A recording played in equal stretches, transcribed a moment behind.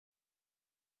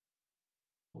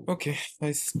Okay,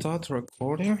 I start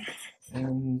recording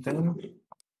and then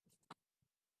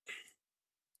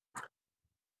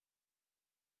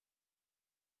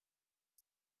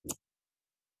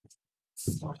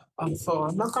start. So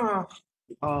I'm not gonna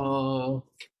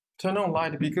turn on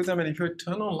light because I mean if you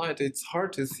turn on light it's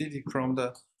hard to see it from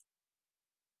the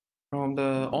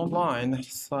online.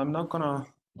 So I'm not gonna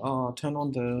turn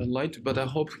on the light, but I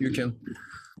hope you can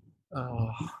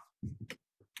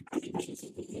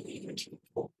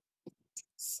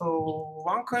so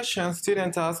one question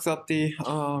student asked at the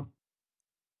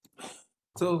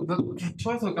so the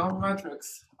choice of gamma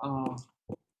matrix uh,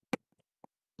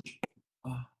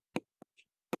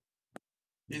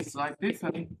 is like this,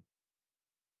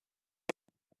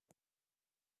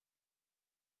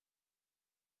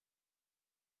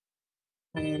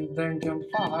 and then gamma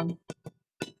 5.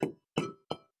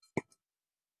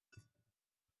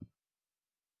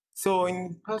 So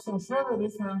in person shared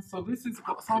distance, so this is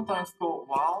sometimes called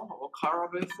wow or color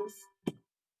basis.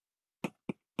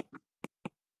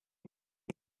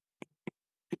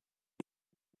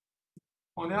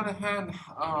 On the other hand,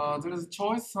 there is a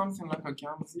choice something like a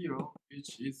gamma 0,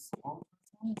 which is 1%,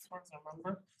 as far as I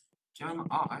remember. Gamma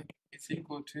I is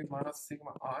equal to minus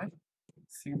sigma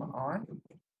I.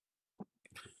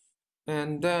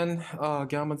 And then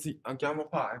gamma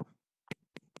 5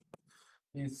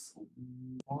 is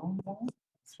 1,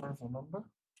 as far as I remember.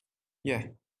 Yeah.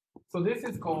 So this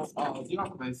is called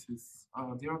Dirac basis.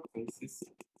 Dirac basis.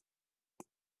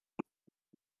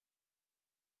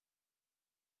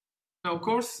 Now, of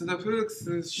course, the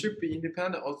physics should be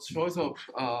independent of choice of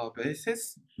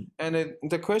basis, and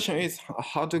the question is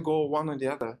how to go one or the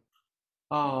other.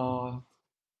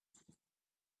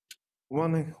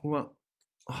 One,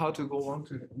 how to go one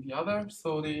to the other.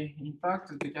 So in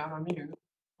fact, the gamma mu,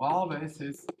 while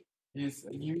basis is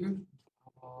u,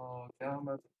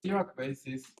 gamma Dirac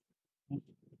basis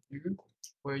u,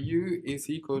 where u is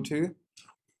equal to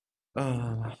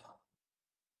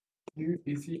u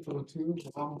is equal to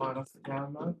 1 minus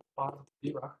gamma 5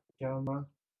 Dirac gamma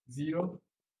 0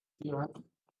 Dirac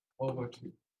over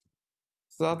 2.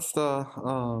 So that's the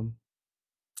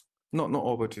not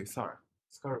over 2, sorry,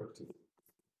 square root 2.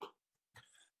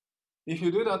 If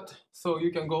you do that, so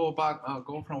you can go back,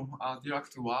 go from Dirac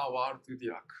to Weyl to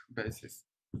Dirac basis.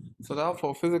 So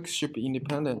therefore, physics should be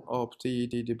independent of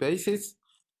the basis.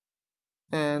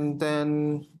 And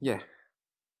then, yeah.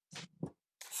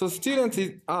 So students,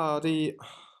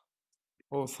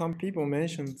 some people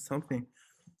mentioned something.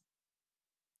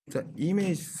 The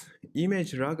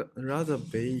image rather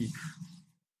vague.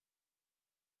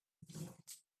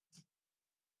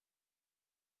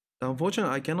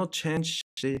 Unfortunately, I cannot change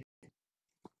the.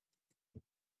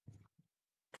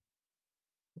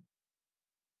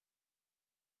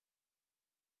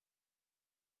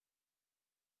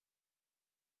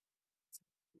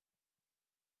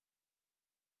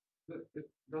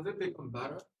 Does it become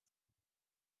better?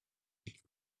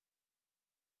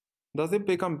 Does it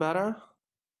become better,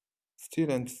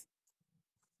 students?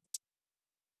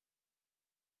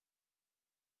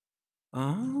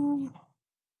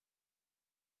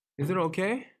 Is it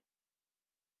okay?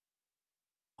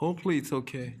 Hopefully it's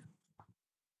okay.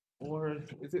 Or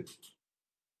is it?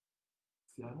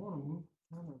 See, I don't want to move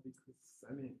camera because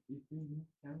I mean, if you move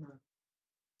camera,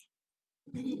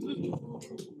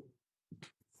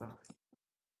 sorry.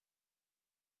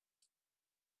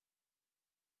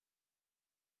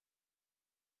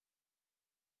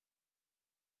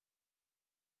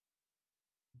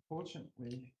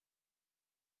 Unfortunately,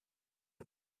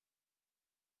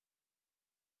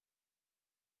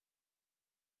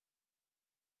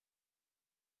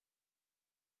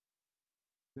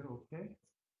 is it okay?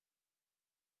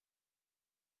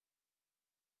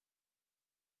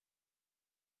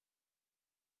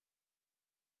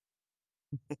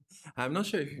 I'm not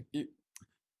sure if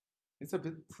it's a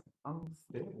bit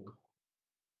unstable.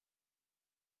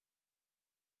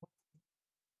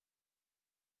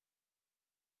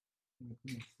 Oh my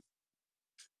goodness.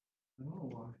 I don't know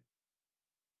why.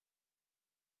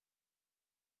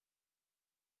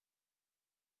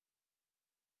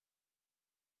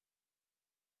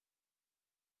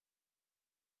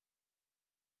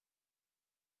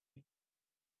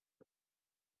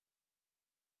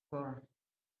 Sorry.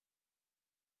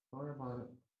 Sorry about it.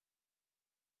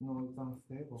 No, it's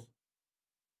unstable.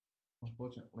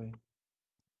 Unfortunately.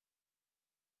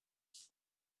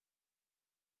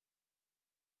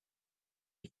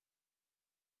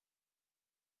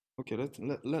 Okay,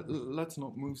 let's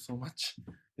not move so much.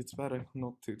 It's better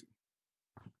not to.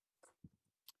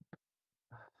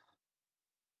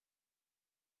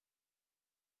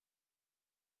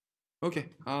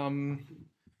 Okay.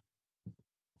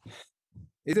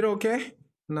 Is it okay?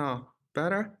 No.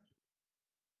 Better?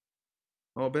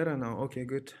 Oh, better now. Okay,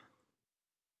 good.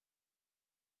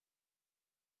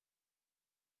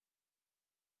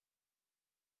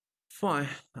 Fine.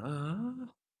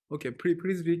 Okay,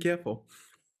 please be careful.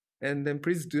 And then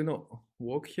please do not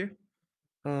walk here.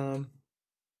 Um,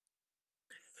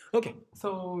 okay,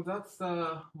 so that's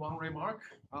one remark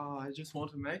I just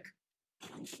want to make.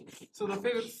 So the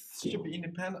figures should be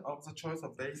independent of the choice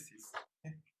of basis.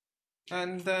 Okay?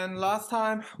 And then last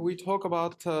time we talked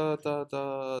about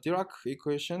the Dirac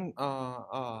equation,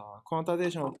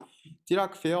 quantization of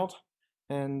Dirac field,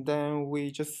 and then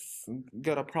we just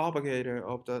get a propagator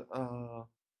of the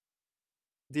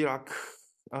Dirac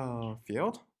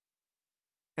field.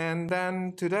 And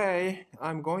then today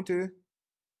I'm going to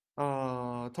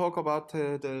talk about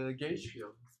the gauge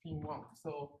field, spin 1.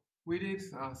 So we did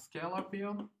scalar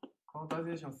field,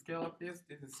 quantization scalar field.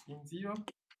 This is spin 0.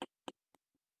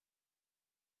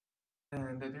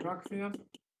 And the Dirac field,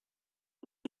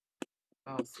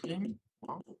 spin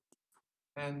 1.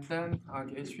 And then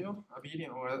gauge field,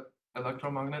 abelian or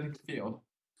electromagnetic field,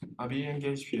 abelian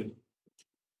gauge field.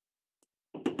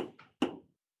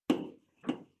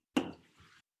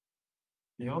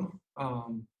 Field.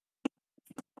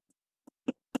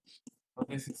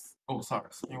 This is, oh,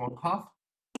 sorry, spin 1/2,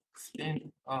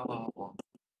 spin 1.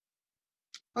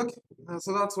 Okay,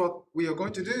 so that's what we are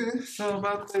going to do. So,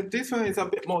 but this one is a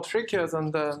bit more trickier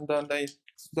than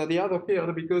the other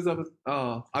field because of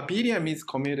abelian is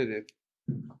commutative.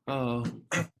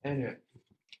 Anyway,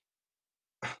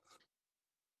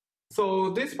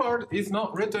 so this part is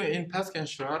not written in Pesky and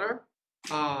Schroeder.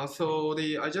 So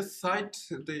I just cite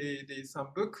the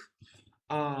some book.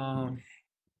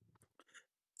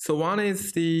 So one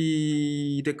is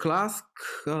the classic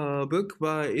book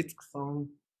by Itzson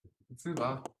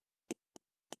Tsuba.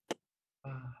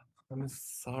 I'm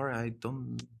sorry, I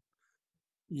don't.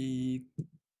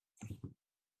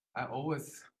 I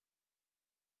always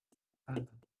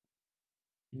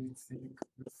Itzson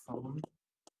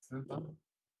Tsuba.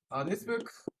 This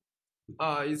book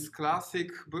is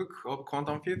classic book of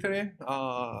quantum theory.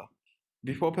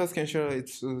 Before Pesky and Schroeder,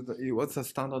 it was a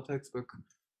standard textbook.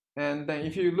 And then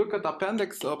if you look at the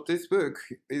appendix of this book,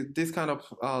 this kind of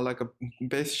like a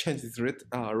base change is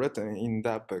written in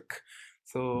that book.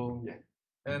 So yeah.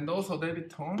 And also David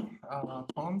Tons,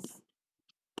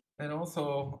 and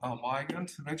also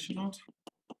Weigand lecture note,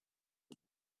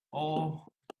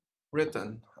 all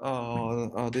written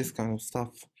this kind of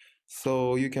stuff.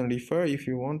 So you can refer if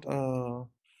you want.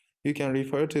 You can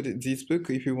refer to this book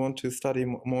if you want to study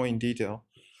more in detail.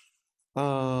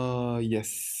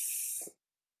 Yes.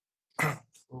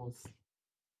 So,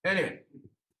 anyway,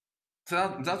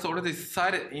 so that's already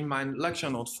cited in my lecture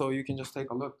notes, so you can just take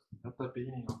a look at the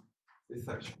beginning of this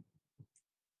section.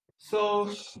 So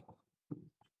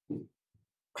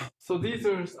these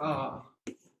are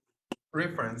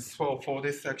reference for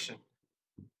this section.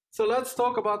 So let's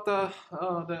talk about the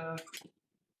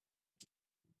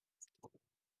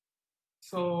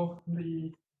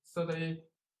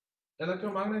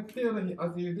electromagnetic field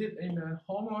as you did in the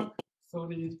homework. So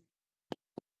the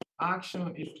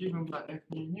action is given by F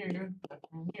mu.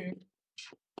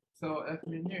 So F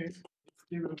mu is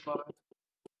given by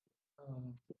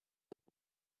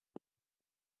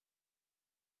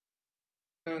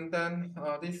and then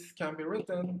this can be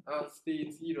written as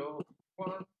the 0,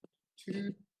 1,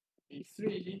 2,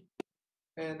 E3,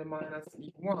 and minus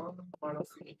E1, minus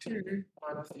E2,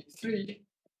 minus E3,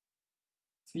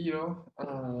 0,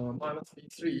 minus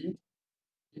E3,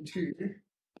 E2,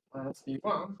 minus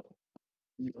E1,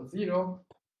 0, 0,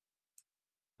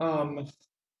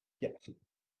 yeah,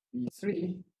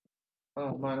 E3,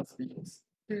 minus E2,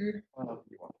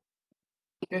 E1.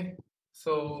 Okay,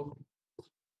 so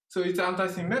it's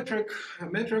anti-symmetric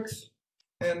matrix,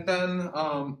 and then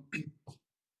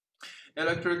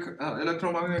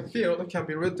electromagnetic field can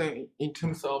be written in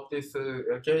terms of this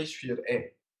gauge field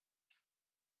A.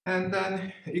 And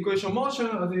then equation motion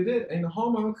as you did in the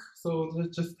homework, so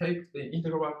just take the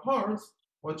integral by parts.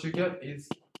 What you get is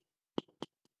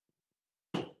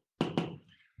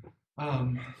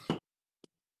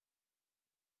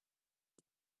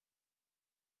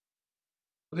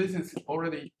this is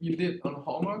already you did on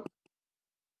homework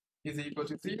is equal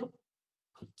to 0.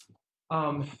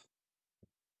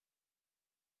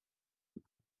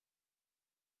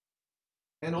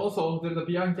 And also there's a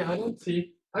Bianchi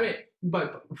identity. I mean,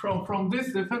 but from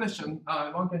this definition,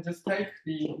 one can just take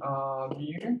the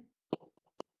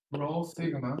mu rho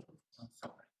sigma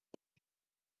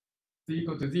is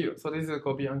equal to 0. So this is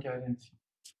called Bianchi identity.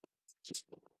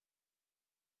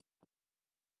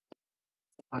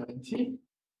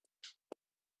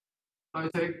 I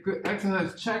take good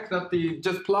exercise. Check that the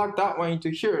just plug that one into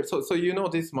here. So you know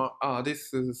this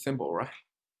this symbol, right?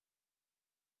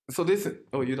 So this,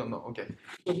 oh, you don't know. Okay.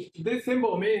 So this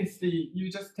symbol means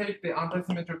you just take the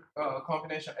antisymmetric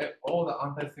combination, all the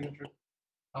antisymmetric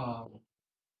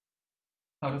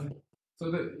how does it?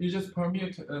 So you just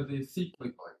permute the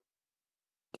cyclic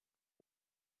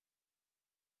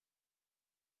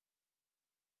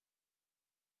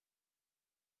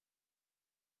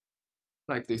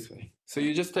like this way. So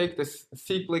you just take this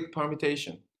cyclic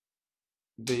permutation,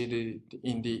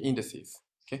 in the indices.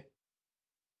 Okay.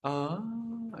 Are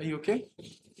you okay?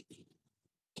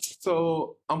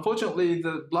 So unfortunately,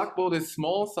 the blackboard is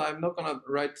small, so I'm not gonna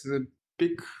write the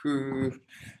big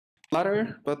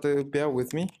letter, but bear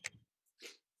with me.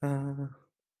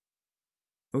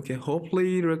 Okay,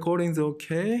 hopefully recording's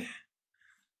okay.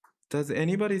 Does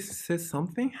anybody say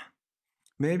something?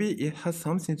 Maybe it has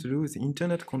something to do with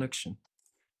internet connection.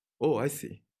 Oh, I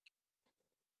see.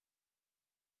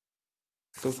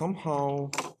 So somehow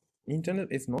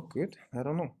internet is not good. I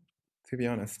don't know, to be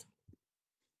honest.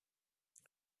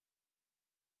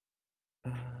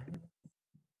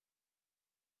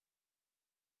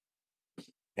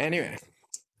 Anyway,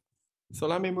 so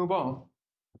let me move on.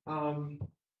 Um,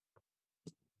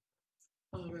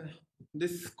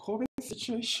 this COVID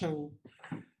situation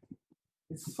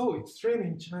is so extreme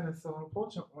in China, so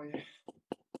unfortunately,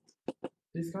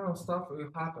 this kind of stuff will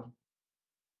happen.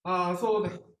 So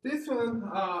this one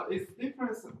is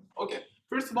different. Okay,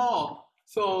 first of all,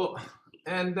 so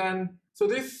and then so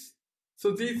these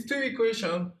two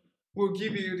equations will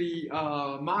give you the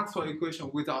Maxwell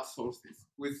equation without sources,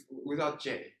 without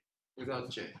J,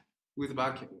 with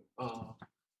vacuum.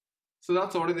 So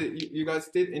that's already you guys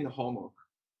did in the homework.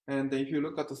 And if you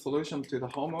look at the solution to the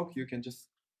homework, you can just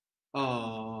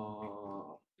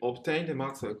obtain the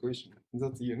Maxwell equation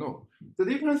that you know. The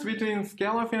difference between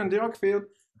scalar field and Dirac field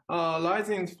lies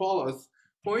in follows.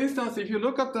 For instance, if you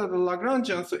look at the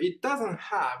Lagrangian, so it doesn't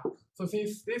have, so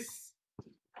since this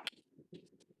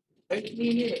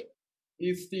H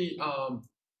is the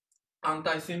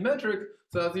anti-symmetric,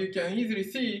 so as you can easily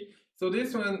see, so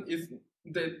this one is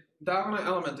the diagonal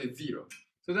element is 0.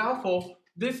 So therefore,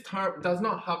 this term does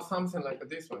not have something like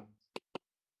this one.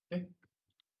 Okay.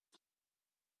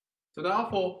 So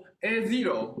therefore,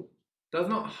 A0 does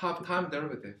not have time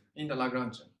derivative in the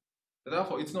Lagrangian. So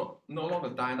therefore, it's no longer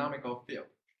dynamical field.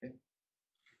 Okay.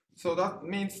 So that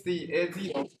means the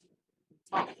A0.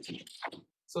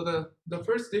 So the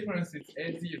first difference is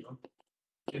A0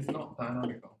 is not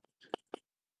dynamical.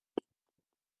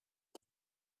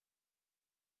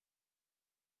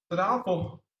 So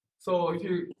therefore, so if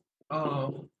you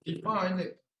define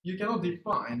it, you cannot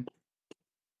define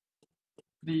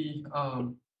the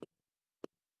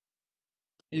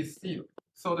is 0.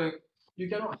 So you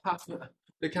cannot have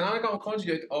the canonical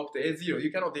conjugate of the A0.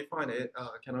 You cannot define a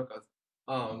canonical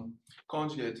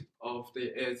conjugate of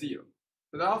the A0.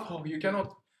 So therefore, you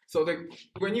cannot. So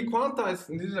when you quantize,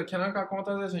 this is a canonical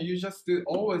quantization, you just do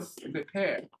always the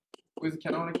pair with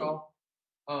canonical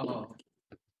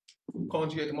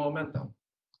conjugate momentum,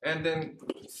 and then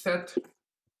set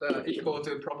the equal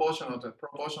to proportional to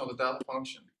the delta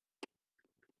function.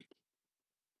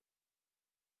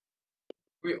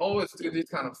 We always do this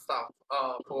kind of stuff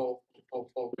for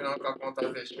canonical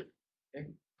quantization. Okay?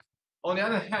 On the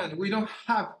other hand, we don't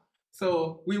have,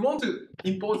 so we want to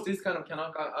impose this kind of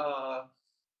canonical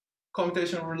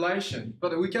commutation relation,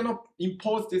 but we cannot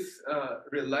impose this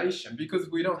relation because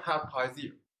we don't have pi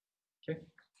 0. Okay,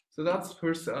 so that's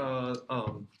first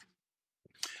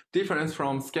difference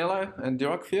from scalar and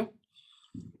Dirac field.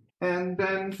 And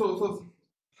then so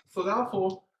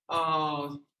therefore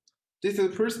this is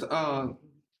the first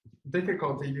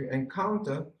difficulty you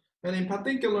encounter, and in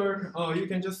particular you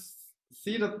can just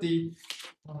see that the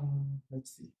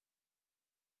let's see.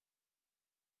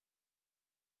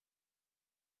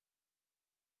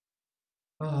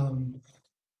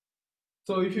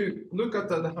 So if you look at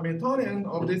the Hamiltonian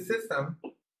of this system,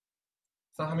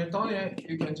 so Hamiltonian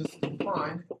you can just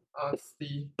define as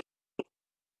the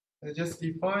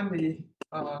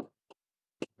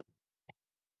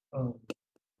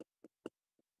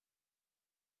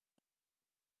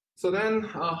so then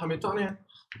Hamiltonian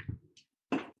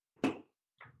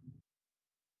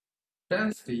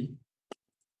density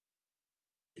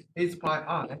is pi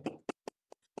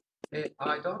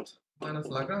I dot minus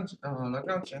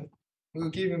Lagrangian will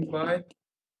given by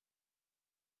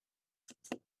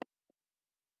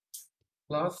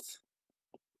plus.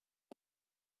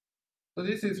 So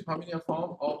this is familiar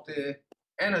form of the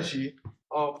energy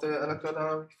of the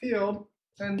electrodynamic field,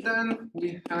 and then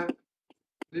we have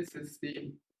this is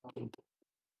the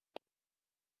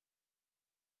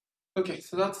Okay,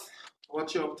 so that's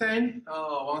what you obtain.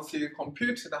 Once you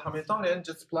compute the Hamiltonian,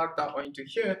 just plug that one into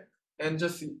here and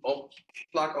just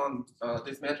plug on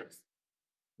this matrix.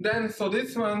 Then, so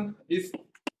this one is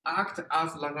act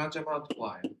as Lagrange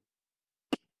multiplier.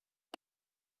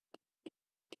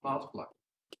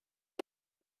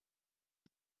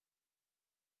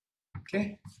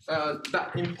 Okay,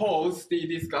 that impose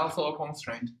this Gauss law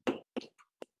constraint.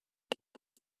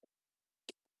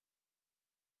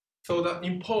 So the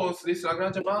impose this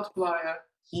Lagrange multiplier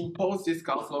impose this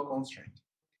Gauss law constraint.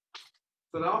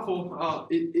 So therefore,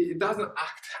 it doesn't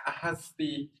act as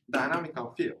the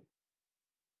dynamical field.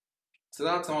 So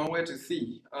that's one way to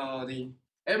see the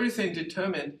everything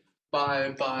determined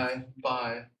by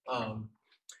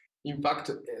in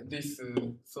fact this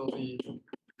so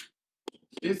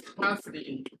this has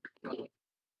the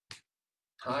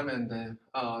time and then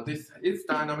this is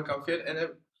dynamical field and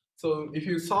so if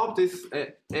you solve this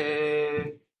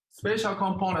a spatial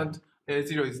component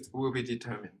zero will be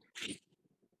determined.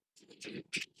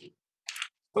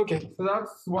 Okay, so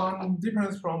that's one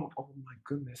difference from, oh my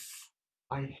goodness,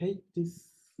 I hate this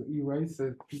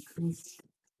eraser because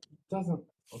it doesn't,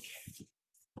 okay.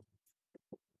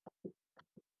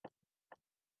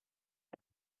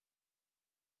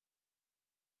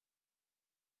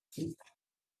 See,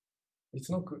 it's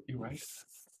not good erase.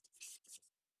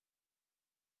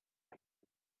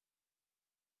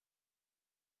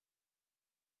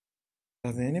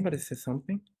 Does anybody say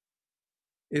something?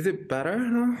 Is it better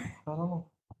now? I don't know.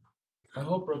 I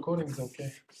hope recording is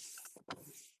okay.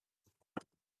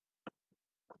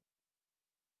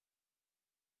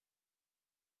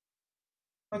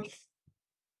 Okay.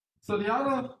 So the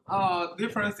other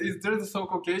difference is there's a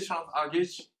so-called gauge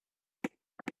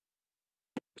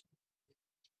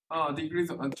degrees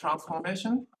of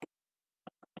transformation.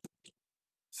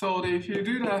 So if you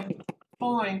do the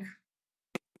following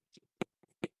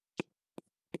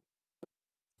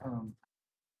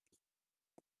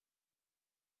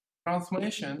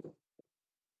transformation,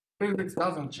 physics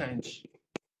doesn't change.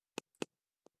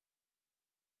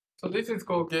 So this is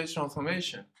called gauge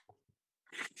transformation.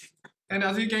 And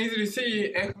as you can easily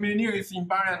see, F mu nu is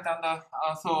invariant and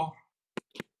so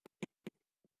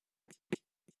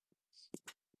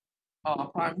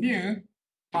prime mu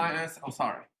minus, oh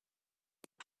sorry.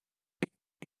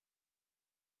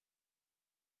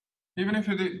 Even if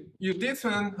you this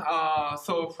one,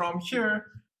 so from here,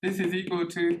 this is equal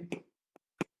to,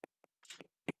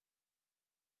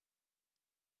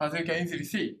 as you can easily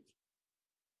see.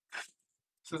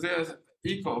 So there's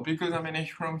equal because I mean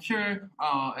from here,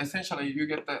 essentially you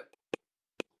get the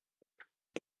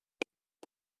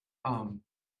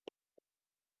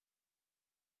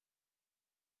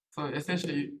so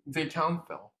essentially they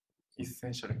cancel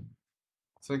essentially.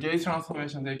 So gauge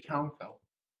transformation they cancel.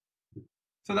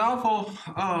 So therefore,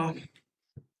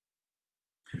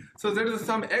 so there is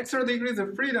some extra degrees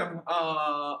of freedom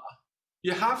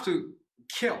you have to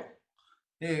kill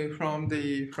from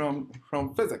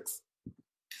physics.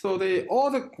 So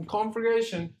all the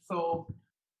configuration. So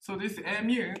this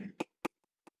mu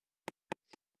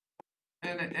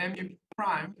and mu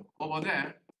prime over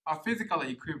there are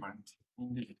physically equivalent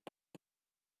indeed.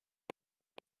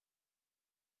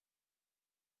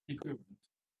 Equivalent.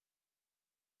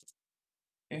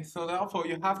 And so therefore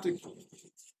you have to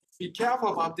be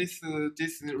careful about this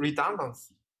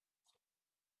redundancy.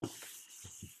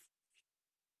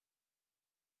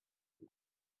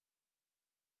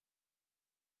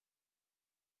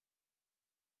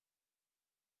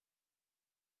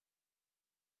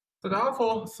 So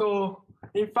therefore, so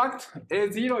in fact,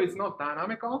 A0 is not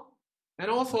dynamical, and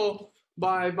also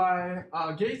by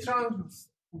gauge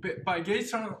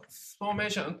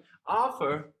transformation,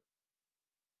 alpha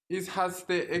has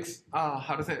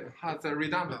the has the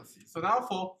redundancy. So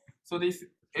therefore, so this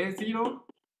A0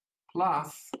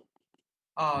 plus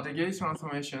the gauge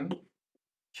transformation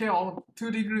kill 2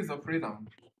 degrees of freedom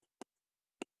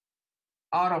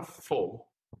out of 4.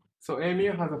 So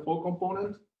mu has a 4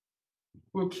 component.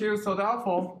 Will kill, so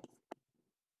therefore,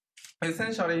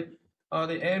 essentially,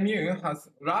 the mu has,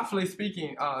 roughly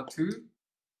speaking, 2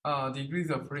 degrees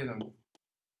of freedom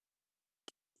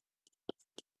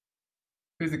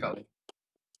physically.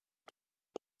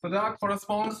 So that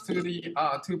corresponds to the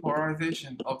 2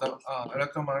 polarization of the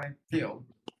electromagnetic field.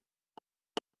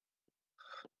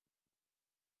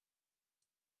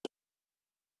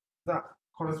 That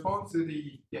corresponds to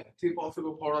the 2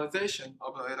 possible polarization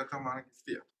of the electromagnetic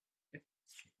field.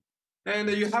 And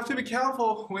you have to be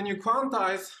careful when you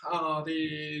quantize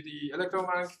the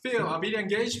electromagnetic field, abelian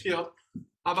gauge field,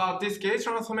 about this gauge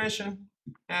transformation.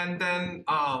 And then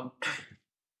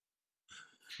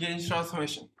gauge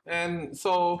transformation. And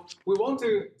so we want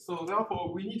to, so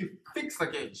therefore we need to fix the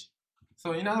gauge.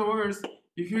 So in other words,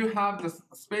 if you have the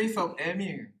space of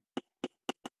mu,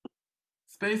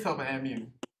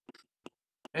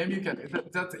 mu can,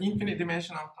 that's infinite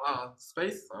dimensional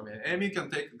space. I mean, mu can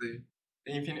take the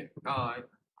infinite, I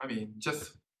mean,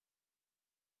 just,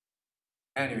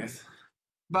 anyways.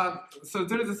 But, so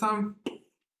there is some,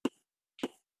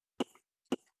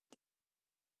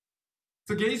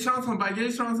 so gauge transform, by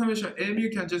gauge transformation, mu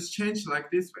can just change like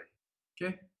this way,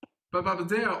 okay? But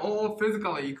they are all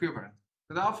physically equivalent.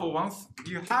 Therefore, once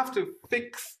you have to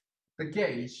fix the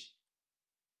gauge,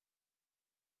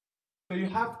 so you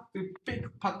have to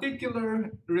pick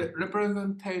particular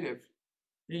representative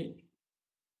in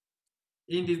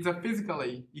the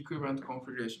physically equivalent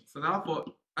configuration. So therefore,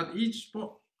 at each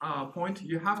point,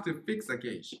 you have to fix a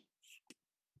gauge.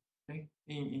 Okay?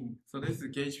 So this is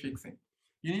gauge fixing.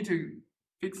 You need to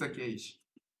fix a gauge.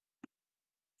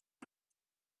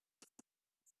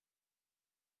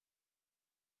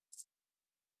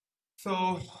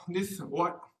 So this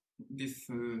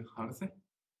how to say?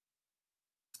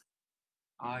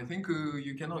 I think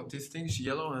you cannot distinguish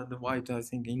yellow and white. I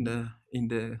think in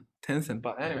the Tencent,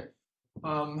 but anyway,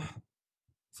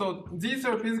 so these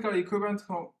are physically equivalent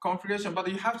configuration, but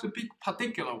you have to pick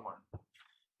particular one,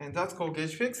 and that's called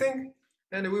gauge fixing.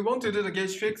 And we want to do the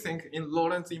gauge fixing in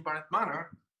Lorentz invariant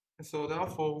manner, and so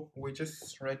therefore we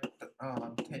just write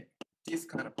take this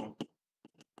kind of one.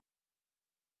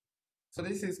 So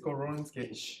this is called Lorentz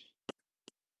gauge.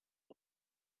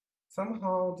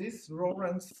 Somehow this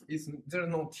Lorentz is there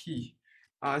no T.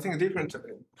 I think different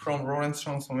from Lorentz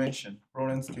transformation,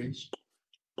 Lorentz gauge.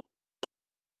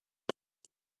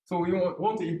 So we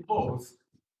want to impose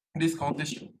this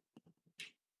condition.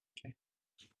 Okay.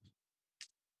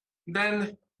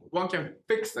 Then one can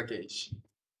fix the gauge.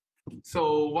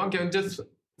 So one can just,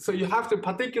 so you have to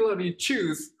particularly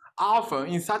choose alpha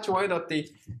in such a way that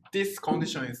this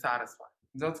condition is satisfied.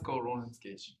 That's called Lorentz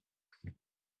gauge.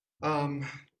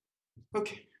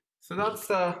 Okay, so that's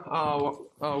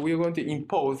we're going to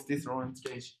impose this Lorentz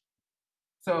gauge.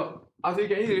 So as you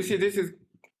can easily see, this is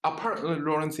apparently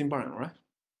Lorentz invariant, right?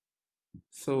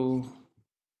 So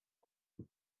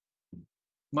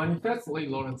manifestly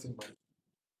Lorentz invariant.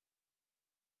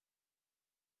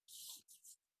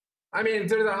 I mean,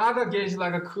 there's other gauge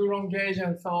like a Coulomb gauge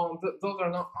and so on. Those are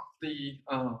not the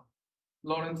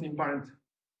Lorentz invariant,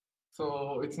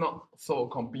 so it's not so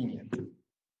convenient.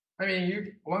 I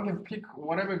mean, one can pick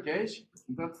whatever gauge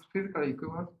that's physically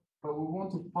equivalent, but we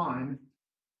want to find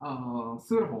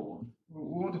suitable one.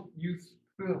 We want to use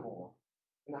suitable one.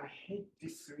 And I hate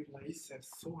this relays,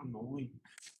 it's so annoying.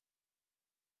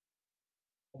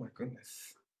 Oh my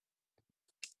goodness.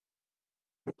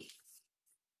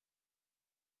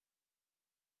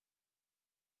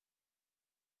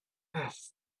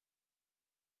 Yes.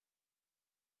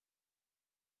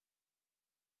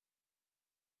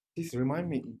 This reminds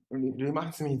me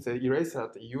the eraser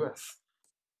at the US.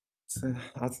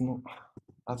 That's not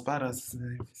as bad as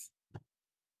this.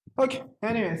 Okay,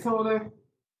 anyway, so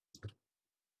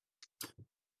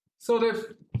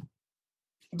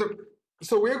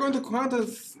we're going to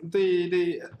quantize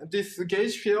this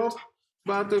gauge field,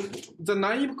 but the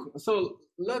naive, so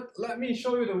let me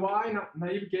show you why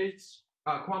naive gauge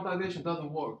quantization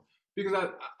doesn't work.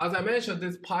 Because as I mentioned,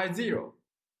 this pi zero.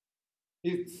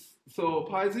 So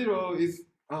pi zero is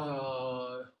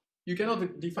you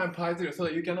cannot define pi zero, so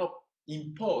you cannot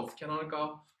impose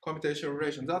canonical computational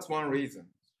relation. That's one reason.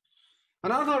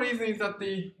 Another reason is that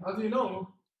as you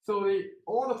know, so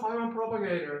all the Feynman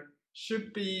propagator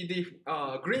should be the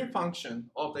green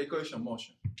function of the equation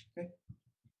motion. Okay?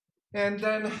 And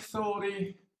then so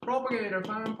the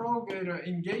Feynman propagator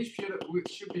in gauge field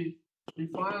should be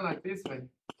defined like this way.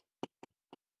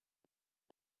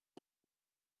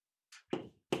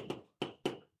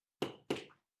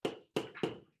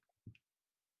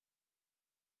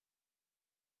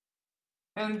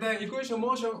 And the equation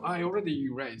motion I already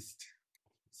erased.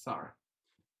 Sorry.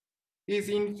 Is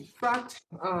in fact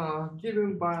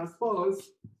given by as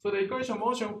follows. So the equation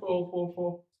motion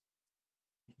for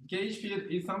gauge field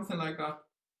is something like a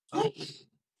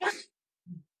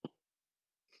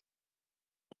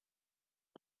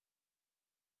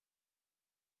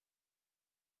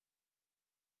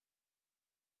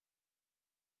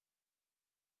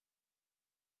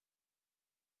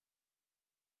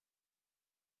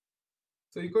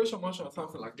so equation motion is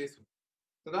something like this.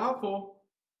 So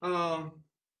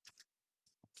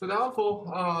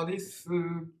therefore,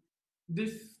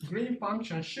 this green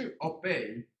function should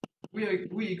obey.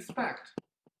 We expect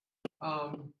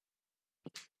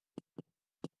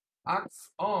X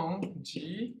on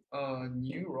G,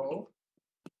 new row,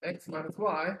 X minus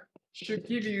Y should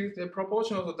give you the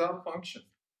proportional to delta function.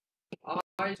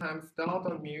 I times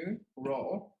delta mu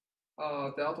rho,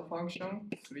 delta function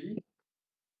 3,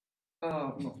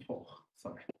 no, 4,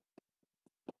 sorry.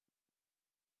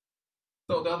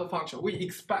 So delta function, we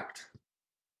expect.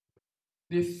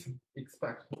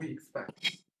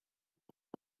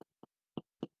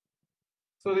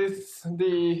 So this,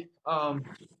 the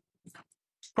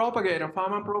propagator,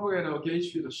 Feynman propagator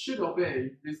gauge field should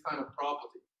obey this kind of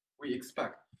property, we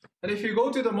expect. And if you go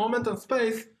to the momentum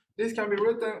space, this can be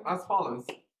written as follows.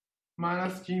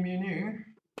 Minus G mu nu,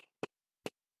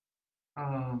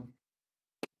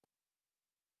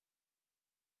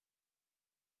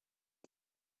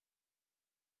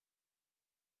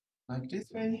 like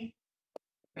this way.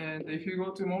 And if you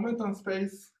go to momentum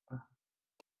space,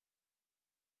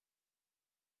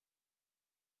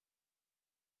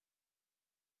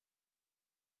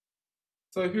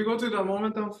 so if you go to the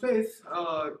momentum space,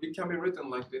 it can be written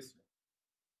like this.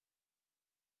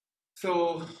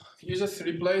 So you just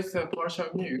replace the partial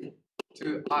mu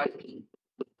to IP.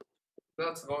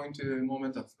 That's going to the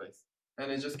momentum space. And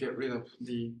then just get rid of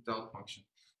the delta function.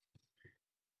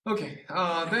 Okay,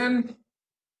 then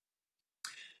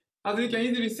as you can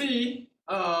easily see,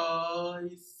 I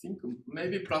think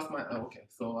maybe plus minus. Okay,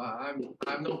 so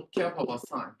I'm not careful about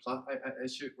sign. Plus, I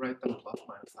should write down plus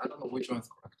minus. I don't know which one is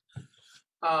correct.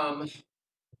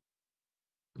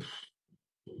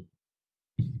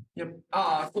 Yep.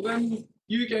 So then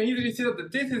you can easily see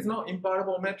that this is not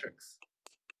invertible matrix.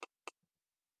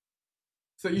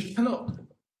 So you cannot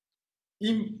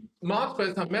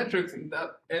multiply some matrix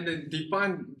that and then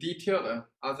define detail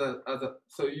as a.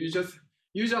 So you just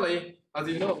usually, as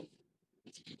you know,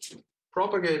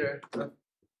 propagator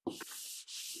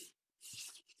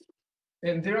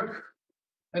and Dirac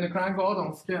and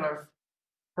Klein-Gordon scalar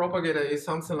propagator is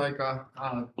something like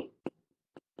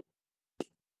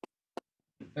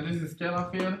and this is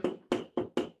scalar field,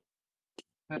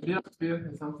 and Dirac field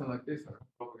is something like this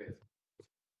propagator.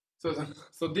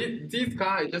 So this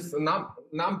guy is just a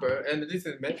number, and this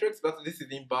is matrix, but this is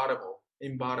invertible.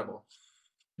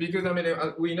 Because I mean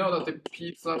we know that the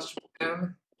p slash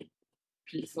m,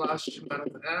 p slash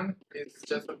minus m is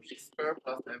just a p square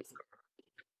plus m square.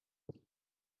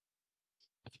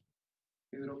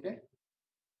 Is it okay?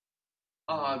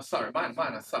 Sorry,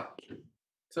 minus, sorry.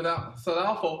 So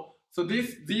therefore, so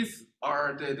these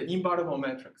are the invertible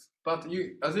matrix. But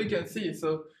you, as you can see,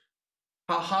 so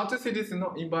how to see this is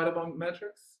not invertible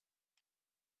matrix?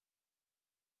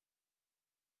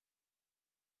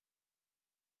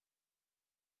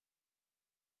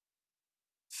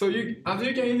 So you, as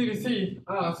you can easily see,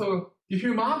 so if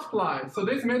you multiply, so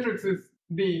this matrix is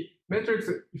the matrix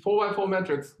 4x4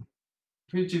 matrix,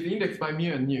 which is indexed by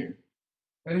mu and nu.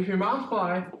 And if you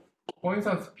multiply, for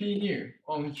instance, p nu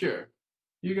on here,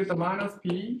 you get the minus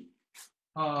p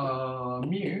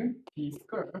mu p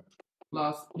squared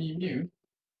plus p mu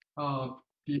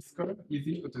p squared is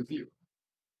equal to 0.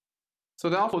 So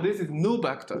therefore, this is null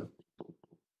vector.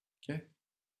 Okay,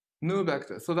 null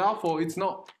vector. So therefore, it's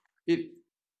not it.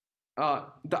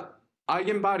 The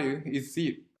eigenvalue is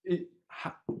 0.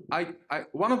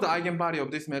 One of the eigenvalue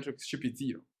of this matrix should be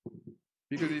 0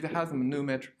 because it has a null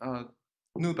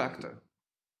vector.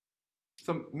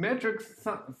 So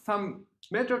some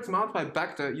matrix multiplied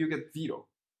vector, you get 0,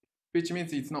 which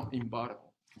means it's not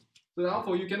invertible. So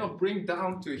therefore, you cannot bring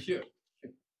down to here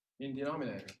in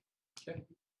denominator. Okay.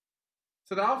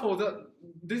 So therefore,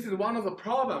 this is one of the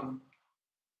problem.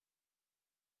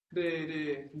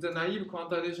 The naive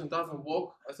quantization doesn't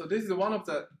work. So this is one of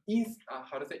the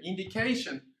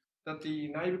indication that the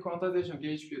naive quantization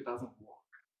gauge field doesn't work.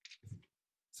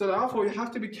 So therefore, you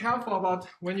have to be careful about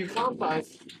when you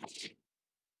quantize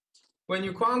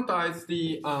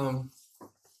the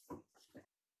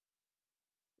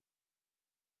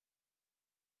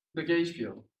gauge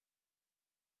field.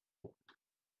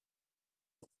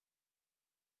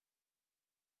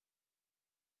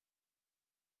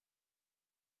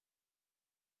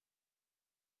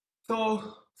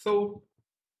 So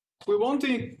we want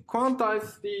to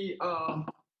quantize the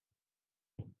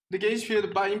gauge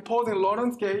field by imposing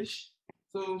Lorentz gauge.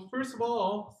 So first of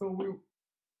all, so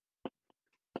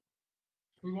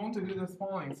we want to do the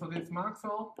following. So this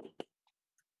Maxwell.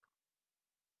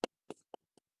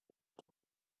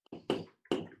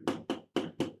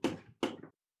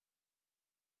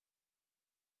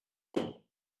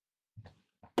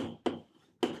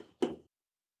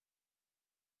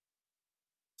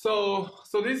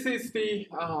 So this is the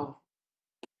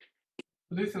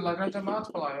this is Lagrange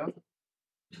multiplier.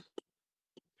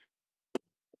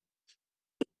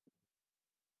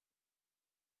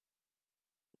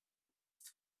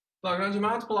 Lagrange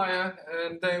multiplier,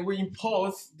 and then we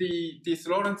impose this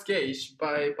Lorentz gauge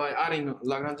by adding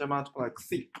Lagrange multiplier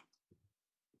C.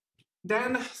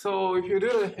 Then, so if you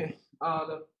do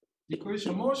the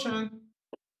equation motion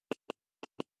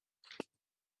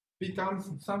becomes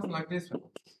something like this one.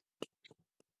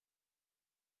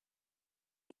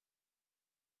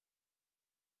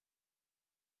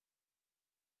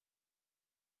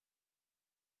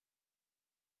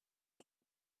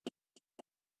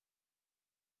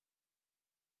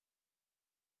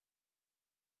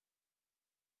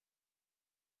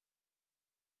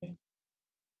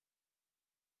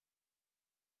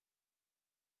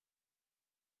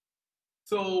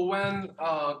 So when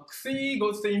C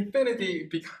goes to infinity,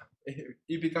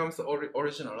 it becomes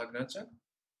original Lagrange.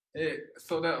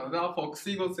 So therefore,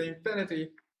 C goes to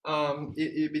infinity,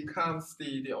 it becomes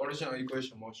the original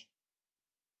equation motion.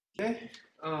 Okay.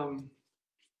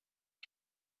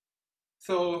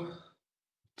 So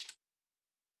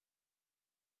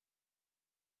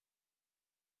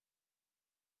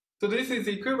this is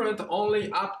equivalent only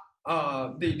up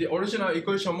the original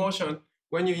equation motion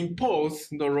when you impose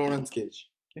the Lorentz gauge.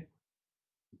 Okay.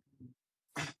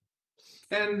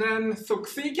 And then, so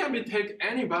C can be take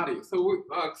any value. So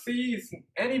C is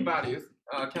any value,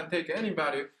 can take any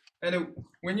value. And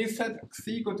when you set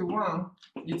C equal to 1,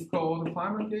 it's called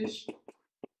Feynman gauge.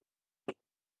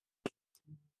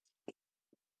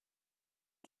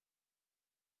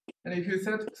 And if you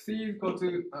set C equal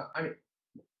to, I mean,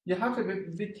 you have to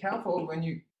be careful when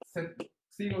you set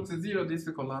C equal to 0, this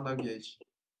is called lambda gauge.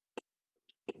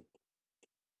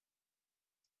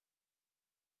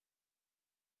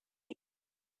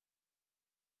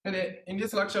 And in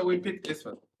this lecture, we picked this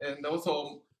one. And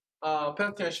also,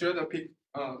 Penske and Schroeder picked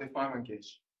the Feynman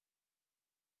gauge.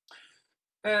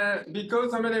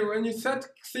 Because I mean, when you set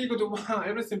C equal to 1,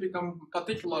 everything becomes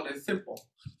particularly simple.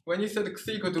 When you set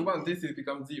C equal to 1, this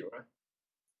becomes 0, right?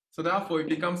 So therefore, it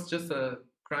becomes just a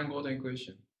Klein-Gordon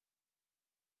equation,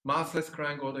 massless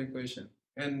Klein-Gordon equation.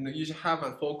 And you should have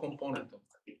a 4 component of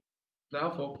that.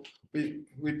 Therefore,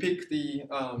 we pick the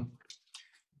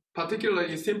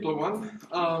particularly simpler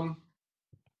one.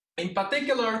 In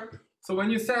particular, so when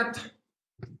you set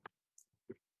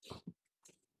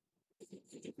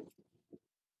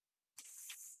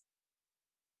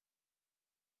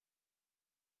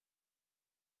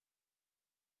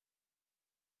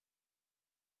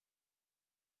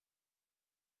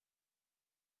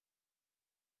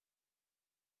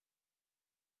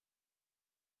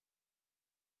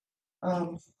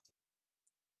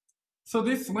so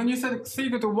this, when you set C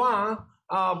equal to 1,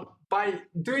 by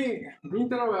doing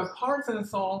integral parts and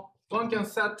so on, one can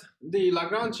set the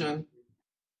Lagrangian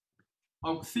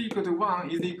of C equal to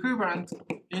 1 is equivalent.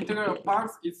 Integral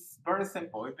parts is very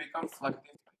simple. It becomes like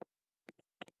this.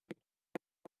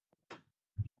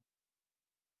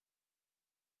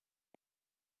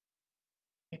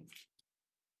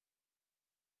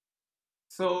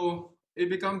 So it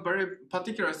becomes very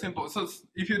particular simple. So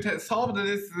if you solve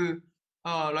this,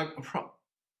 like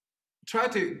try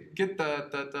to get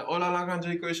the Euler Lagrange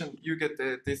equation, you get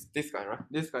this guy, right?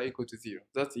 This guy equal to 0.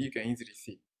 That you can easily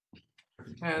see.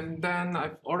 And then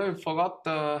I've already forgot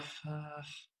the.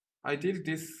 I did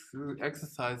this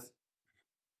exercise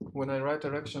when I write a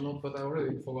lecture note, but I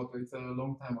already forgot. It's a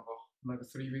long time ago, like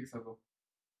 3 weeks ago.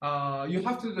 You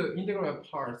have to do the integral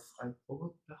parts. I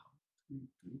forgot how to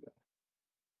do that.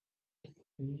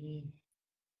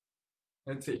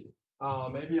 Let's see.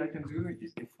 Maybe I can do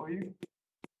it for you.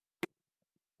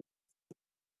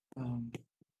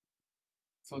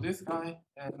 So this guy,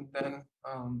 and then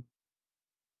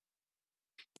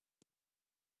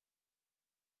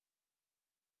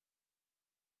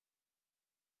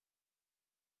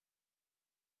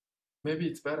maybe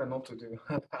it's better not to do.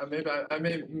 Maybe I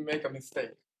may make a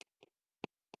mistake.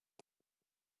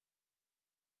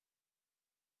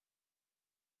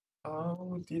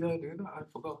 Oh, did I do that? I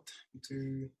forgot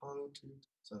to how to.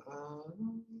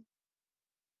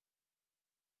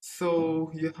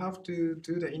 So you have to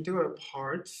do the integral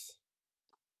parts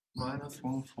minus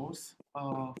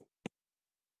 1/4.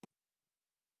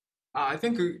 I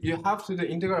think you have to do the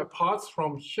integral parts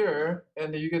from here,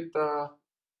 and you get the.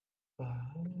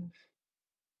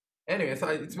 Anyways,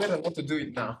 it's better not to do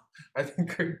it now. I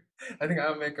think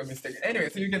I'll make a mistake. Anyway,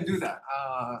 so you can do that.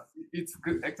 It's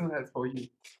good exercise for you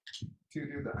to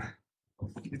do that.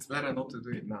 It's better not to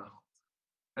do it now.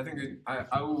 I think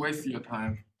I will waste your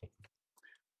time.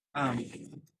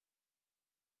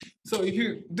 So if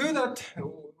you do that,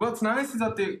 what's nice is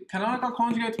that the canonical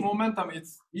conjugate momentum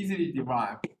is easily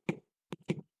derived.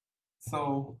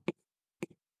 So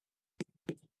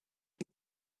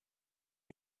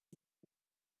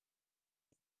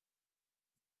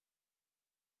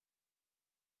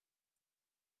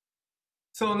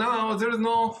So now there is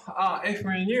no F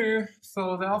mu,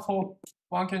 so therefore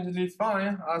one can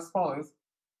define as follows.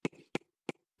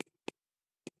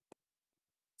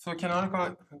 So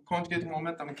canonical conjugate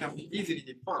momentum can be easily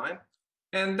defined.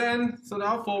 And then, so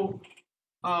therefore,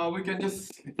 we can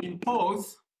just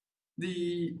impose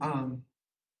the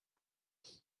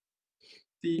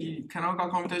canonical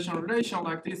commutation relation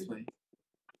like this way.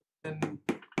 And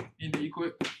in the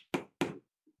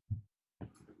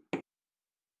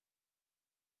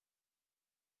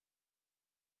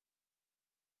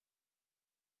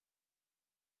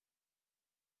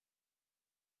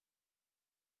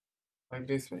like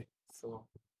this way. So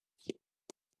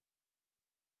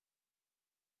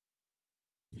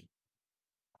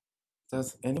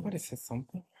does anybody say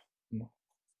something? No.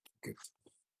 Good.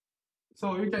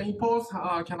 So you can impose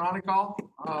canonical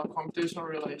commutation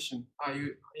relation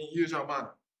in usual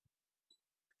manner.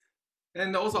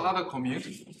 And also other commute.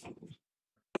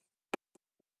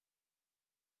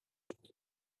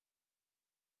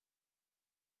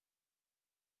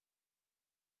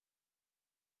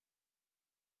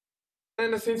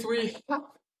 And since we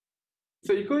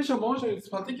so equation motion is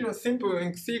particularly simple and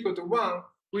x equal to 1,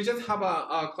 we just have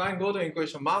a Klein-Gordon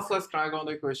equation, massless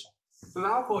Klein-Gordon equation. So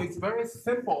therefore, it's very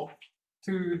simple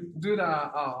to do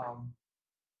the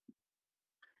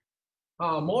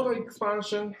model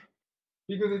expansion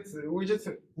because we just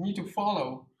need to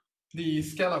follow the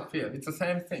scalar field. It's the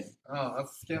same thing as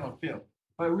scalar field.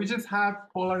 But we just have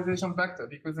polarization vector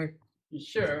because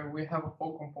here we have a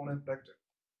 4-component vector.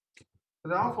 So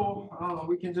therefore,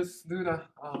 we can just do the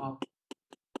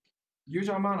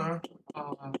usual manner.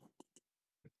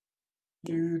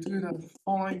 You do the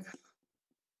following.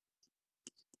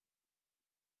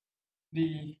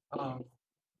 The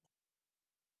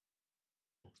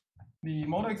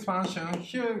model expansion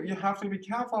here, you have to be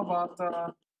careful about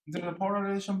the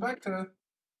polarization vector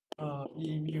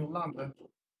E mu lambda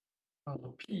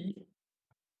p.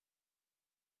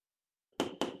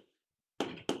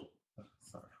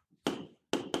 Sorry.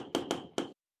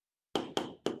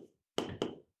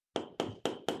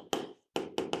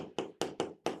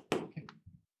 Okay.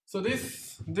 So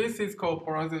this is called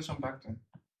polarization vector,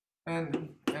 and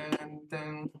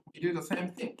then we do the same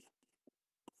thing.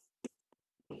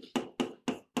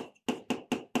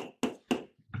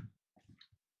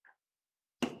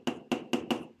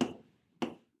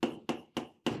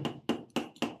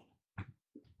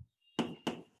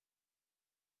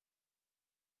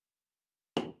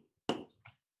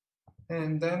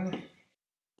 And then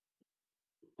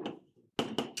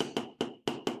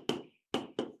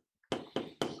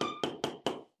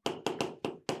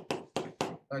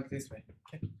like this way.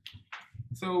 Okay.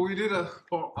 So we do the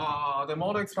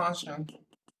model expansion,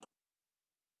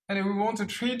 and we want to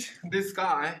treat this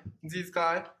guy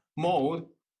mode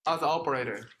as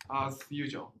operator as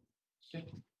usual.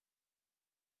 Okay.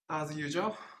 As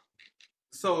usual.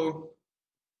 So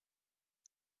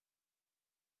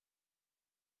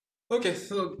okay,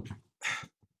 so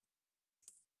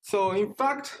in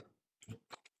fact,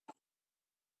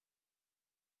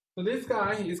 so this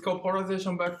guy is called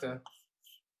polarization vector.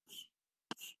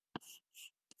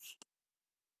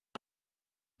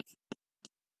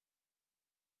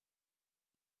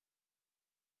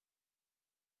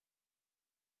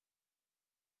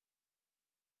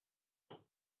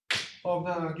 Of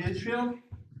the gauge field,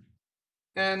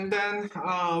 and then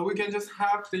we can just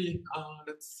have the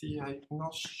let's see, I'm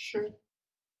not sure.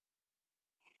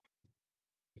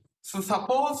 So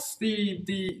suppose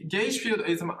the gauge field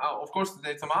is of course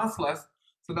it's massless,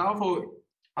 so therefore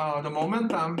the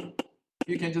momentum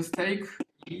you can just take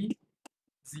E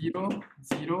 0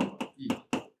 0 E.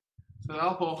 So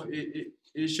therefore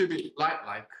it should be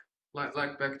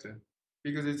like vector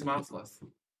because it's massless.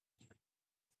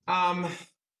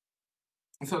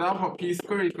 So therefore p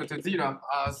squared equal to 0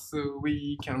 as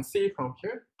we can see from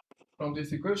here, from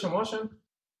this equation motion.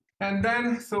 And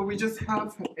then, so we just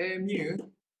have a mu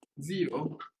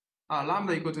 0,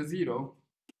 lambda equal to 0.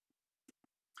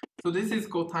 So this is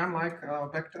called time-like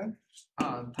vector,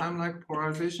 time-like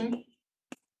polarization.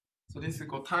 So this is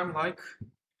called time-like.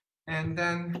 And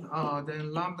then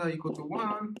lambda equal to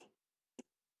 1,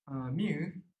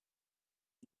 mu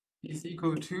is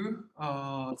equal to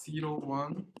 0,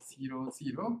 1, 0,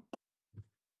 0.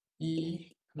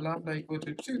 E lambda equal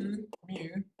to 2, mu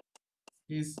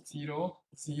is 0,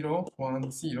 0,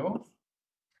 1, 0.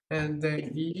 And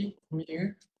then E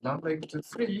mu lambda equal to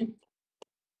 3,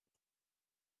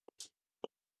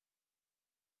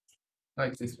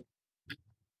 like this.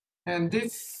 And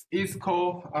this is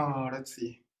called, let's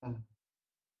see.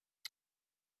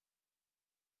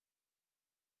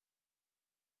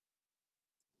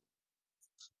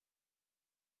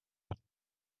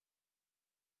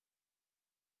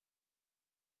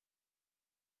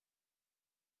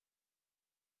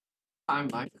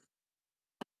 time-like.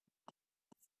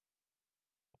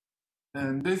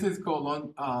 And this is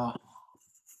called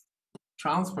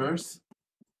transverse.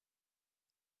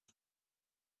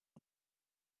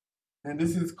 And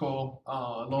this is called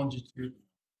longitude.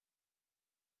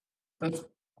 That's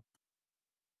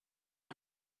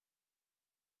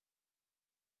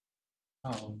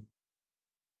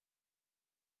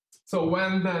so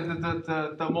when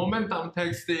the momentum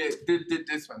takes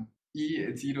this one,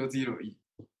 E00E.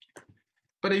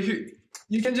 But if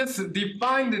you can just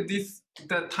define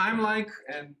the time-like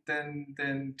and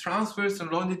then transverse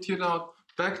and longitudinal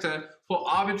vector for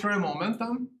arbitrary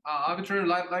momentum, arbitrary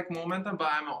like momentum, but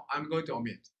I'm going to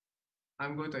omit.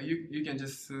 I'm going to you can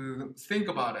just think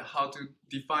about it how to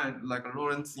define like a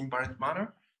Lorentz invariant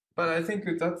manner. But I think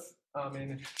that's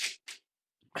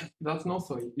that's not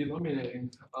so illuminating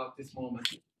at this moment.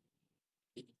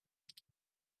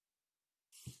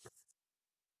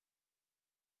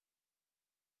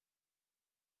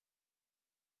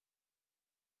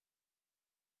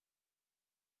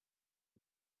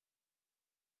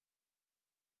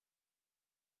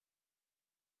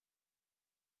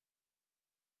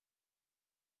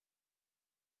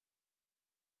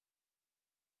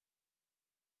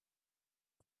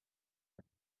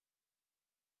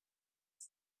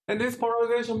 And this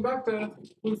polarization vector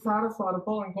will satisfy the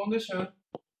following condition: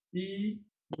 E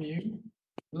mu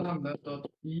lambda dot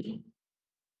E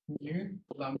mu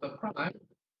lambda prime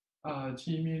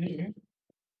G mu nu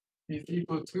is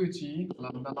equal to G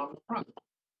lambda lambda prime.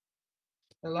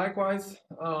 And likewise,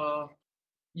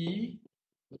 E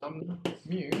lambda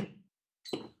mu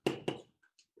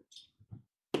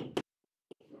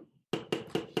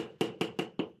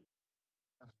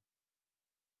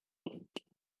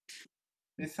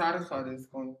is satisfied this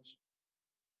condition.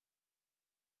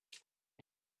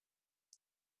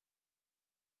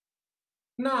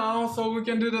 Now, so we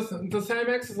can do the same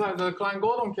exercise, the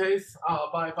Klein-Gordon case,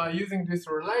 by using this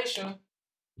relation.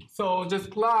 So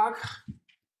just plug,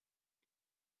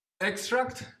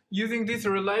 extract, using this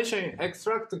relation,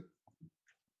 extract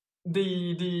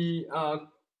the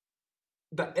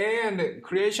and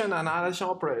creation annihilation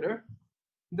operator.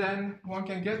 Then one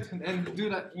can get, and do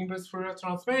that inverse Fourier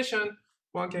transformation,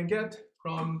 one can get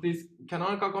from this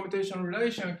canonical commutation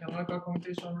relation,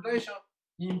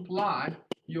 imply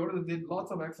you already did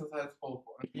lots of exercise for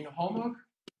in homework.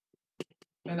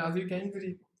 And as you can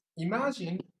easily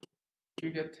imagine,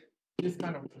 you get this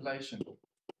kind of relation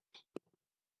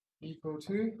equal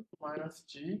to minus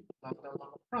G lambda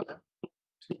lambda prime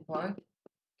 2 pi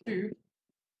q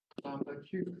lambda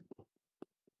q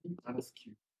minus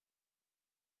q.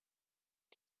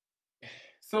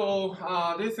 So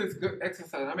this is good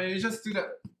exercise. I mean, you just do that.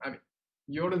 I mean,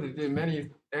 you already did many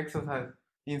exercises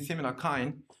in similar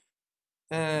kind.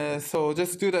 So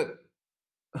just do that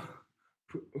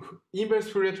inverse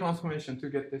Fourier transformation to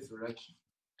get this relation.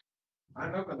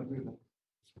 I'm not gonna do that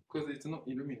because it's not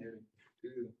illuminating.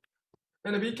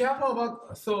 And be careful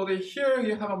about, so here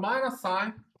you have a minus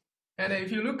sign, and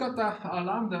if you look at the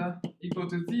lambda equal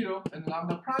to 0 and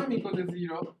lambda prime equal to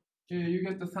 0, you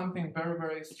get to something very,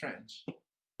 very strange.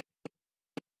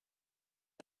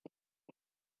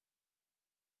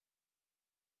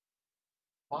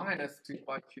 Minus 2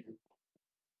 pi q.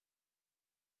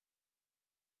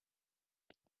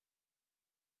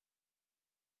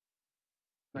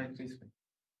 Like this way.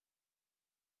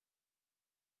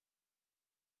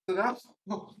 So that's,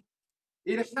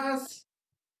 it has,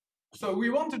 so we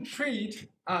want to treat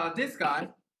this guy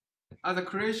as a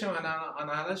creation and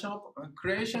annihilation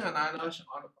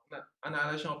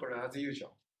operator as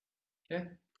usual. Okay.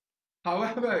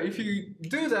 However, if you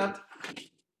do that,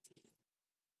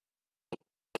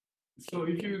 so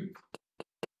if you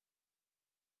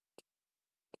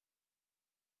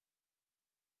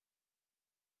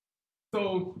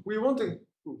so we want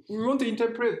to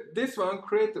interpret this one,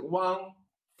 create one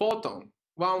photon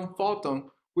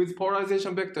with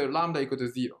polarization vector lambda equal to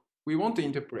 0. We want to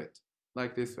interpret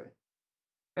like this way.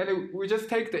 And we just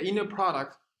take the inner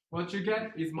product. What you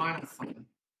get is minus sign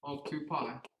of 2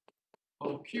 pi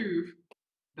of q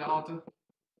delta.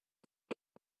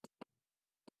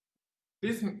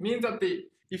 This means that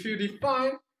if you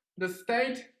define the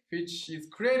state which is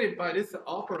created by this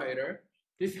operator,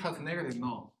 this has negative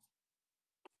null.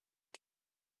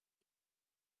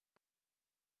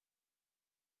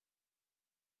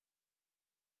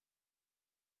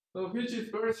 So which is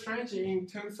very strange in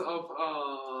terms of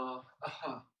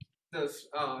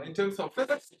in terms of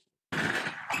physics.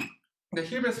 The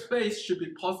Hilbert space should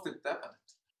be positive definite.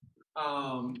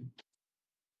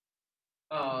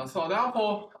 So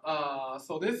therefore,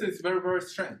 so this is very, very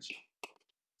strange.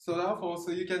 So therefore,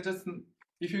 so you can just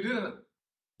if you do that,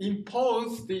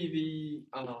 impose the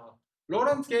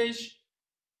Lorentz gauge,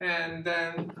 and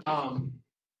then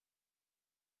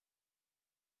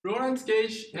Lorentz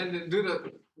gauge, and then do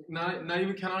the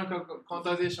naive canonical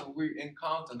quantization, we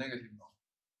encounter negative norm,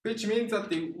 which means that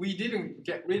we didn't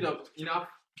get rid of enough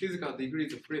physical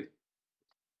degrees of freedom.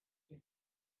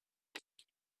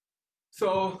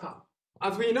 So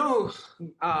as we know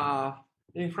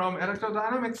from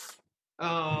electrodynamics,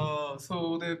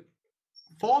 so the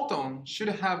photon should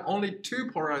have only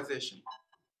two polarization.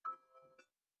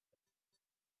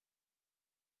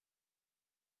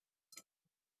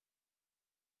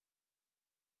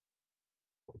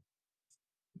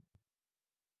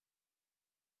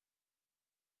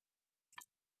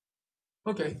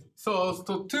 Okay, so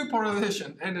two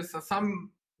polarization, and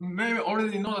some may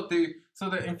already know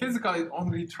that in physical it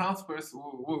only transverse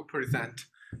will present.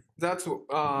 That's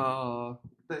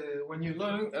when you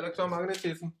learn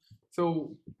electromagnetism.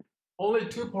 So only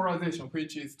two polarization,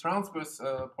 which is transverse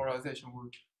polarization,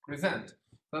 will present.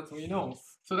 That we know.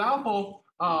 So therefore,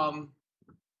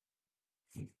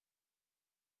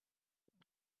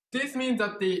 this means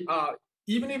that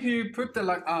even if you put the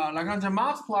Lagrangian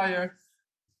multiplier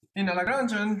in the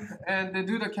Lagrangian and they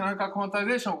do the canonical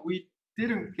quantization, we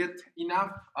didn't get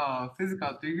enough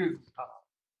physical degrees.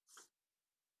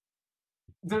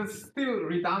 There's still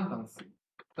redundancy.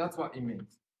 That's what it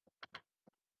means.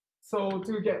 So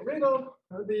to get rid of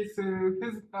this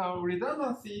physical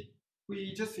redundancy,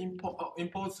 we just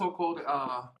impose so-called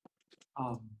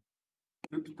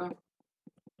Gupta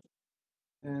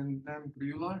and then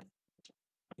Euler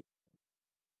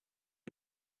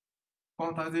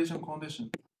quantization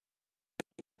condition.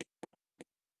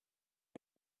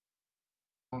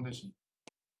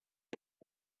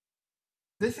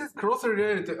 This is closely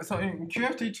related. So in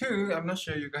QFT2, I'm not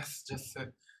sure you guys just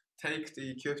take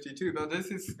the QFT2, but this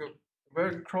is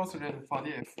very closely related for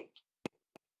the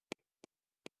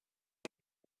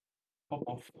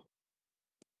Pop-off.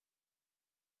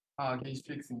 Gauge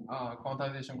fixing,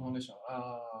 quantization condition,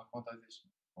 quantization,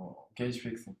 gauge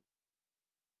fixing.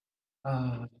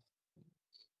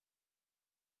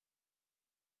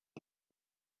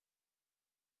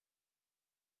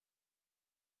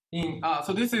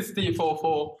 So this is the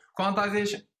for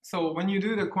quantization. So when you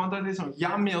do the quantization of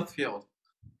Yang-Mills field,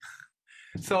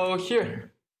 so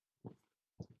here,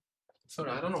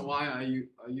 sorry, I don't know why I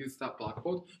use that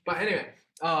blackboard, but anyway,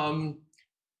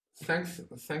 thanks.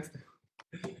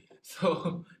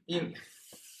 So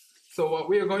what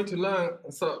we are going to learn,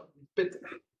 so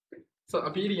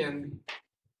abelian.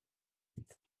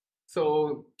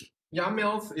 So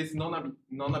Yang-Mills is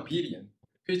non-abelian,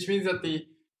 which means that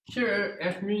here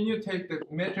f mu nu take the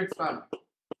matrix value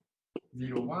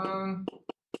 0, 1,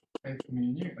 f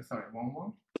mu nu, sorry, 1,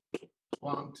 1,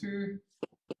 1, 2,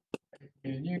 f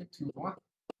mu nu 2, 1,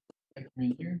 f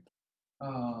mu nu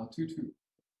 2, 2,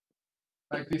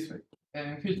 like this way,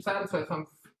 and which satisfies some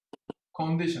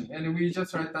condition, and we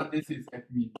just write down this is f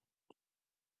mu.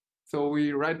 So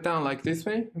we write down like this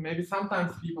way. Maybe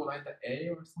sometimes people write the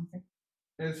A or something,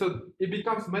 and so it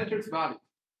becomes matrix value.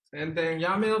 And then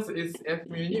Yang-Mills is f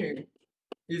mu nu,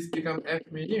 is become f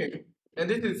mu nu, and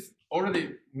this is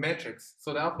already matrix.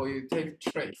 So therefore, you take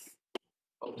trace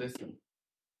of this one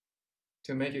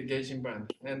to make a gauging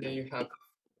band, and then you have.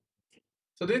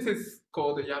 So this is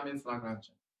called the Yang-Mills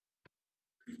Lagrangian.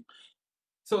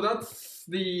 So that's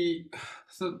since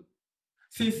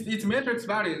it's matrix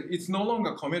value, it's no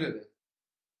longer commutative.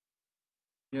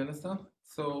 You understand?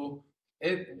 So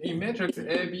in matrix,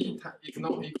 AB is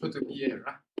not equal to BA,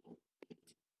 right?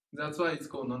 That's why it's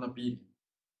called non-abelian.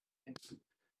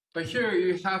 But here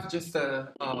you have just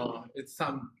it's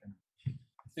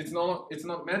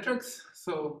not matrix.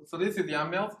 So this is the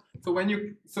Yang-Mills. So when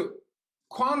you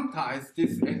quantize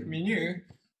this f mu nu,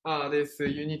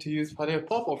 you need to use particular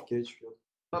Popov gauge field.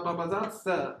 But that's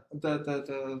the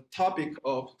topic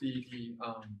of the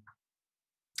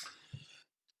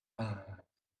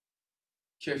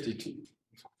QFT2.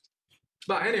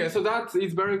 But anyway, so that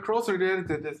is very closely related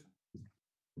to this.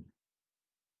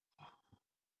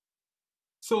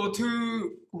 So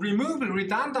to remove the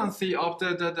redundancy of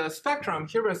the spectrum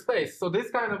here in space, so this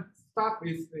kind of stuff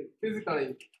is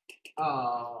physically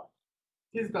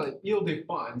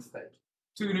ill-defined state.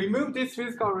 To remove this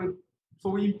physical, so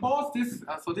we impose this.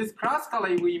 So this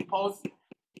classically we impose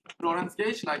Lorentz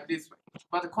gauge like this way,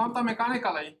 but quantum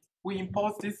mechanically we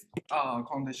impose this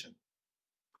condition.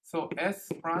 So S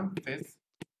prime phys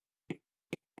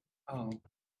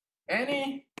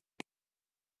any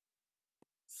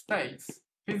states,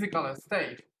 physical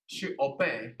state should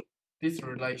obey this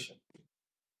relation.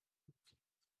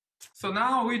 So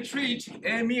now we treat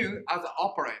A mu as an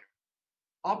operator.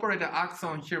 Operator acts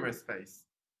on Hilbert space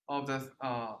of the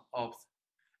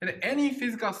and any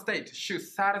physical state should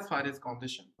satisfy this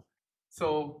condition.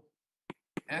 So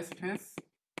S phase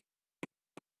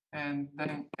and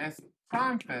then S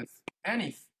prime phase,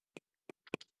 any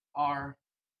are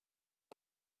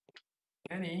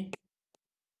any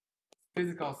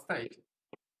physical state.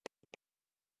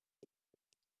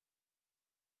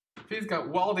 Physical,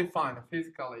 well-defined,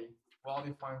 physically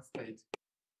well-defined state.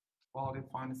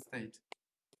 Well-defined state.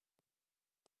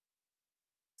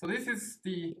 So this is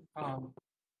the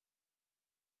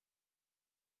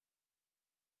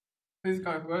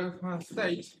physical well-defined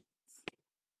state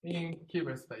in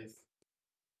Hilbert space.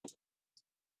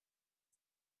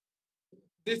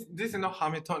 This is not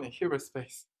Hamiltonian, Hilbert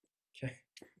space. Okay,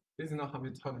 this is not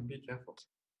Hamiltonian. Be careful.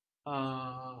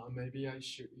 Maybe I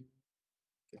should.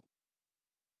 Okay.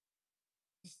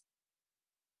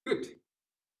 Good.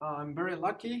 I'm very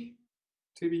lucky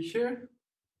to be here.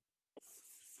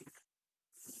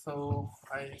 So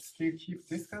I still keep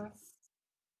this guy.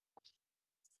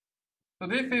 So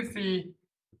this is the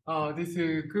this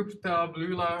is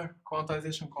Gupta-Bleuler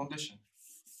quantization condition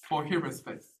for Hilbert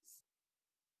space.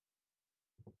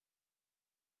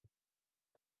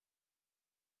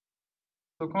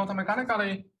 So quantum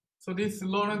mechanically, so this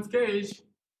Lorentz gauge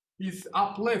is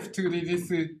uplift to this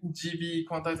GB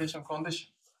quantization condition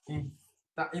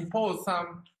that impose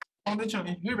some condition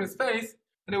in Hilbert space,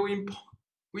 and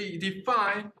we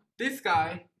define this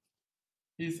guy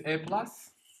is A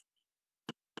plus,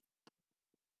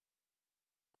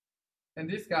 and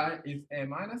this guy is A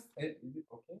minus. Is it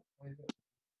okay?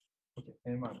 Okay, A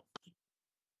minus.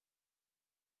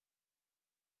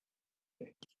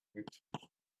 Okay, good.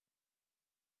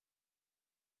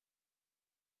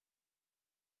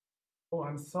 Oh,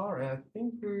 I'm sorry. I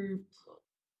think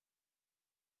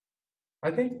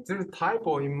there's a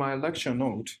typo in my lecture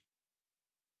note.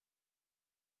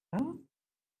 Huh?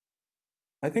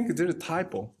 I think there's a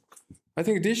typo. I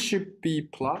think this should be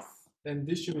plus and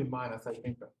this should be minus, I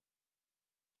think.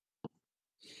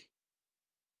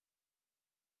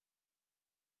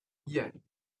 Yeah.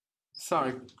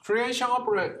 Sorry. Creation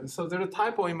operator. So there's a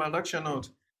typo in my lecture note.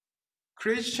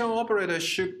 Creation operator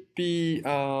should be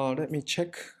let me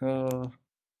check. There's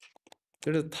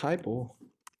a typo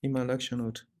in my lecture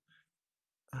note.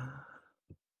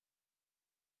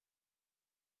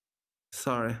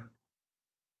 Sorry.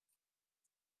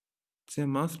 There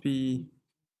must be.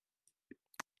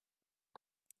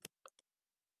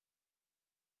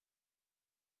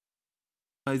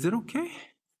 Is it okay?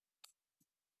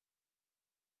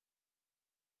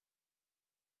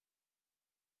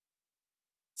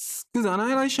 Because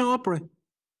annihilation operator.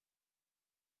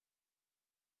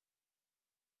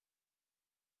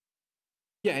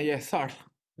 Yeah, sorry.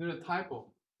 There's a typo.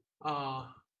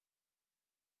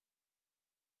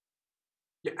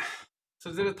 Yeah.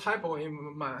 So there's a typo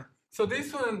in my. So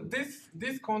this one, this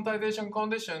quantization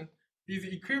condition is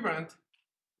equivalent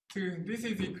to, this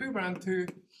is equivalent to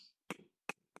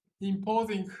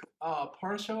imposing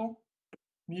partial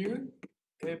mu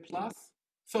A plus.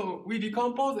 So we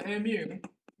decompose A mu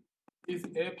is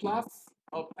A plus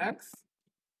of X,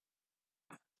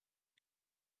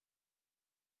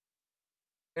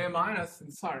 A minus,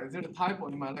 sorry, there's a typo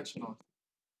in my lecture note.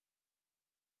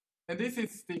 And this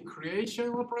is the creation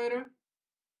operator,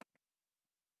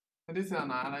 and this is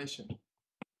annihilation.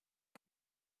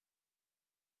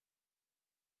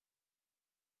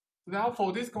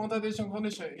 Therefore, this quantization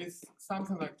condition is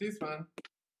something like this one,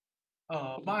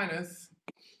 minus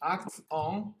acts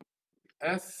on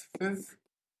S phase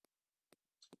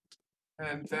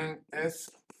and then S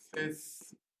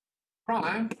phase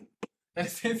prime. And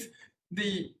since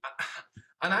the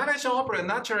annihilation operator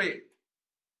naturally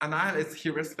annihilates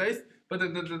Hilbert space, but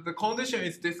the condition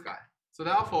is this guy. So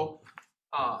therefore,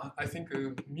 I think mu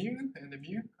and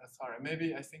mu, sorry,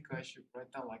 maybe I think I should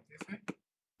write down like this way.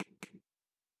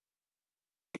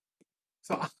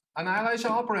 So annihilation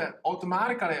operator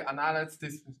automatically annihilates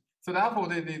this. So therefore,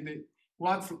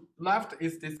 what's left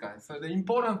is this guy. So the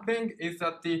important thing is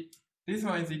that this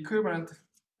one is equivalent.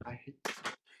 I hate this.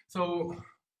 So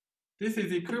this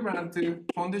is equivalent to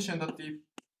condition that the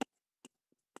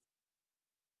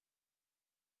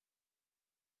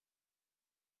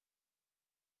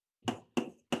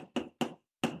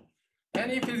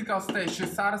any physical state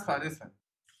should satisfy this one.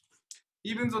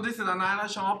 Even though this is an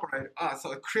annihilation operator,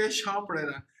 so a creation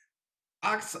operator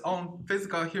acts on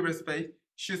physical Hilbert space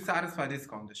should satisfy this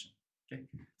condition. Okay,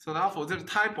 so therefore there's a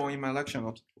typo in my lecture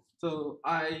note. So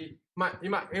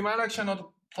in my lecture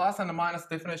note, plus and minus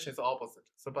definition is opposite.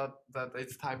 So but that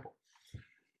it's typo.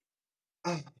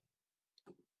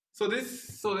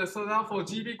 So therefore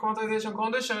GB quantization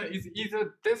condition is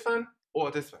either this one or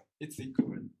this one. It's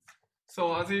equivalent.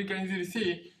 So as you can easily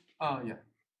see, yeah.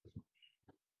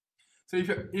 So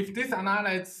if this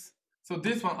annihilates, so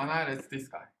this one annihilates this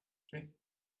guy. Okay.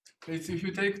 It's if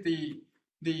you take the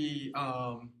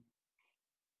how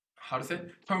to say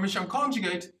permission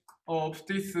conjugate of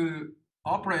this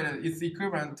operator is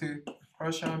equivalent to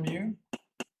partial mu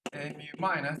a mu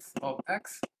minus of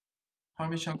x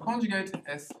permission conjugate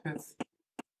s his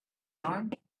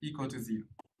prime equal to 0.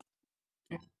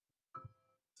 Okay.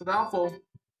 So therefore,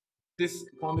 this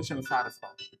condition is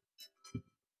satisfied.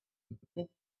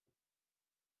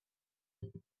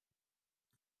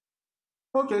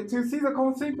 Okay, to see the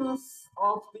consequence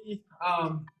of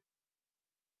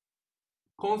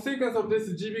this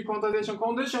GB quantization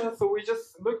condition, so we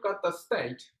just look at the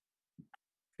state,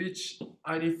 which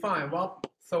I define. Well,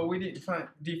 so we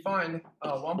define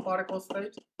one particle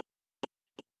state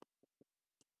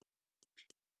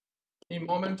in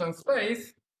momentum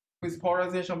space with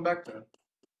polarization vector.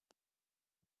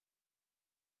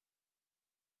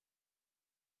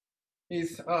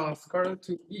 Is scalar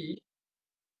to E.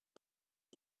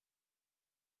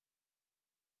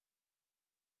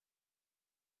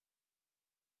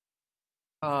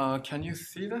 Can you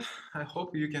see that? I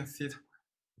hope you can see it.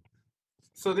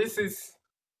 So this is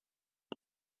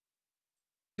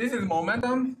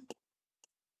momentum.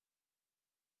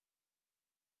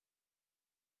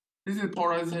 This is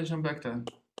polarization vector.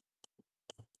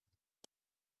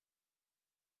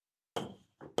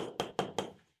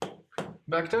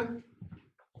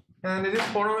 And this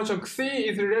polarization C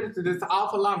is related to this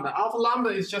alpha lambda. Alpha lambda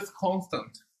is just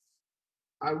constant.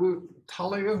 I will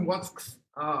tell you what's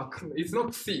it's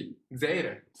not C,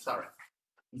 zeta. Sorry,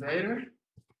 zeta.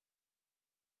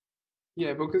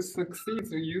 Yeah, because C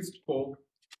is used for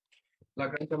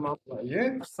Lagrange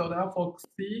multiplier. So therefore,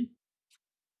 C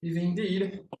is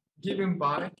indeed given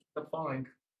by the following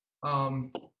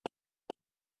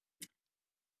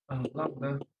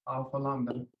lambda, alpha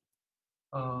lambda.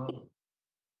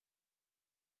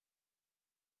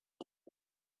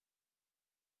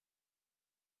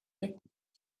 Okay.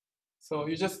 So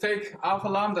you just take alpha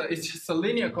lambda, it's just a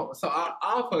linear, so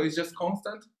alpha is just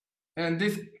constant, and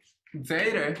this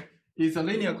zeta is a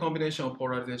linear combination of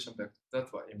polarization vector.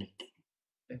 That's what you mean.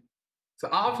 Okay. So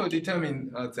alpha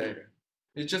determines zeta.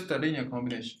 It's just a linear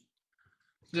combination,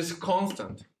 just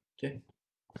constant. Okay.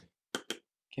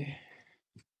 Okay.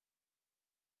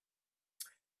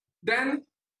 Then,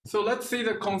 so let's see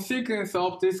the consequence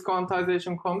of this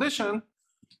quantization condition.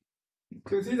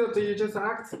 Consider that you just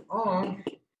act on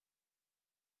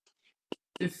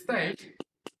this state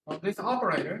of this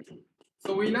operator.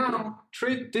 So we now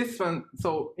treat this one.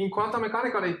 So in quantum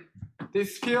mechanically,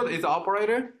 this field is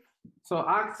operator. So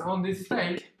acts on this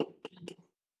state,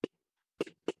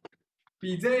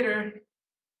 B zeta.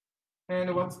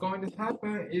 And what's going to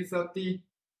happen is that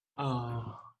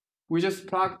we just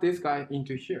plug this guy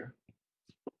into here.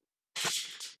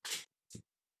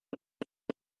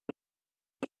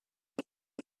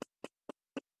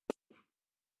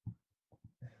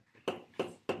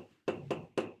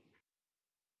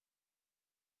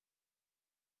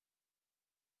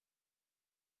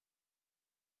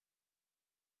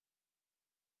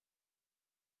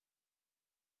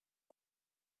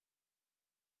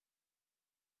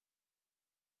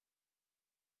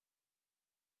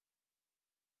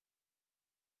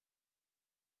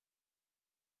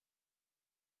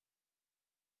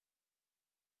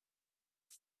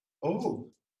 Oh,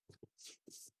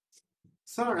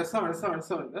 sorry.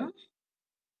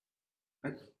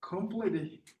 I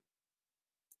completely.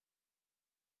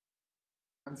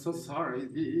 I'm so sorry.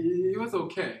 It was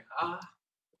okay.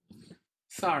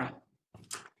 Sorry.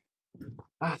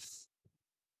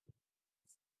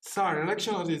 Sorry,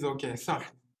 election note is okay. Sorry.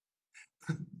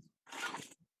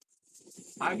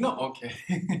 I'm not okay.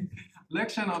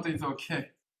 Election note is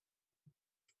okay.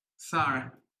 Sorry.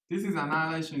 This is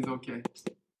annihilation is okay.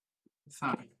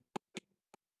 Sorry.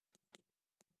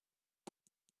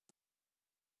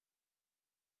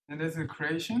 And this is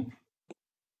creation.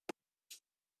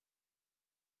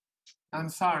 I'm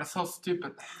sorry, so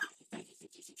stupid.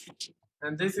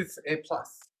 And this is A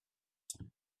plus.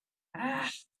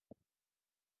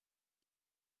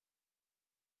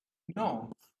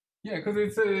 No. Yeah, because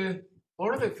it's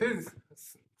already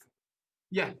physics.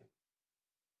 Yeah.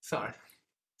 Sorry.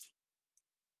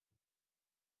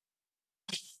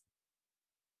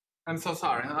 I'm so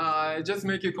sorry. I just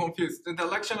make you confused. The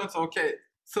election is okay.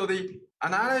 So the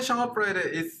annihilation operator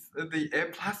is the A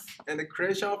plus and the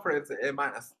creation operator is A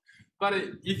minus. But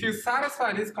if you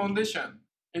satisfy this condition,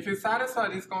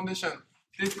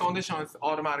 this condition is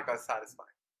automatically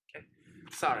satisfied. Okay,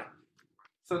 sorry.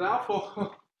 So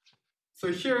therefore,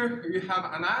 so here you have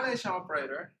annihilation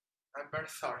operator. I'm very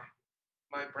sorry,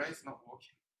 my brain is not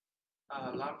working.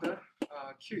 Lambda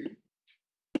q.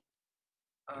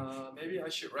 Maybe I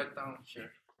should write down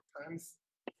here times.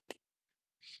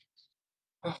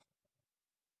 Oh.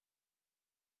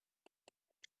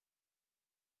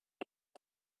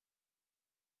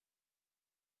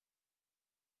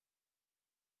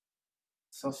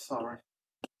 So sorry.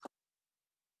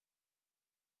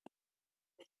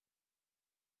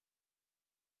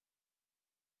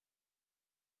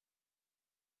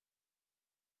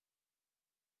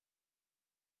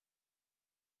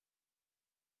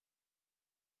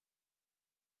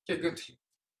 Okay, good.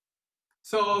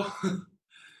 So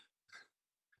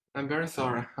I'm very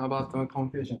sorry about the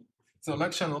confusion. So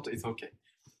lecture note is okay.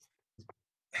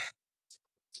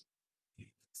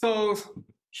 So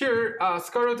here,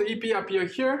 square root EP appear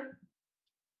here.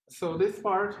 So this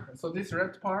part, so this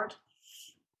red part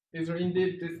is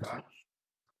indeed this guy.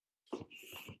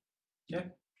 Okay,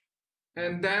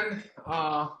 and then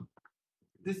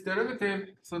this derivative.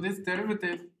 So this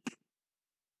derivative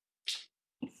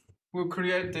will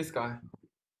create this guy.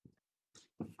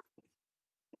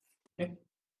 Okay,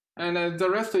 and the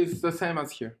rest is the same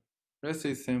as here. Rest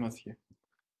is same as here.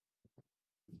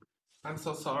 I'm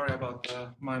so sorry about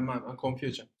my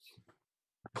confusion.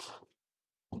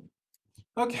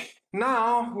 Okay,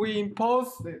 now we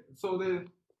impose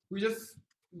we just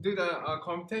do the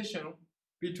computation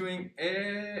between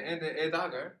A and A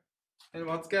dagger, and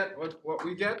what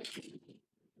we get.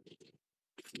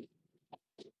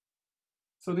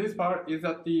 So this part is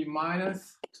at the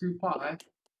minus 2 pi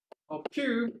of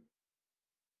Q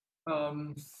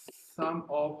sum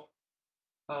of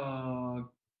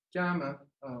gamma,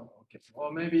 okay,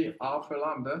 or maybe alpha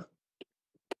lambda,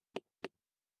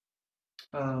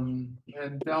 and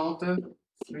delta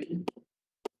 3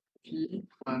 p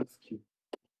times q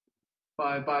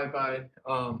by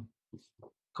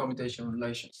commutation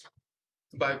relations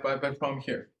by from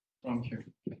here.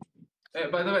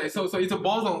 By the way, so it's a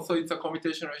boson, so it's a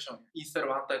commutation relation instead of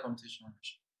anti-commutation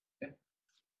relation.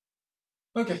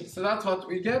 Okay, so that's what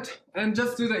we get, and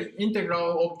just do the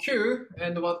integral of q,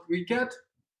 and what we get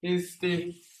is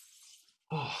the,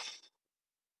 oh,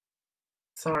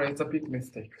 sorry, it's a big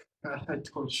mistake. I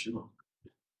told you.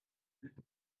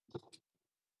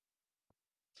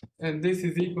 And this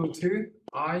is equal to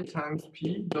I times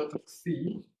p dot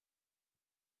c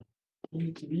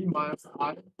e to b minus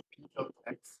I p dot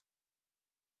x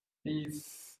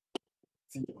is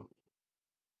 0.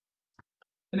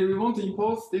 And we want to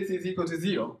impose this is equal to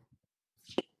 0,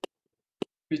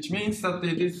 which means that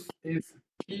this is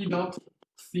p dot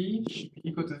c should be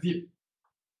equal to 0.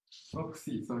 Of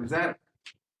c, so that.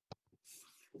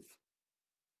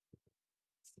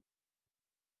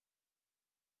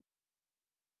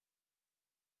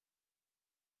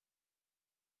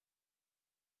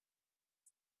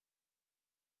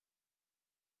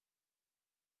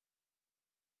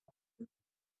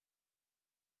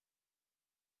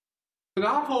 So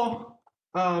therefore,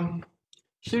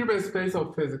 Hilbert space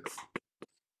of physics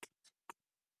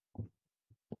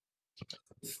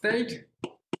state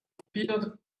p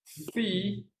dot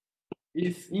c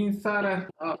is inside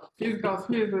a physical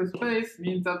space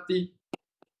means that the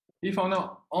if or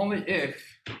not only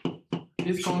if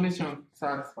this condition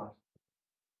satisfied.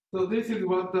 So this is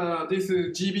what this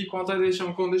GB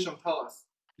quantization condition tells us.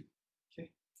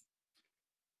 Okay.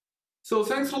 So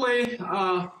thankfully,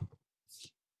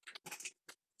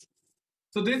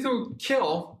 so this will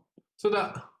kill so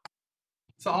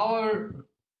our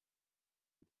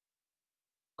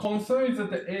concern is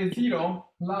that the A0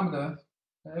 lambda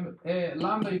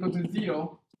lambda equal to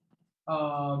 0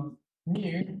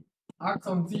 mu acts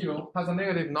on 0 has a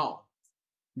negative null.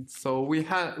 So we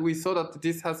saw that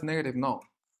this has negative null.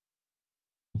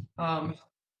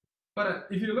 But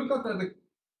if you look at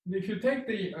if you take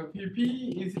the if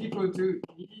P is equal to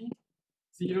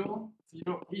E0,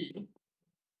 0, E,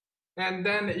 and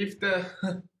then if the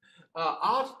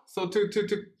so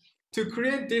to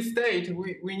create this state,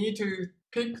 we need to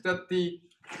pick that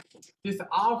this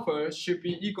alpha should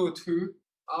be equal to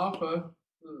alpha,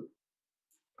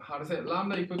 how to say,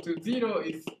 lambda equal to 0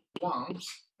 is 1,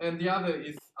 and the other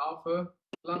is alpha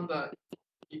lambda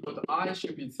equal to I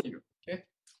should be 0. Okay,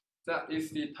 that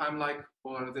is the time-like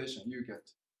polarization you get.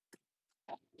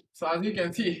 So as you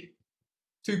can see,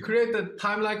 to create the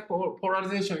time-like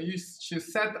polarization, you should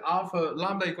set alpha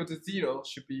lambda equal to 0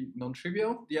 should be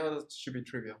non-trivial, the other should be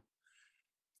trivial.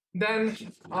 Then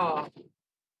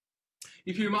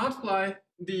if you multiply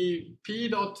the p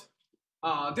dot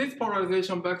this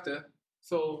polarization vector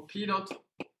So P dot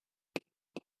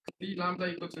C lambda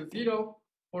equal to 0,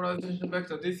 polarization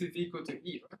vector, this is equal to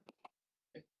E, right?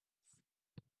 Okay.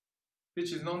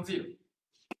 Which is non-zero.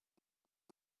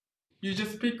 You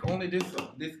just pick only this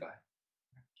one, this guy.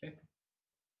 Okay.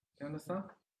 You understand?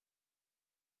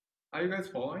 Are you guys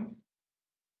following?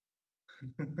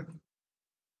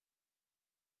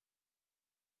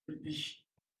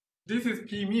 This is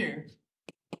P mu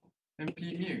and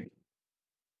P mu.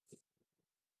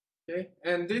 Okay,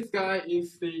 and this guy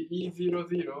is the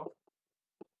E00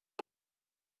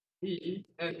 E,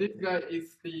 and this guy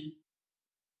is the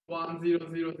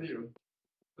 1000.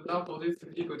 So therefore this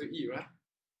is equal to E, right?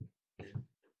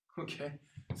 Okay.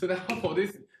 So therefore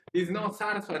this is not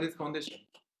satisfy this condition.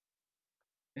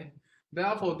 Okay.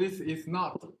 Therefore this is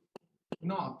not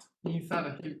inside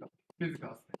the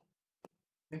physical state.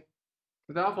 Okay.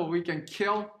 So therefore we can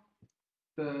kill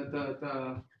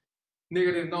the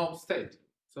negative norm state.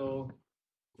 So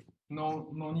no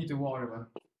need to worry about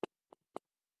it.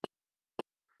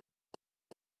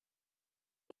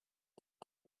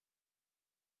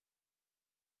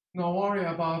 No worry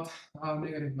about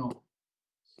negative norm.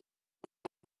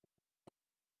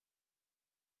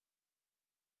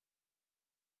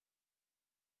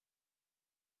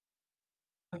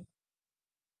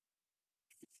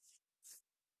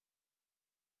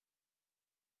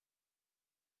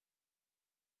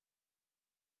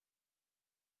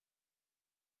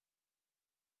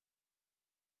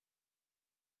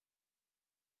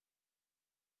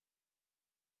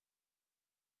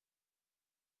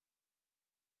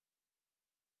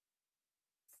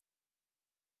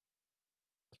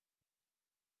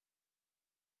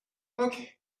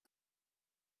 Okay.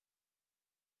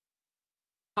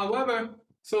 However,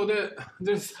 so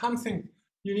there's something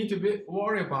you need to be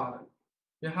worried about.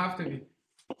 You have to be.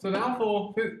 So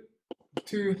therefore,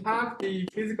 to have the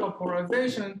physical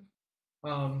polarization, we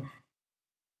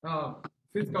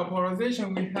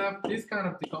have this kind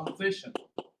of decomposition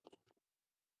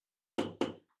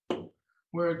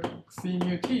where C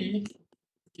mu t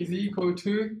is equal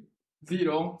to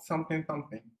 0 something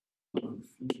something.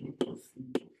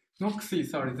 Not C,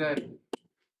 sorry, Z.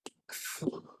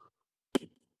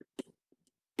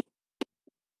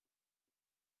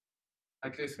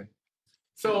 Like this way.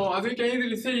 So as you can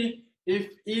easily see, if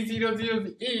E00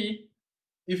 is E,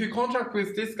 if you contract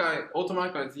with this guy,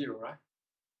 automatically 0, right?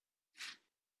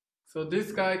 So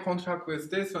this guy contract with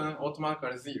this one,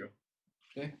 automatically 0.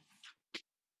 Okay.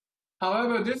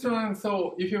 However, this one,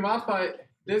 so if you multiply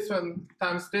this one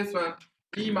times this one,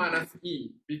 E minus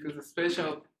E, because the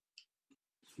special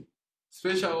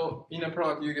inner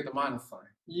product, you get the minus sign,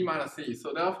 E minus E.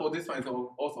 So therefore, this one is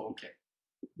also okay.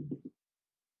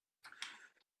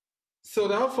 So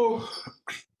therefore,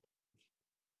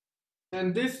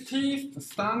 and this T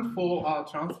stands for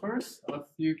transverse,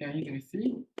 as you can easily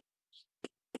see.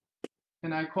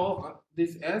 And I call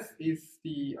this S is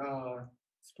the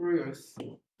spurious.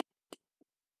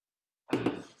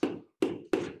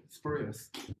 Spurious.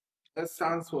 That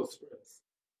stands for spurious.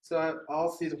 So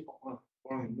I'll see the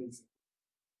following reason.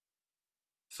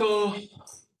 So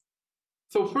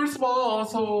first of all,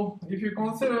 also if you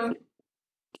consider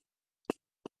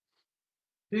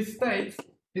this state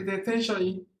is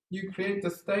essentially you create the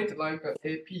state like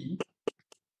AP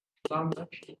lambda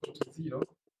equal to 0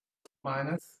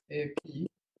 minus AP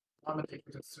lambda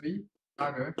equal to 3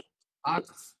 dagger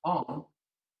acts on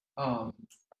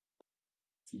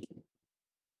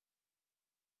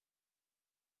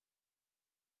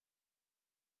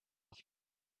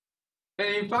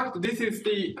and in fact this is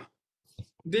the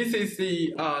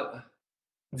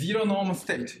zero normal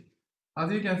state. As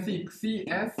you can see,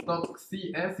 CS dot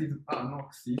CS is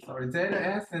not C, sorry,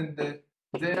 ZS and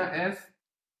ZS.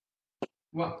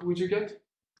 What would you get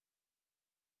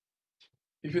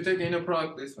if you take inner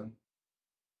product this one?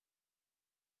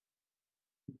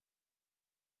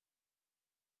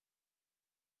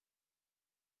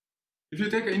 If you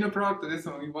take inner product this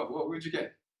one, what would you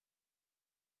get?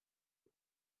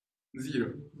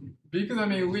 0. Because I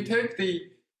mean we take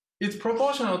it's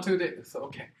proportional to this.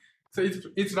 Okay, so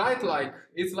it's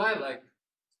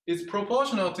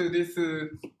proportional to this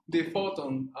the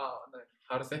photon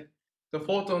how to say the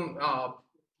photon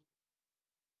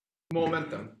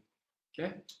momentum.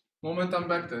 Okay, momentum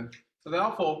vector. So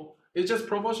therefore it's just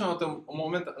proportional to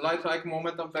momentum like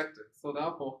momentum vector. So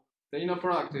therefore the inner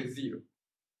product is 0.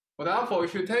 But therefore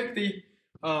if you take the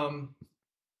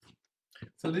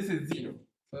so this is 0.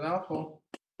 So therefore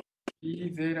P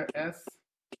zeta S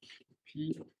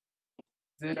P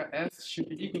zeta S should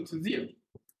be equal to 0.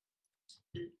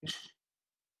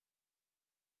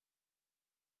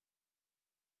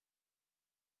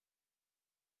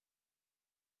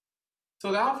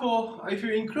 So therefore, if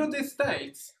you include these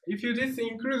states, if you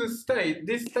include this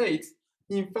state,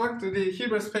 in fact, the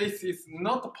Hilbert space is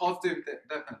not positive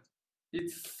definite.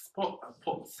 It's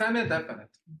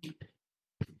semi-definite.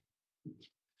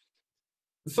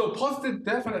 So positive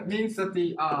definite means that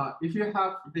the if you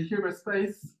have the Hilbert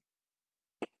space,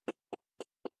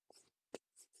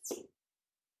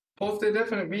 positive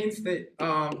definite means the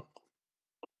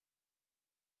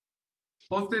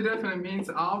positive definite means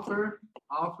alpha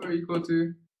equal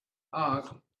to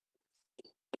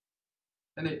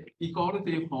an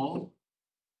equality whole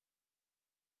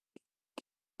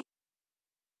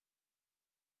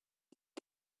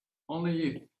only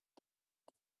if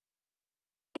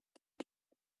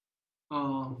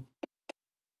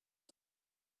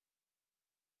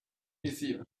is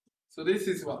here. So this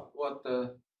is what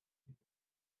the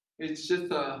it's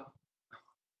just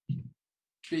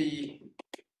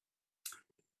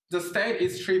the state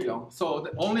is trivial. So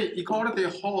the only equality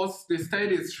holds the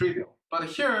state is trivial. But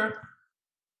here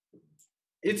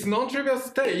it's non-trivial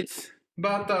states,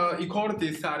 but equality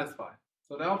is satisfied.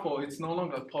 So therefore, it's no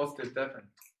longer positive definite.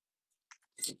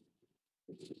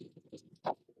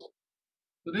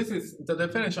 So this is the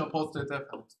definition of positive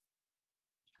definite.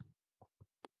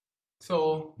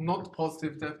 So not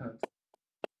positive definite.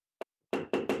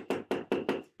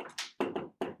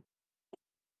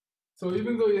 So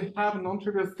even though you have a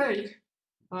non-trivial state,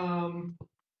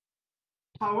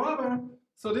 however,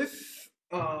 so this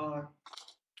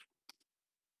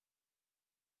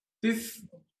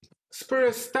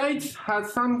spirit state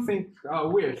has something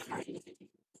weird.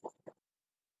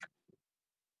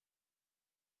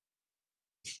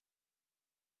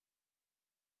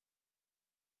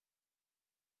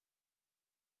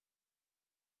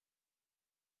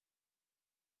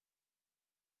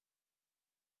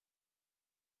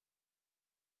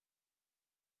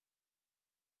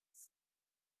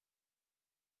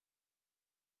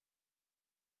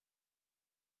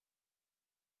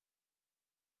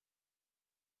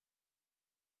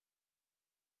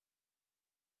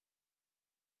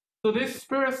 So this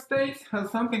spirit state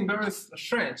has something very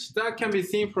strange that can be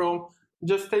seen from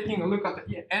just taking a look at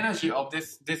the energy of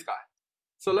this guy.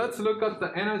 So let's look at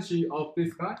the energy of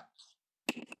this guy.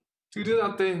 To do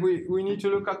that, we need to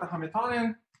look at the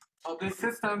Hamiltonian of this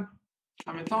system.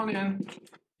 Hamiltonian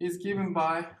is given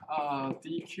by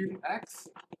dqx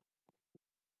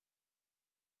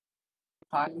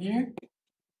pi mu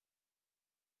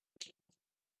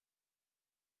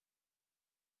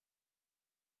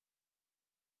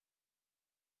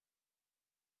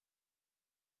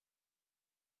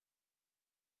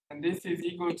and this is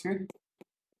equal to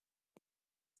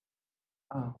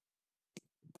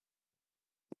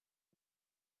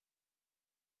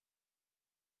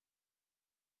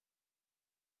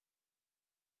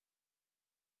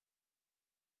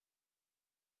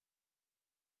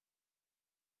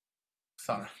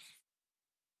sorry.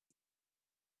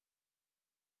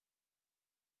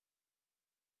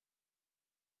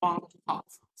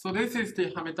 So this is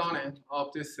the Hamiltonian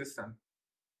of this system.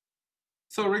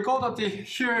 So recall that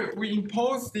here we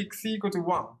impose the x equal to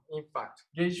 1, in fact.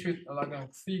 Gauge with Lagrange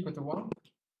x equal to 1.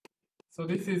 So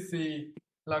this is the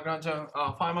Lagrangian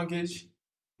Feynman gauge.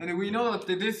 And we know that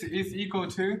this is equal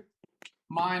to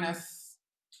minus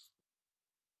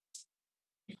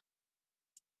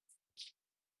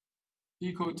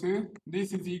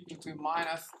this is equal to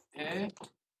minus a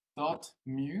dot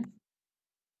mu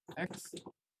x,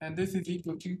 and this is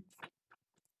equal to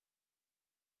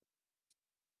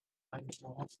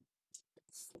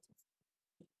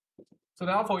so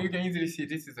therefore you can easily see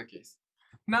this is the case.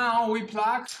 Now we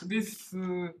plug this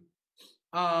model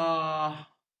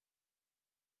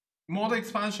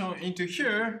expansion into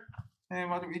here, and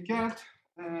what we get,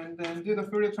 and then do the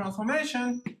Fourier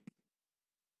transformation.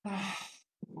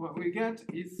 What we get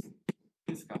is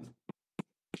this guy.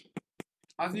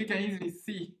 As you can easily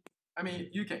see, I mean,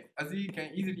 as you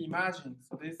can easily imagine,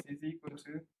 so this is equal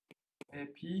to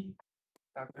AP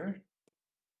factor,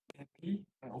 AP,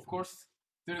 and of course,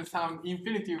 there is some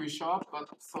infinity we show up, but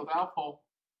so therefore,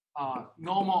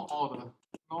 normal order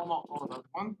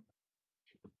one,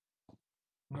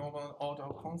 normal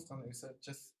order constant is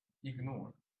just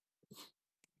ignore.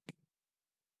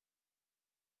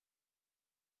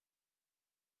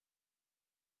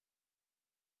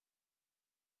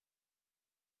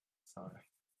 Sorry.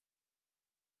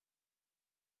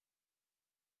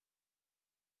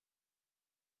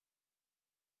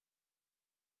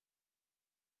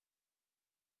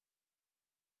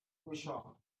 For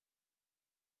sure.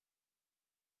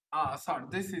 Sorry,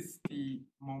 this is the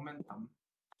momentum.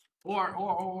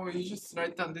 Or you just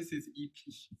write down this is EP.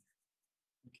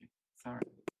 Okay, sorry.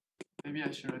 Maybe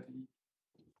I should write EP.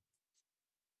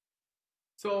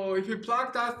 So if you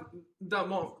plug the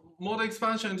model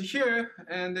expansion here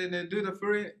and then do the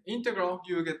Fourier integral,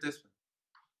 you will get this one.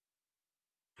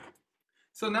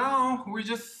 So now we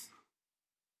just,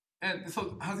 and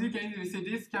so as you can easily see,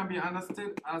 this can be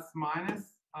understood as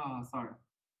minus,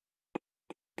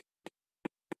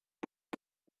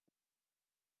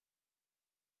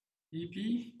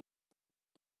 EP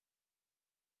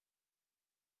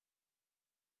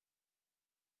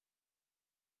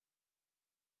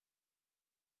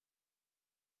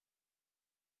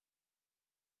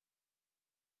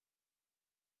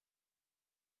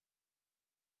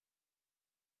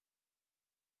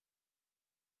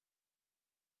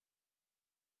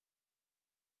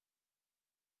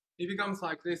it becomes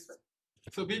like this.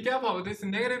 So be careful with this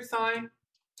negative sign,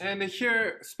 and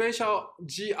here spatial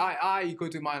GII equal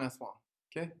to -1.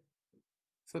 Okay.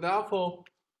 So therefore,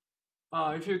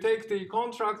 if you take the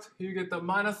contract, you get the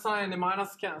minus sign and the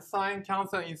minus sign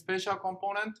cancel in spatial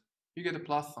component, you get the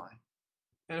plus sign.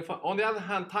 And if, on the other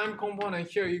hand, time component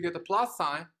here, you get the plus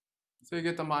sign, so you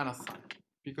get the minus sign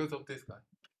because of this guy.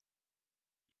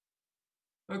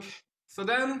 Okay, so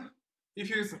then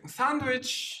if you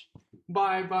sandwich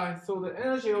so the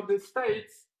energy of the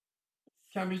states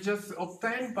can be just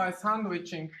obtained by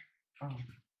sandwiching.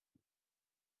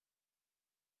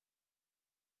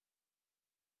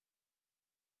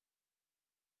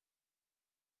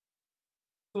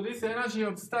 So this energy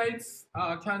of states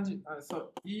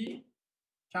so E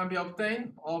can be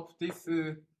obtained of this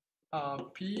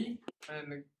P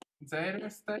and Z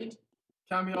state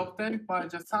can be obtained by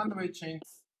just sandwiching.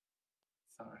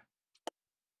 Sorry,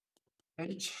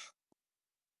 H.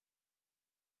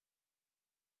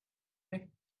 Okay.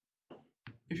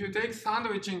 If you take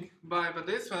sandwiching by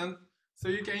this one, so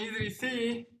you can easily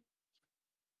see.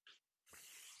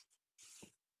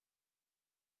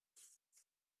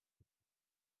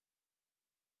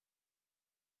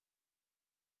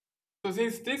 So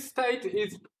since this state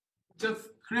is just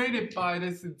created by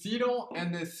this 0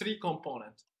 and the 3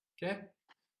 component, okay?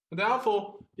 Therefore,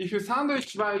 if you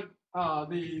sandwich by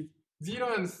the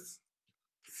 0 and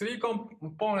 3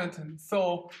 component,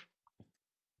 so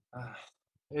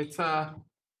it's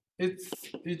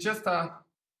just a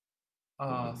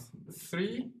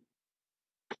 3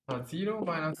 0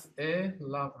 minus a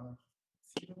lambda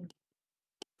 0.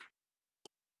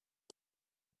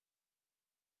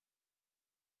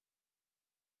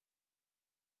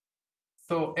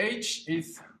 So H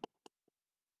is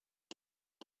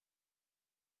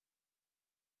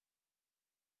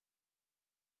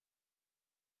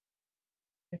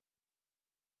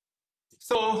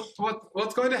so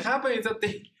what's going to happen is that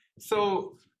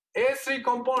so A3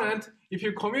 component, if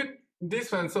you commute this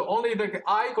one, so only the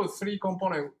I equals 3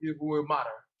 component will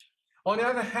matter. On the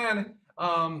other hand,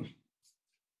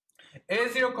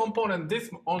 A0 component, this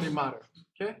only matter,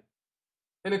 okay?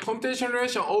 And the computation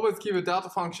ratio always give a delta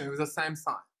function with the same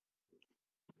sign.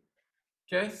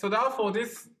 Okay, so therefore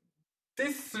this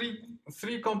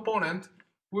three component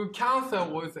will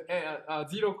cancel with a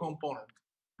 0 component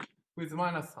with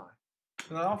minus sign.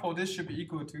 So therefore this should be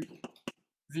equal to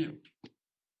 0.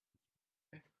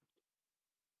 Okay.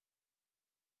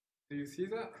 Do you see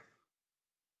that?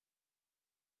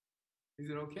 Is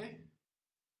it okay?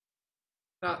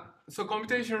 Now, so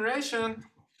computation ratio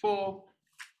for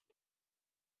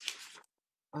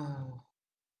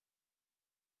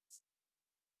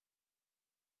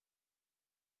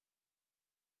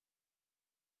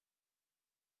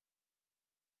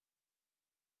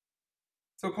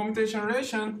so computation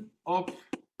ratio of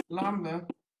lambda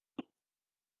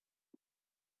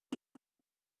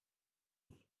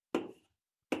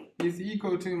is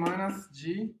equal to minus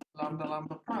g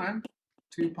lambda prime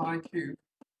 2 pi cube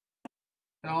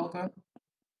delta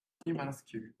e minus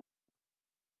q.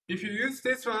 If you use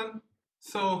this one,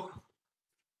 so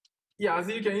yeah, as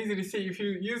you can easily see, if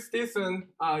you use this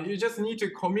one, you just need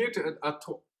to commute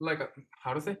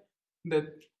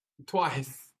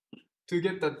twice to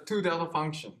get the 2 delta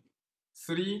function.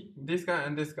 3, this guy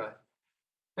and this guy.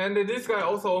 And this guy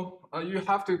also, you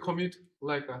have to commute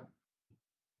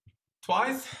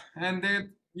twice, and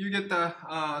then you get the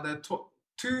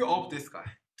 2 of this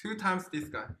guy, 2 times this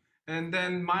guy, and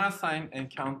then minus sign and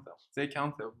cancel. They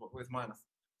cancel with minus.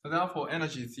 So therefore,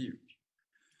 energy is 0.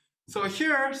 So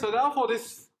here, so therefore,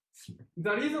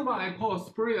 the reason why I call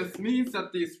spurious means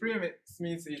that the spurious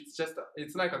means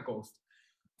it's like a ghost.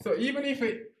 So even if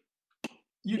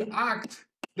you act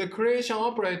the creation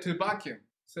operator to vacuum,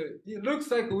 so it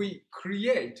looks like we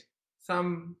create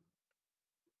some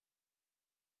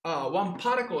one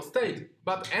particle state,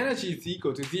 but energy is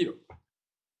equal to 0.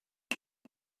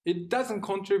 It doesn't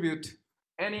contribute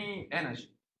any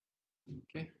energy.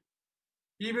 Okay.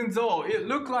 even though it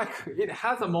looks like it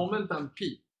has a momentum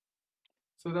p.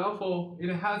 So therefore,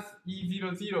 it has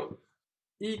E00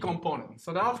 E component.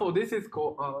 So therefore, this is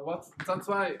called that's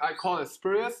why I call it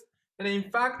spurious. And in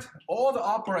fact, all the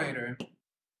operator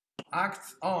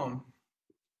acts on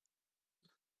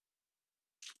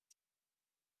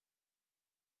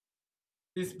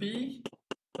this P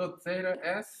dot zeta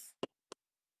S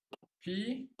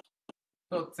P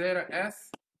dot zeta S.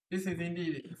 This is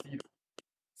indeed 0.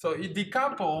 So it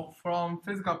decoupled from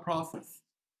physical process.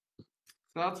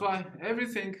 So that's why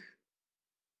everything,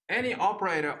 any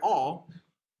operator O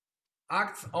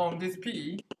acts on this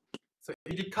P, so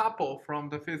it decoupled from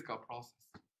the physical process.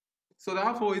 So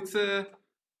therefore, it's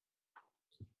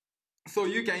so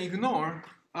you can ignore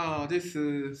this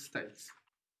states.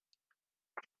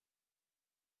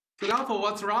 So therefore,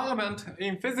 what's relevant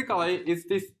in physically is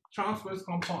this transverse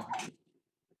component.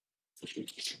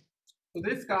 So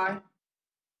this guy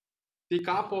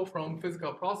decoupled from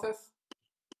physical process.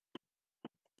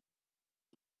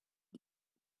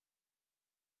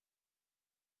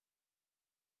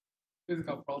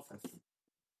 Physical process.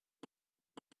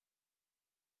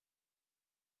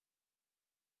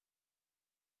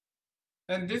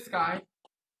 And this guy,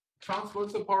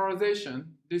 transverse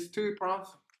polarization, these two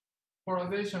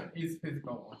polarization is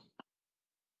physical,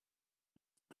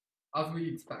 as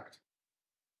we expect.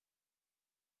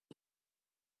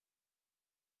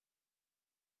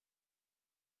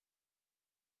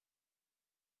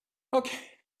 Okay,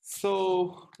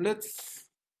 so let's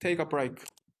take a break.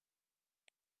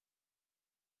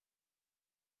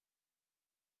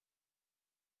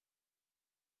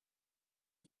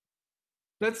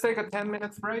 Let's take a 10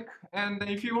 minutes break. And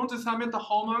if you want to submit the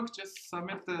homework, just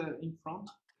submit the in front.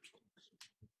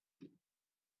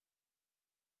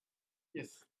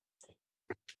 Yes.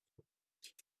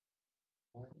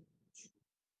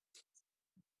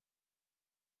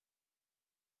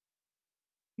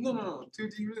 No. 2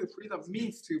 degree of freedom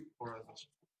means two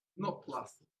polarization, not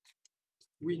plus.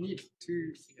 We need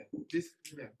to, this,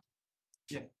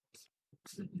 yeah.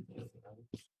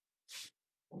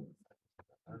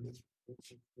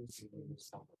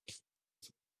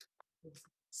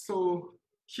 So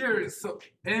here, so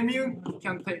mu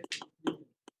can take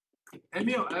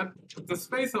mu of the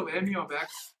space of mu of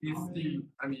x is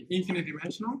infinite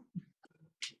dimensional,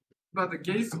 but the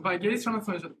Gauss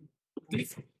transformation,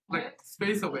 this like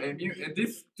space of mu, and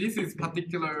this is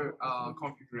particular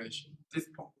configuration. This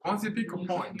once you pick a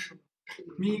point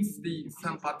means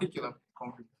some particular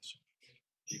configuration.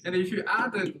 And if you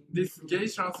add this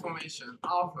Gauss transformation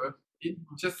alpha, it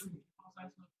just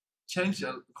change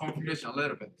the configuration a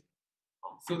little bit.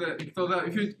 So that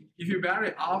if you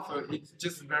vary alpha, it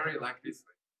just vary like this.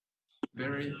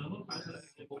 Vary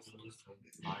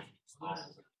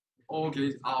all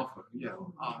Gauss alpha,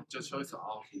 just choice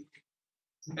alpha.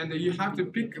 And you have to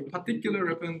pick a particular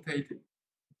representative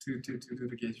to do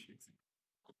the Gauss fixing.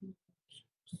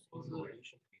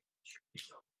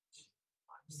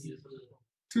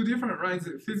 Two different lines,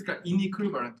 physical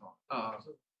inequivalent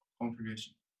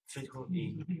configuration.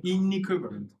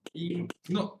 Inequivalent.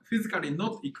 No, physically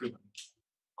not equivalent.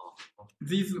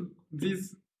 These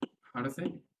how to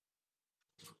say?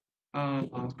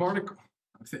 Vertical.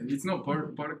 It's not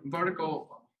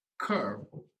vertical curve.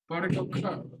 Vertical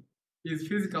curve is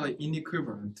physically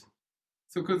inequivalent.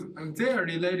 So because they are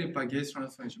related by Gauss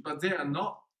transformation, but they are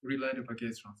not related by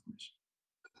Gauss transformation.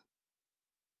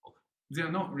 They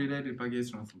are not related by Gauss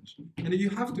transformation. And you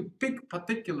have to pick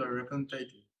particular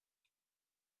representative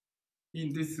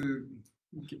in this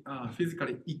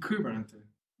physically equivalent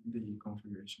the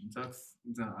configuration. That's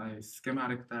the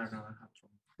schematic diagram I have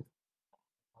drawn.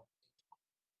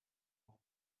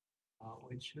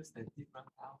 We choose the different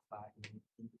alpha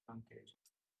in different gauge.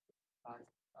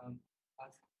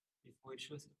 But if we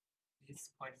choose this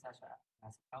point such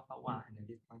as alpha 1 and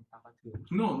this point alpha 2.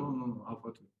 No,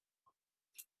 alpha 2.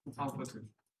 Alpha 2.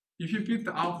 If you pick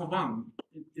the alpha 1,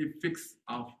 it fixes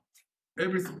alpha.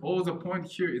 All the point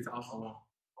here is alpha 1.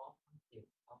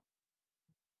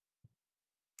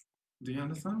 Do you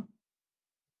understand?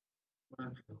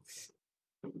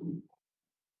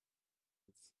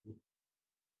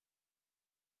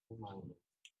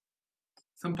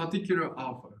 Some particular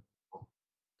alpha.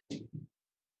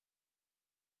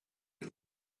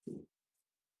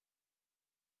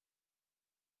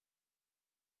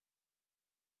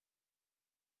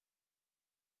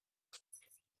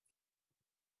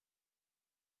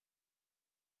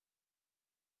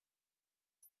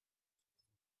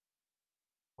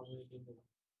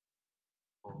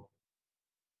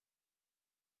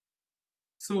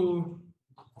 So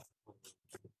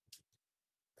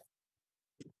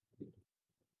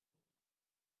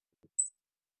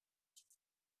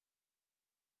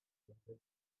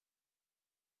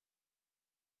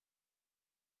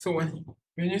So when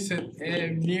you set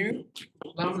a mu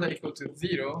lambda equal to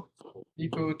 0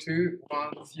 equal to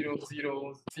 1 0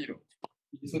 0 0.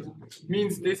 So it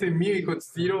means this is mu equal to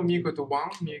 0, mu equal to 1,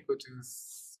 mu equal to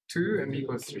 2, and mu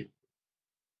equal to 3.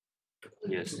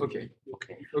 Yes. Okay.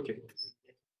 Okay. Okay.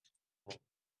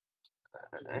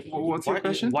 What's your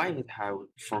question? Why it have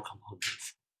 4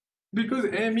 components? Because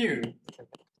a mu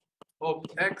of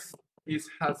x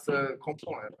has a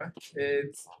component, right?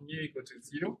 It's mu equal to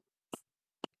 0,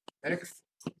 x,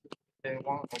 and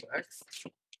 1 of x,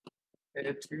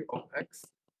 and 2 of x,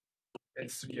 and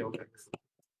 3 of x.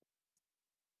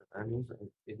 I mean,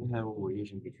 it can have a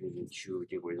variation between the 2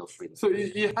 degrees of freedom. So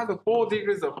it has 4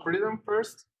 degrees of freedom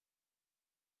first,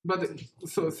 but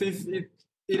so since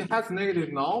it has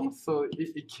negative norm, so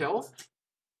it kills.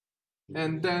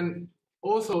 And then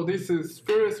also this is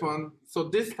first one, so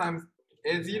this time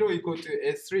a0 equal to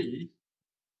a3,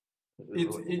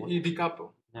 it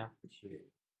decouple. Yeah.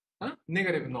 Huh?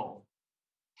 Negative norm.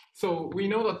 So we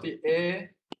know that the a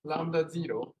lambda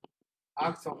 0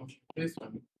 acts on this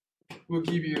one will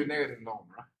give you negative norm,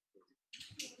 right?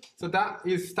 So that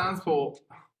stands for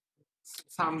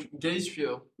some gauge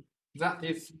field that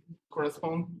is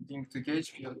corresponding to gauge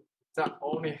field that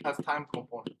only has time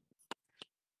component.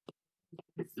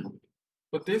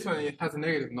 But this one, it has a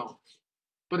negative norm.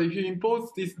 But if you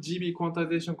impose this GB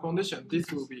quantization condition, this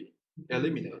will be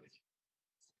eliminated.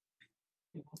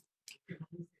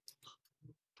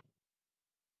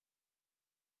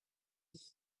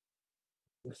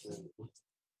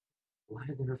 Why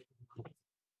are there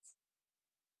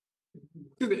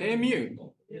So the mu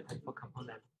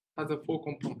component. has a 4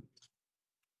 component.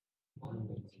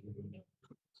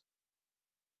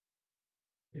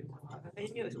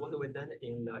 AMU is what we done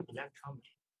in the electron,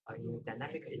 in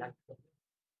dynamic electron.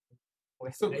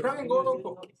 So current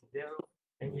Gordon is 0,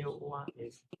 AMU1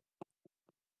 is.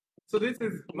 So this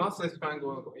is massless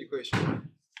Gordon equation.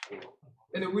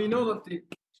 And we know that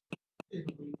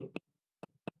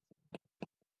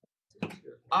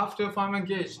after Feynman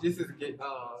gauge, this is the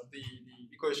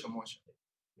equation motion.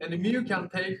 And mu can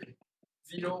take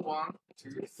 0, 1,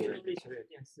 2, 3. 力学有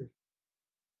电势，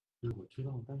我知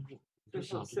道，但是就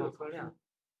是4个颗量。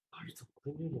它是怎么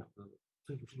跟这2个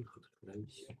对立合处在一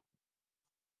起？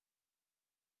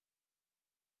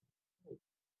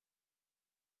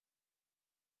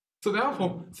 So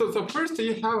therefore, so first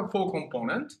you have a 4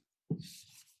 component.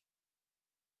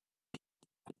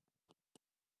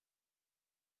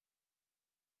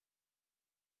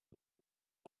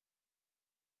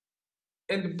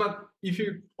 But if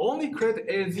you only create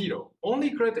a0,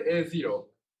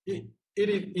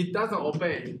 it doesn't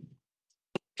obey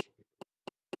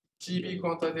GB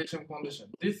quantization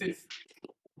condition. This is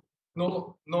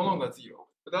no longer 0.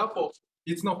 Therefore,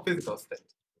 it's not physical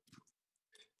state.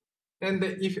 And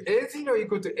if a0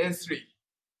 equal to a3,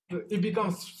 it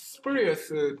becomes spurious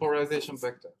polarization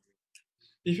vector.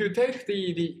 If you take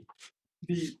the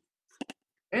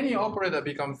any operator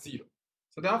becomes 0.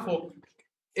 So therefore,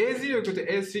 a0 equal to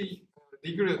a3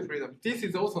 degree of freedom. This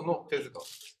is also not physical.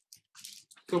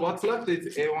 So what's left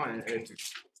is a1 and a2.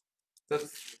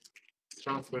 That's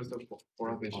transversal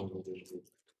polarization.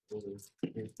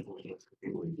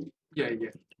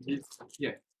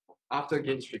 Yeah. After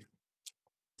gauge figure.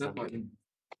 That's what you mean.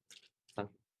 Okay.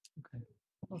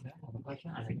 Okay. I have a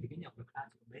question. At the beginning of the class,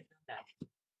 you mentioned that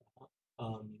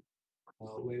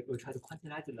we try to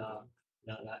quantize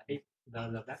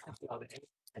the vector field of A,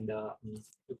 and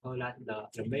we call that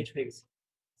the matrix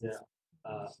the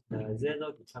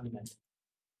zero determinant.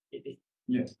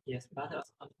 Yes. Yes, but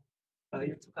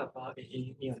you talk about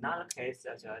in another case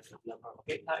such as the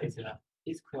propagator is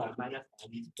T square minus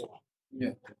M square.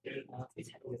 Yeah. It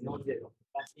is non-zero.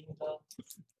 But in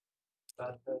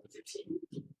the T,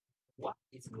 what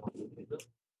is non-zero?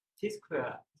 T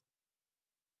square,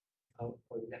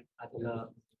 for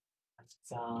example, at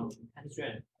some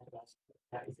constraint,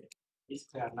 that is T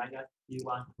square minus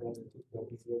T1 plus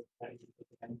T2 is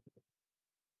 0.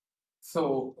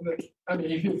 So, I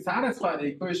mean, if you satisfy the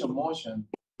equation motion,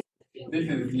 this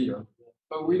is 0.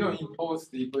 But we don't impose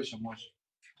the equation motion.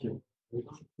 We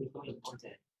don't impose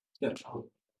it. Yeah.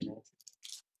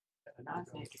 Another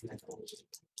thing is that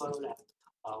follow that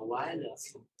why we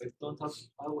don't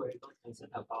concern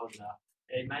about the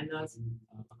A minus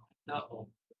or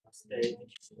state.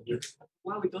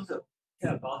 Why we don't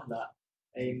care about the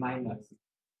A minus?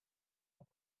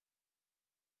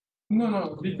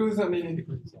 No, because I mean,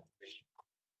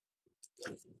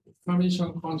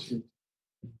 permission constraint.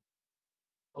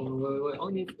 We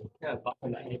only care about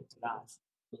the A plus.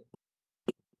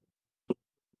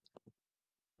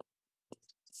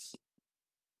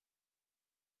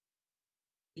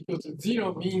 equal to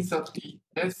 0 means that the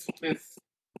S is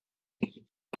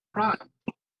prime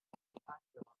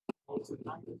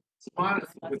minus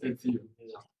equal to 0.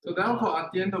 So therefore,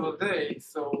 at the end of the day,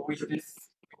 so with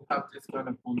this, we have this kind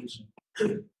of condition.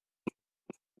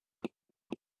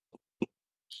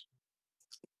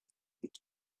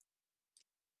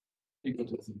 Equal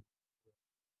to 0.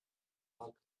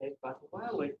 Okay, but why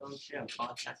we don't care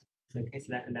about that? The case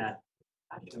like that,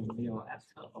 actually,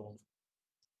 after all,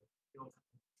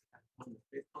 on the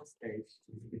physical stage,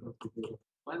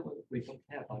 why we don't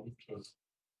care about this case?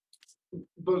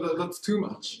 But that's too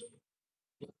much.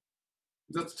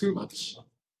 That's too much.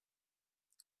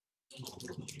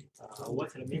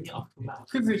 What's the meaning of too much?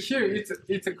 Because here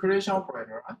it's a creation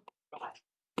operator, right? Right.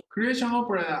 Creation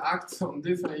operator acts on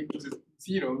this one equal to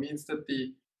 0 means that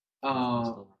the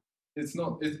it's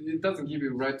not it doesn't give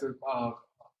you right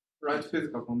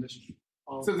physical condition.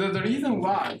 So the reason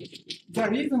why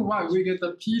we get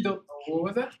the P dot what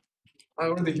was that? I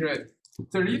already read.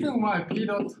 The reason why P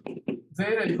dot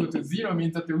zeta equal to 0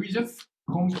 means that we just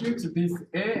compute this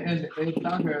A and A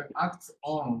dagger acts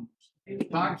on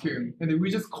vacuum, and we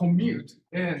just commute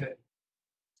and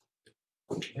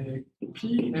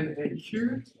P and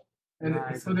AQ, and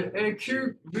so the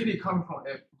AQ really comes from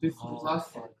this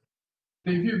plus sign.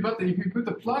 If you put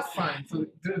the plus sign, so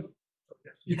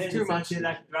it's too much.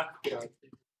 Like drug field.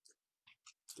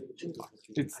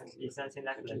 It's something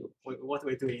like what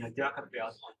we do in a drug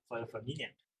field for the familiar.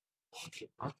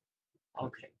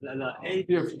 Okay. The A.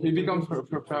 Yeah, it becomes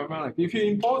parametric. If you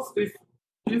impose this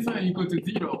one equal to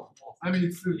 0, I mean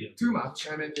it's too much.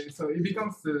 I mean so it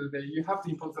becomes you have to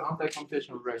impose the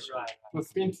anti-computational ratio. Right. So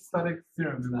spin static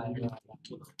theorem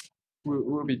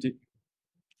will be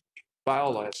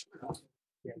violated.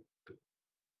 Yeah.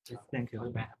 Thank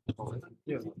you.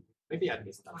 Yeah. Maybe I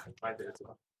missed something. Right there.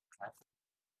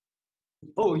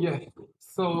 Oh yeah.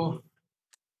 So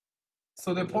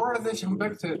the polarization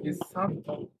vector is sum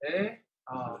of A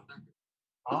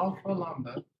alpha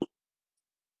lambda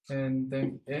and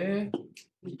then A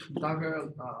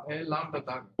dagger A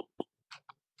lambda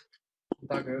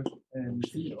dagger and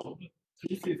 0.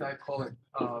 This is I call it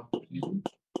P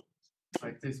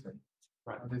like this way.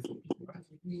 Right. This way, right?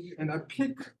 And I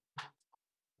pick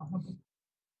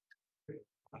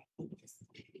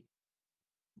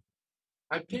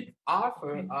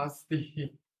alpha as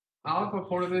the alpha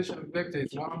polarization vector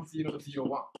is 1, 0, 0,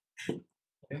 1.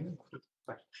 Okay.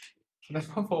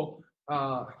 Therefore,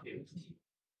 1,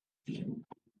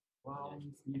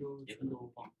 0,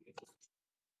 0, 1.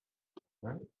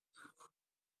 Right?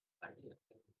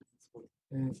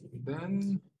 And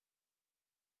then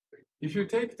if you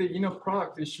take the inner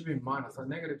product, it should be minus or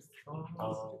negative.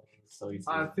 So it's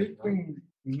I think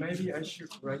maybe I should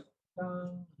write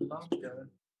down lambda.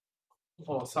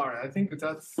 Oh, sorry. I think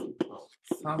that's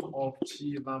sum of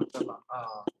G lambda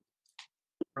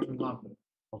from lambda.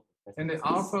 And the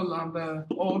alpha lambda.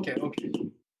 Oh, okay.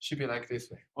 Should be like this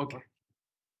way. Okay.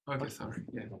 Okay, sorry.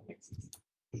 Yeah.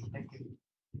 Thank you.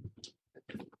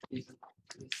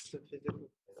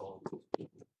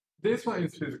 This one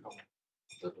is physical.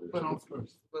 But on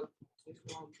first. But this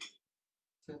one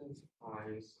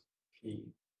satisfies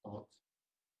P dot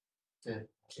Z.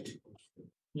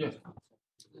 Yes.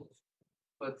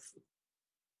 But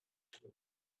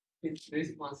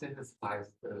this one satisfies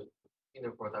the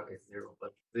inner product is 0,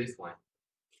 but this one.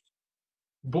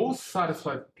 Both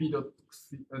satisfy P dot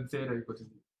zeta equal to 0.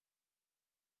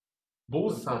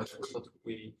 Both satisfy.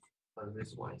 But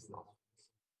this one is not.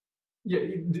 Yeah,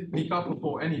 it decouple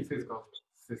for any physical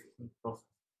system process.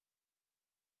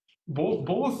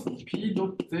 Both P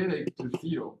dot zeta equal to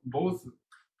 0. Both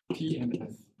P and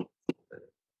S.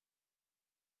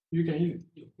 You can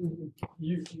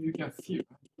see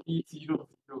E0, 0.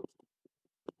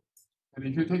 And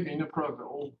if you take the inner product,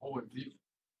 always 0.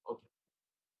 Okay.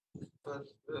 But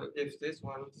if this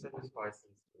one satisfies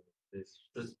this.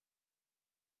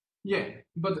 Yeah,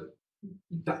 but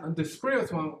the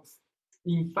spurious ones,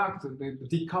 in fact, they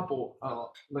decouple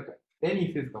like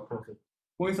any physical process.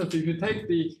 For instance, if you take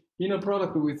the inner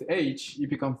product with H, it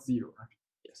becomes 0. Right?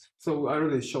 Yes. So I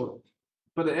already showed it.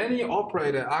 But any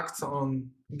operator acts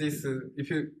on this. If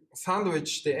you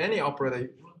sandwich any operator,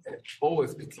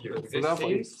 always be 0. So It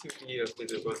seems to be a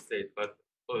physical state, but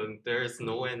there is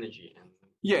no energy. And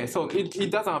yeah, so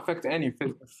it doesn't affect any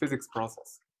physics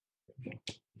process.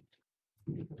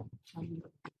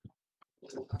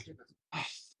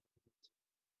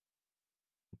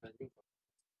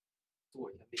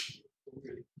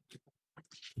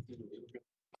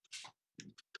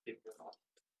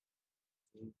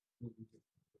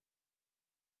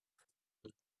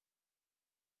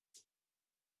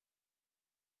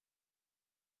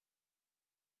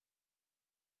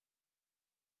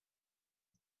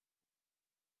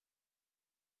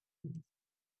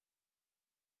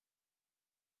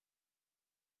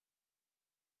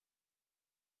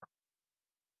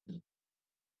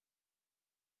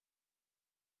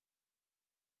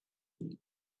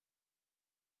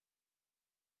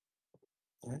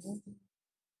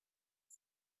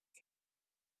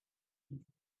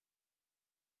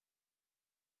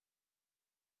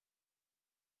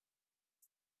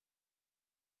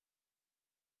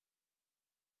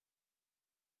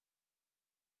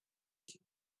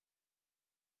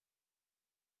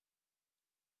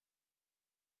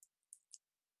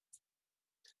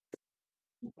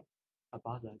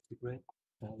 About the degree,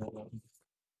 the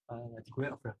degree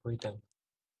of the freedom.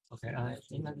 Okay,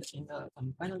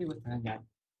 finally we find that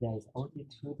there is only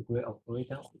two degrees of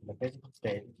freedom in the physical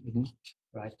state,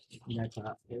 right? Like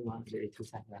A1, A2,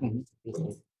 this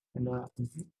is, and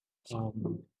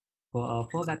for a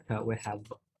four vector we have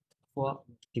four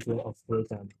degrees of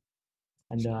freedom,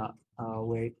 and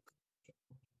we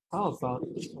how about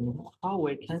how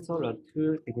we cancel the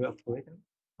two degree of freedom?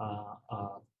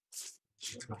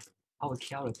 How we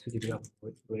kill the two degree of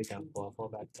freedom for four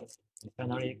vectors? And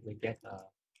finally, we get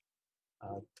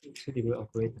two degree of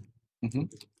freedom.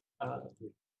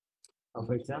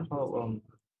 For example,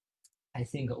 I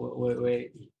think when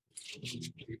we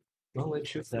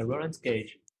choose the Rollins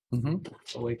gauge,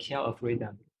 we kill a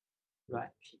freedom,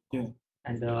 right? Yeah.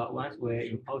 And once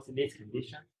we impose this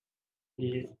condition,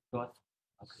 it got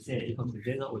say equal to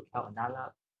 0, we kill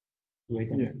another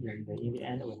freedom. Yeah. And in the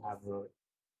end, we have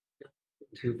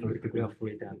two degree of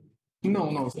freedom.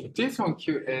 No, this one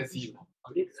Q is zero.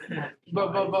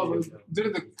 But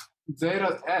there's a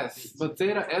zeta S, but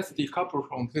zeta S decoupled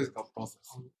from physical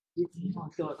process.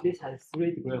 So this has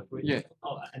 3 degree of freedom. Yeah.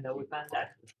 Oh, and we find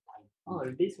that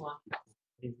this one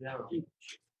is 0.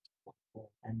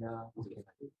 And okay.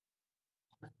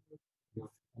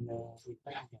 And we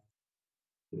find that.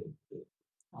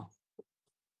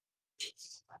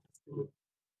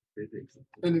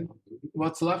 And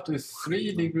what's left is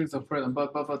 3 degrees of freedom,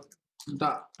 but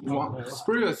that one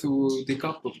spurious will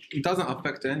decouple. It doesn't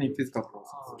affect any physical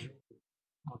process.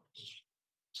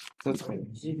 That's fine.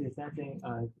 This is something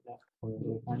that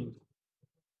we find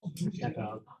like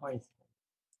a coincidence.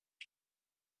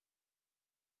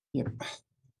 Yeah.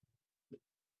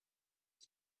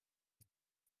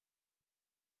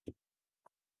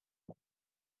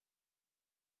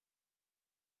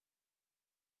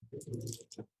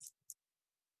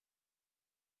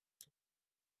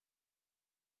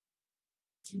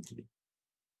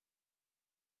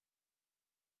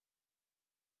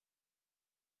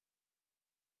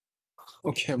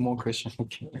 Okay, more question.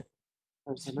 Okay.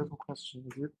 There's another question.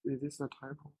 Is this a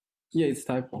typo? Yeah, it's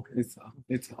typo. It's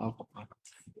alpha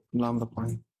lambda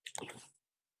prime.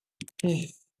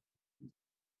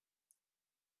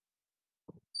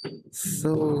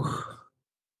 So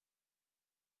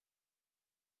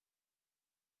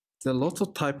there's a lot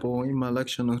of typo in my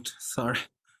lecture note. Sorry.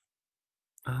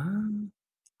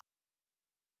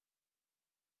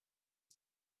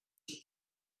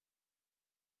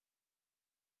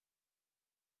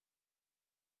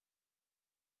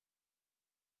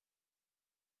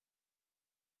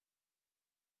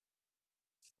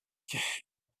 Okay.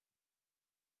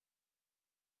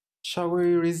 Shall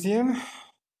we resume?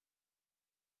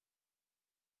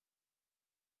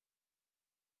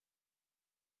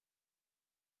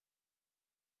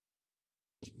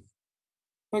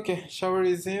 Okay, shall we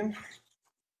resume?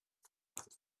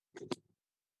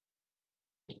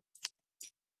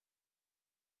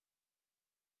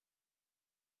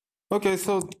 Okay,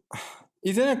 so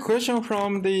is there a question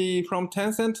from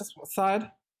Tencent side?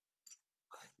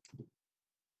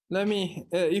 Let me,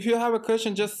 if you have a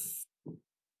question, just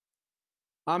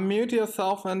unmute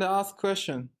yourself and ask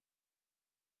question.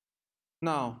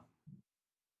 Now,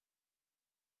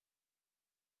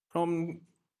 from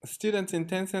students in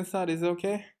Tencent side, is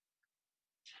okay?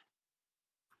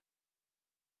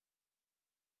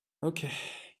 Okay.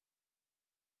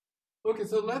 Okay,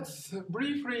 so let's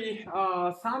briefly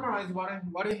summarize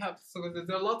what I have. So there's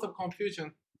a lot of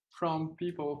confusion from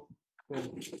people.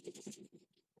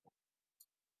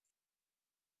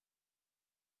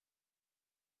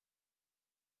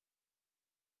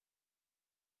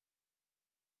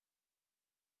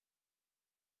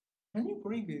 Can you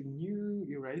bring a new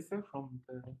eraser from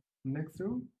the next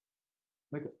room?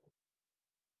 Like.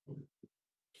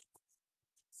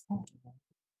 Oh.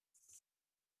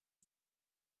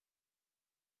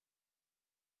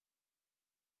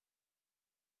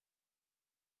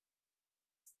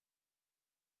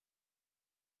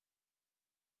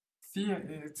 See,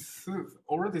 it's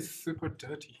already super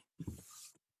dirty.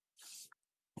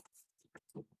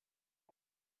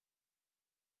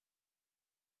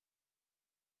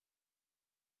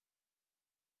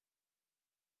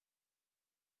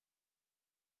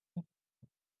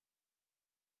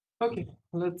 Okay,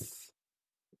 let's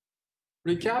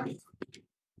recap.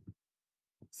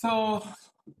 So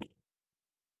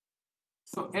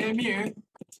A mu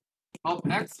of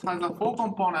X has a 4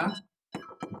 component.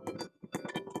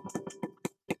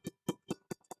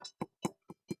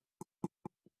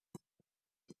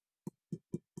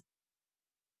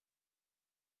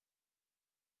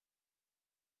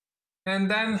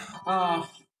 And then,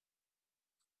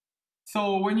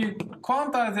 so when you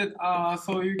quantize it,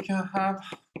 so you can have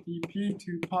dp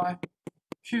 2 pi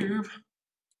cube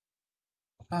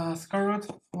square root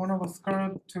 1 over square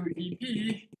root 2 ep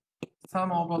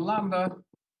sum over lambda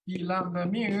e lambda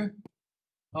mu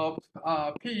of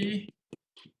p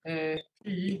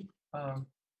p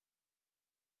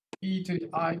e to the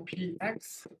I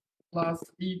px plus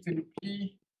e to the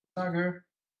p dagger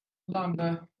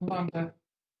lambda lambda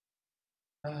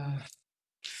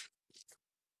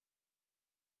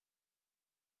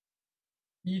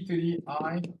e to the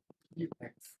I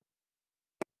px.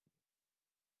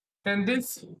 Then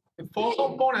this 4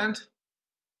 component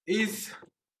is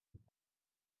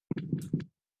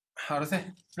how to say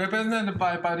represented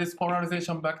by this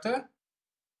polarization vector,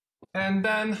 and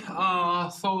then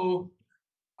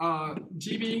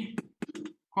GB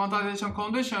quantization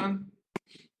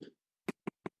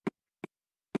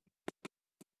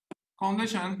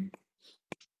condition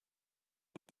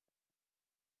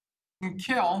in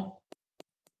kill,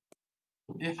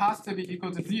 it has to be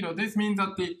equal to 0. This means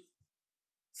that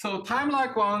time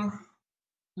like one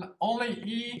only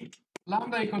E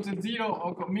lambda equal to 0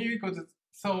 or mu equal to,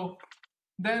 so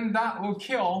then that will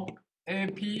kill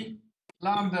AP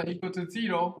lambda equal to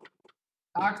 0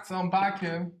 acts on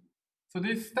vacuum. So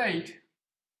this state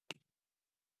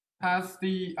has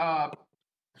the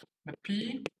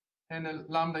P and the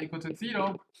lambda equal to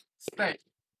 0 state.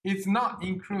 It's not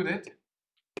included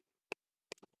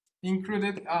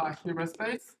Hilbert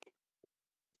space,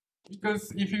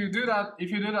 because if you do that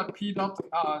P dot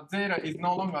zeta is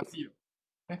no longer 0.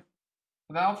 Okay?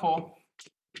 Therefore,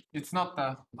 it's not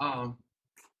the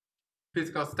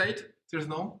physical state. There's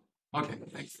no. Okay,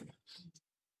 thanks.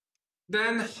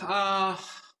 Then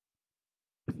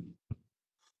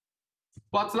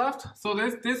what's left? So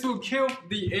this will kill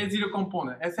the A0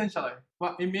 component essentially.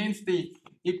 What it means the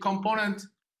component.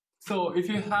 So if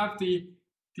you have the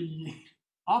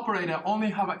operator only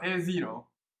have an A0,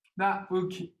 that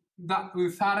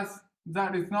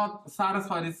is not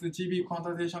satisfy this GB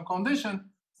quantization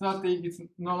condition, so that it's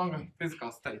no longer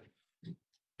physical state.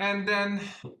 And then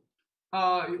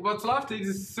what's left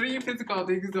is 3 physical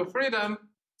degrees of freedom,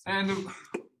 and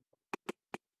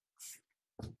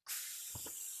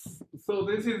so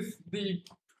this is the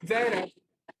zeta.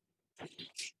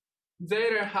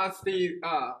 Zeta has the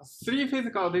 3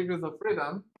 physical degrees of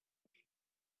freedom.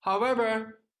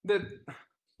 However,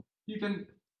 you can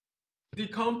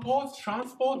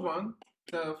transpose one,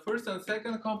 the first and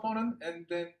second component, and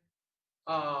then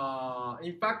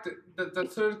in fact the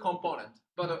third component.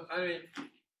 But I mean,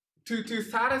 to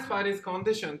satisfy this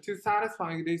condition, this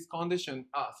condition,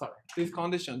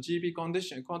 GB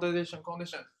condition, quantization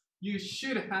condition, you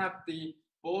should have the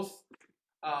both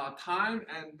time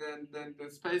and then the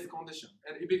space condition,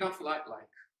 and it becomes like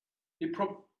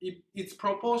it's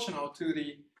proportional to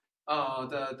the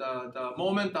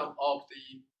momentum of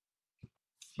the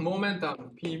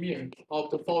p mu of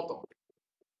the photon.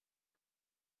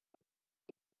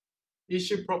 It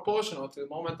should proportional to the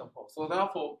momentum force. So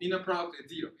therefore, inner product is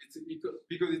 0. It's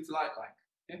because it's like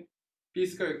okay, p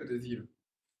squared equal to 0.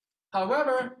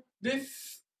 However,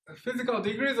 this physical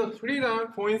degrees of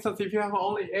freedom, for instance, if you have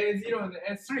only A0 and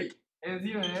A3,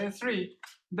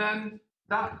 then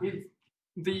that is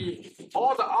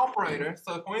all the operator.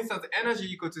 So for instance, energy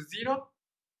equal to 0,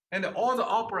 and all the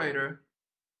operator.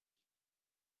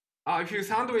 If you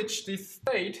sandwich this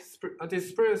state, this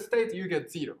spiral state, you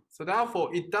get 0. So therefore,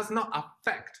 it does not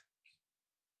affect.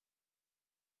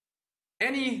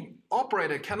 Any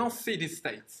operator cannot see these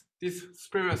states, these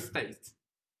spiral states,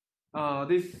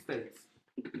 these states.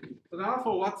 So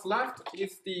therefore, what's left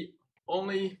is the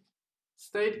only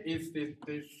state is this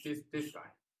guy,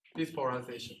 this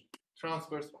polarization,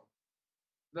 transverse one.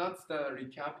 That's the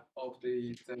recap of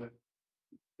the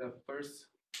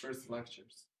first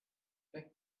lectures.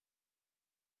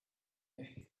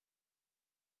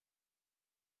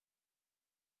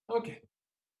 Okay.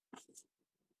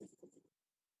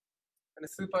 And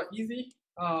it's super easy.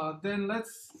 Then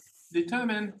let's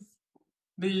determine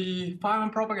the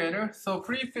Feynman propagator. So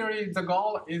free theory, the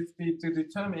goal is to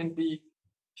determine the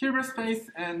Hilbert space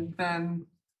and then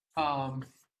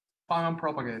Feynman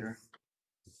propagator.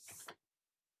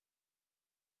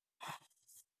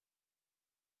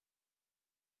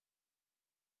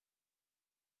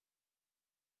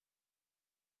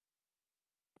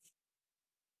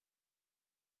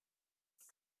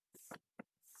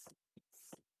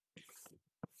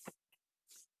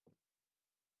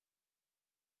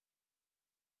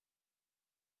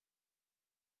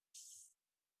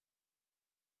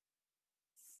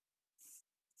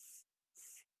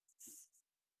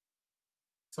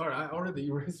 Sorry, I already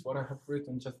erased what I have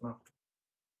written just now.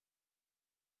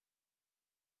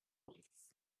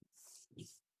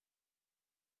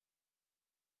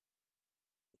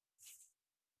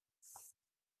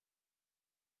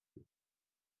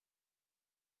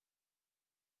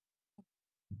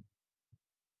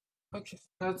 Okay,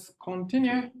 let's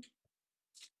continue.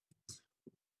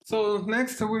 So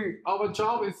next our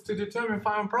job is to determine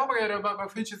Feynman propagator,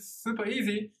 but which is super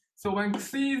easy. So when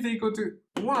C is equal to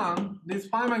 1, this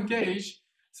Feynman gauge,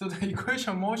 so the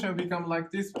equation of motion becomes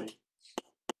like this way.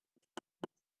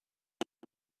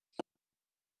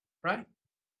 Right?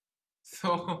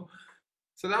 So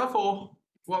therefore,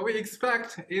 what we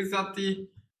expect is that the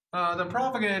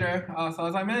propagator, so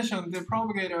as I mentioned, the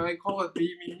propagator, I call it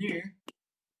b mu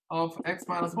of x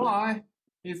minus y,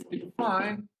 is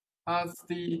defined as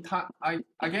the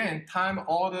again time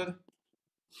ordered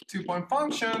 2-point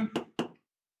function.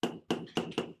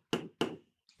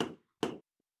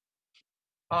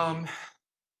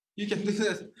 You can do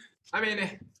this. I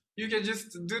mean, you can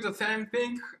just do the same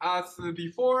thing as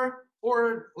before,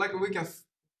 or like we can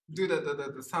do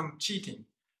some cheating.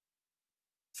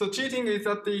 So cheating is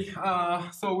that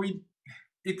so we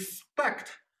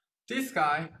expect this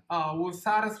guy will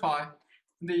satisfy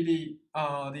the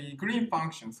green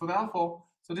function. So therefore,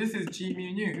 so this is g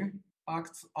mu nu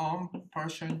acts on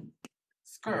Partial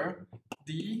square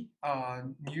d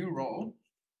new rho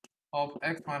of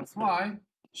x minus y.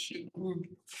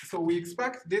 So we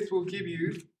expect this will give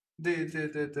you the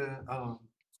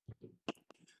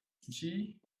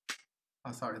g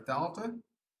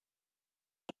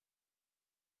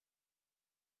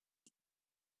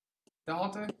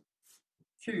delta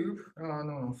cube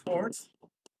force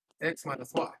x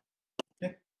minus y.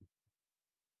 Okay.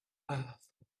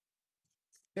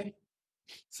 Okay.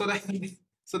 So then,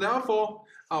 so therefore,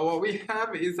 what we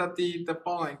have is that the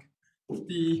following.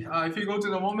 If you go to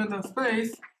the momentum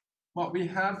space, what we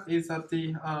have is that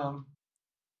the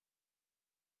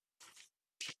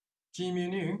g mu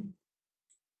nu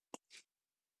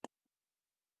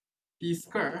d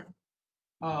square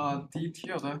d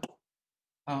tilde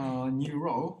new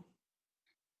rho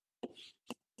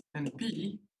and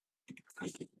p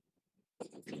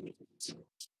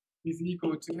is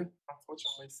equal to,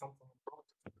 unfortunately, something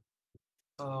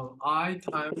broken. I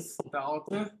times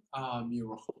delta mu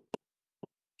rho.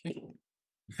 Okay.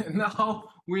 Now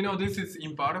we know this is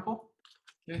invertible.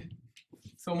 Okay.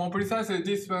 So more precisely,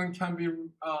 this one can be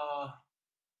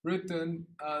written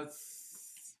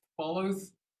as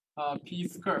follows: p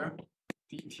square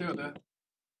d tilde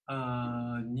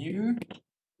mu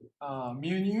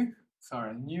mu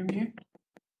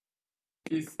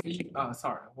is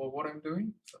what I'm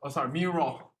doing? Oh, sorry, mu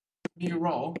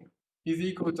rho is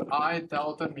equal to I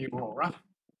delta mu rho, right?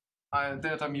 I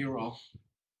delta mu rho,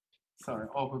 sorry,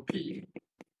 over p.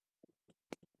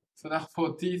 So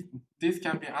therefore, this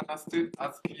can be understood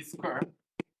as p squared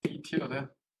d tilde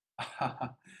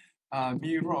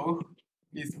mu rho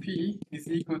is p is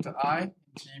equal to I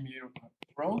g mu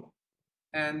rho,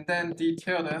 and then d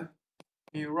tilde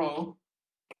mu rho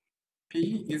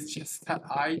p is just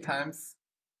I times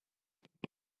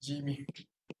g mu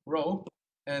rho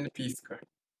and p squared.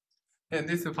 And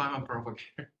this is Feynman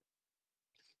propagator.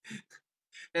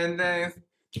 And then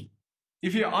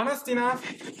if you're honest enough,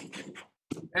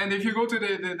 and if you go to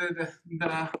the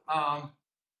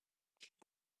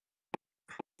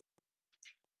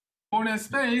coordinate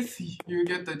space, you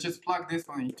get to just plug this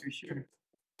one into here,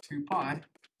 2 pi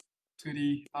to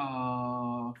the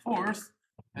force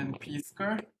and p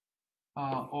squared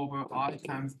over I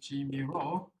times g mu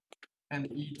rho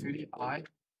and e to the I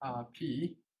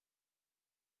p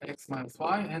x minus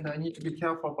y, and I need to be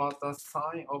careful about the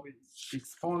sign of its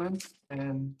exponent,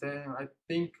 and then I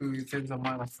think there's a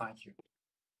minus sign here.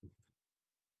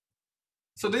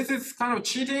 So this is kind of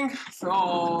cheating.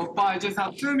 So by just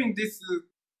assuming this,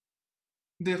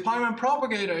 the Feynman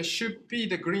propagator should be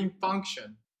the green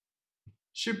function,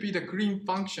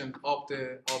 of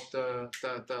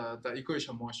the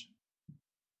equation motion.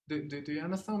 Do you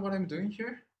understand what I'm doing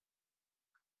here?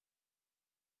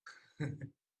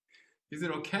 Is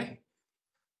it okay?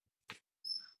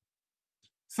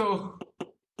 So,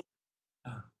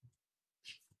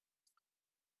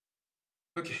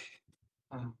 okay.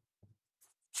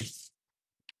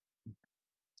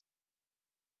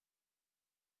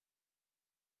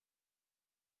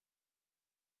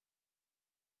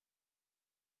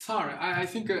 Sorry, I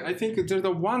think there's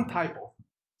a one typo.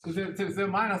 So there's a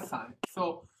minus sign.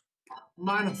 So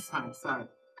minus sign, sorry.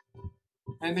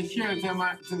 And here there's a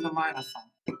minus sign.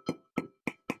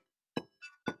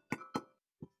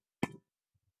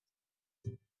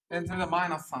 And there's a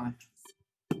minus sign.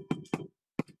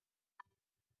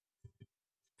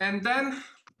 And then,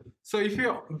 so if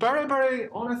you're very, very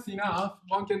honest enough,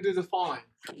 one can do the following.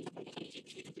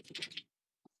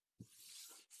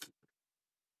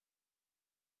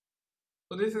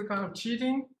 So this is kind of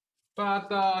cheating, but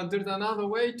there's another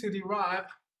way to derive.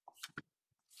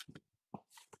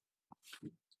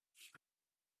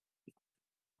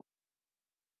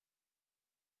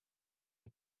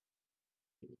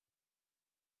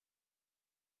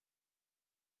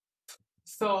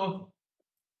 So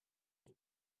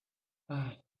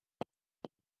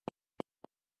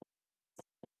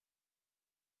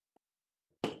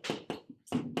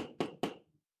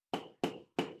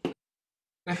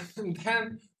and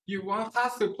then you want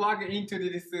us to plug into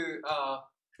this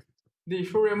the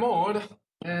Fourier mode,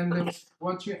 and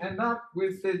what you end up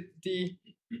with the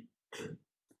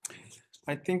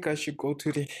I think I should go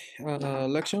to the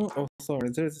lecture. Oh, sorry,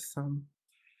 there's some.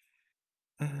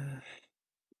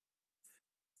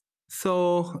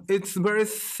 So it's very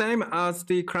same as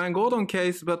the Klein-Gordon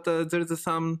case, but there's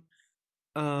some.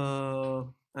 I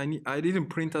didn't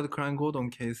print out the Klein-Gordon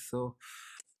case, so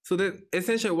that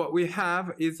essentially what we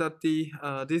have is that the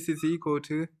this is equal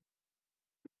to.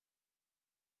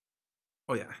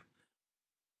 Oh yeah.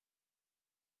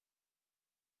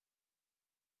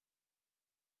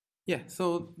 Yeah.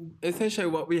 So essentially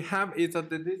what we have is that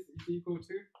this is equal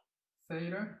to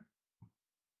theta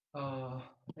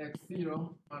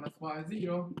x0 minus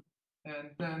y0, and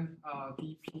then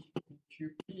dp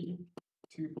qp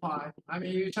 2 pi. I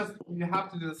mean, you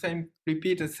have to do the same,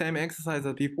 repeat the same exercise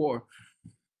as before.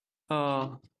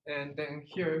 And then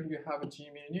here you have a g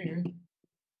mu nu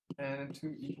and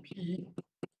 2 ep.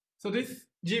 So this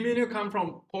g mu nu come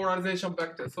from polarization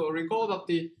vector. So recall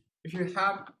that if you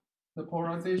have the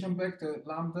polarization vector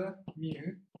lambda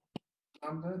mu,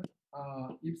 lambda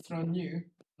epsilon nu,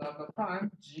 lambda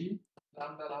prime g,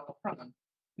 lambda prime,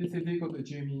 this is equal to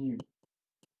g mu nu.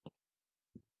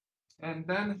 And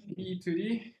then e to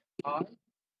the I,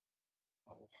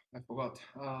 oh, I forgot,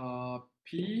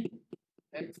 p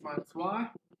x minus y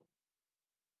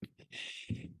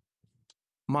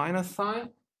minus sign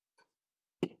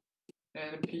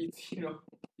and p0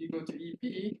 equal to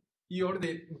ep. You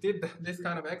already did this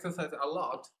kind of exercise a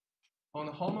lot on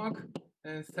homework,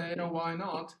 and theta y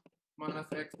naught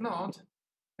minus x naught,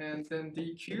 and then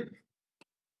d cube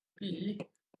p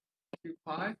 2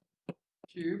 pi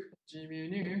cube g mu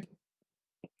nu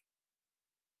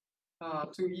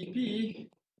 2 ep,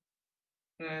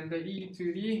 and the e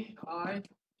to the I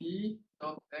p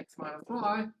dot x minus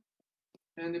y,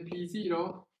 and the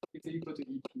p0 is equal to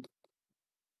ep.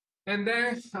 And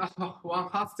then one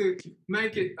has to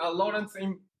make it a Lorentz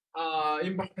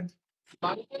invariant,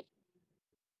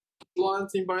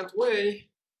 Lorentz invariant way.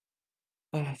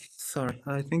 Sorry,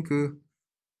 I think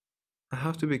I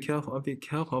have to be careful. I'll be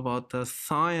careful about the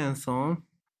sign and so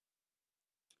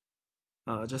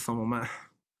on. Just a moment.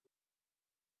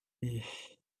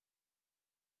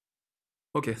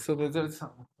 Okay, so there's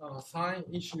sign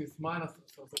issue is minus,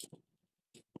 so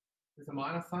it's a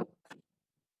minus sign.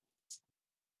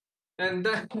 And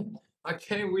then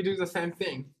again, we do the same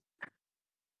thing.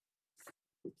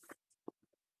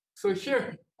 So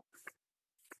here,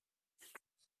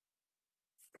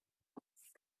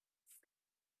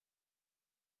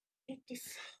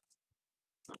 this.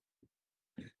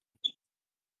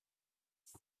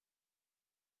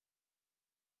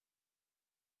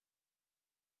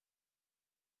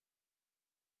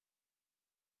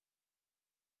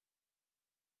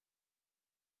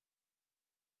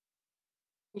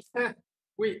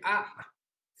 We add,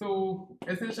 so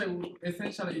essentially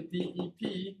dep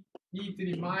e to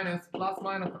the minus plus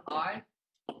minus I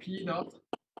p dot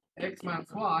x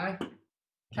minus y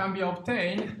can be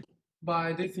obtained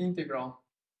by this integral.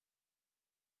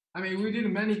 I mean, we did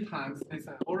many times, it's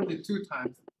already 2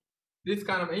 times. This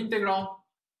kind of integral,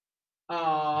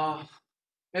 and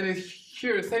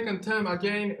here, second term,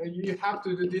 again, you have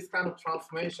to do this kind of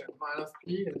transformation, minus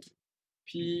p, and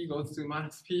p goes to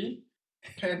minus p.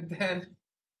 And then,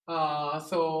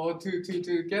 so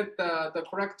to get the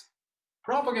correct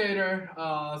propagator,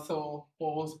 so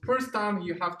for first time,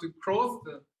 you have to cross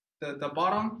the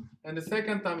bottom, and the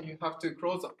second time, you have to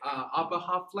cross upper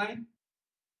half plane.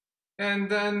 And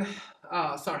then,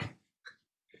 sorry,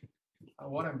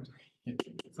 what I'm doing here.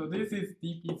 So this is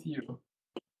dp0.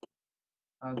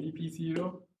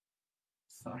 dp0,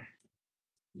 sorry.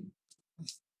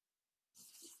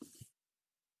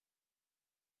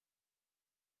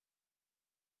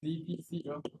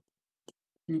 dp0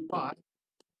 2 pi.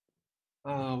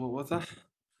 What was that?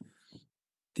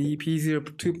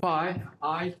 dp0 2 pi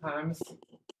I times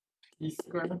e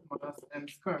squared minus m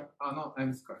squared. Not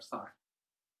m squared, sorry.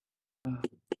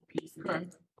 P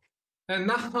squared And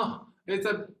now it's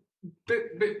a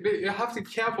bit you have to be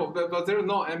careful, but there's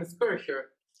no m squared here.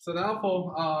 So therefore,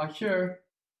 here,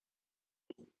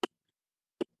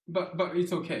 but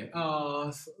it's okay.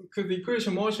 Because the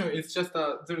equation motion is just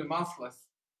there's massless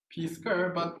p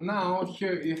squared, but now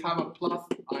here you have a plus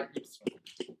I epsilon.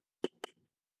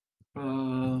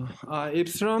 I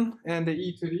epsilon and the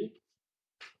e to the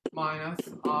minus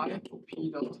I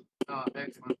p dot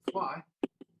x minus y.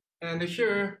 And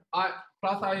here I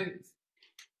plus I,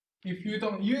 if you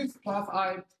don't use plus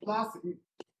I plus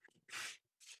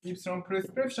epsilon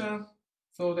prescription,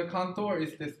 so the contour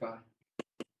is this guy.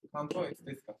 Contour is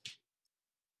this guy.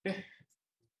 Okay.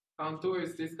 Contour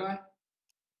is this guy.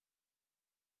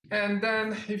 And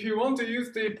then if you want to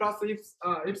use the plus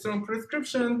epsilon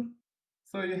prescription,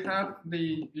 so you have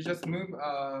the, you just move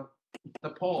the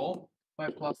pole by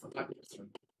plus epsilon.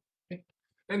 Okay.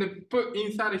 And put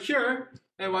inside here,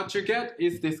 and what you get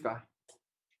is this guy.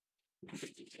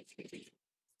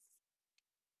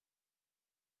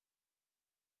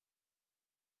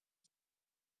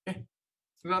 Okay.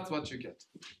 So that's what you get.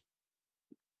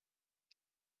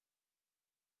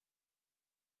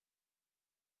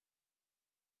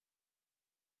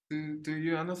 Do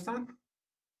you understand?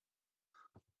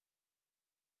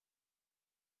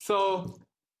 So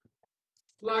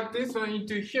plug this one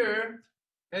into here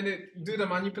and do the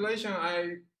manipulation.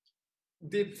 I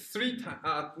did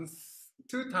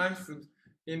 2 times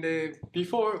in the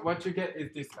before. What you get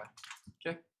is this guy.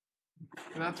 Okay,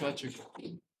 and that's what you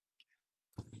get.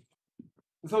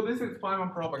 So this is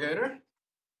Feynman propagator.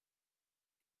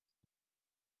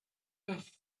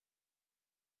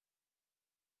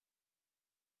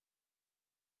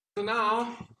 So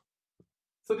now,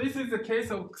 so this is the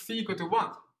case of c equal to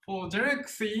 1. For generic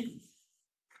c,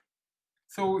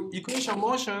 so equation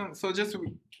motion, so just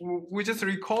we just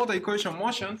recall the equation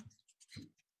motion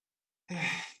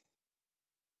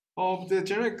of the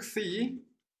generic c.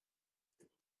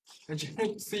 The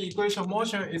generic c equation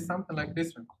motion is something like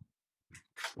this one.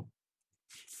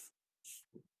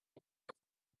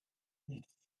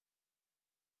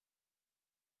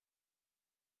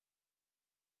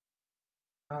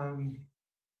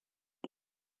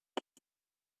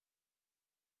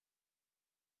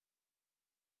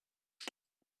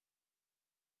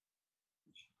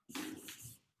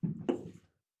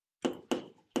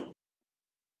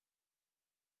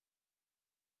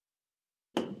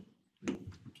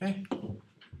 Okay,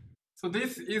 so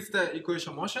this is the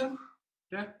equation motion.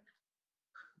 Okay,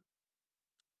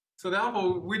 so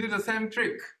therefore we do the same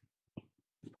trick.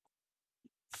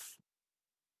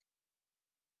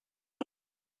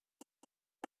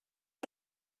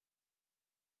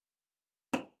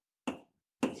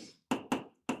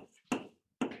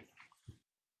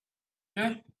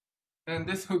 Okay, and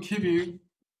this will give you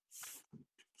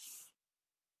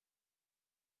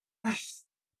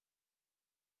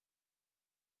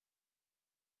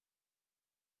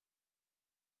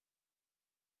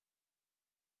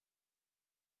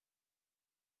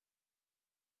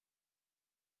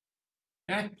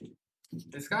okay,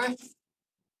 this guy.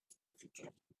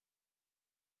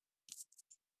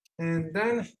 And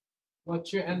then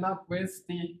what you end up with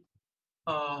the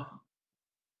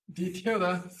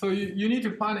detailed, so you need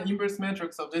to find the inverse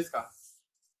matrix of this guy,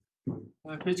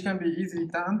 which can be easily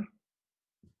done.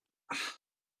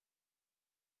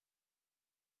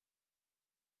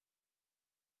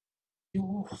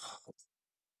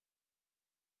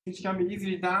 Which can be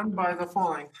easily done by the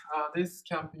following. This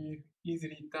can be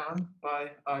easily done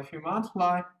by if you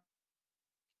multiply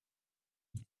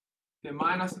the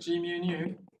minus g mu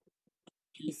nu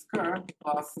p squared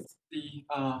plus the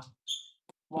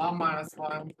 1 minus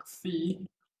 1 c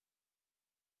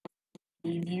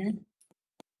p mu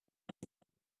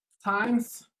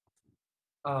times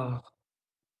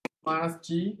minus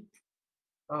g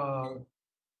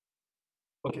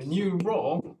okay, new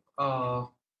row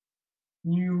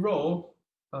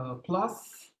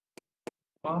plus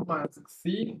 1 minus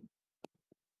c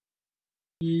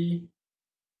p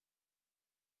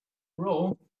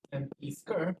row and p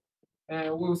squared,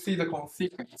 and we'll see the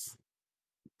consequence.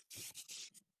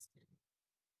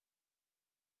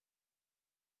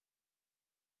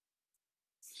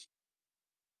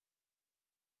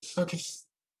 Okay.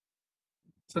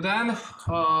 So then,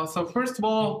 so first of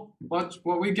all, what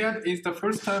we get is the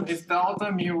first term is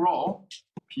delta mu rho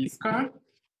p squared.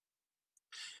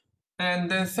 And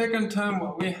then second term,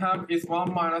 what we have is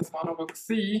 1 minus 1 over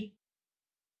c.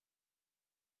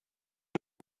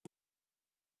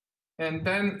 And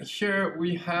then here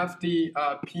we have the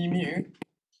p mu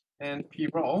and p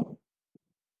rho.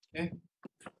 Okay.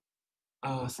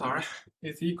 Sorry,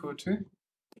 is equal to.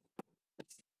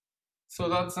 So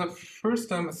that's the first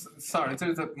term. Sorry,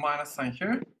 there's a minus sign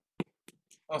here.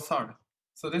 Oh, sorry.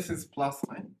 So this is plus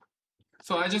sign.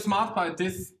 So I just multiply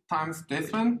this times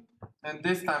this one, and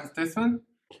this times this one.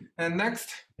 And next,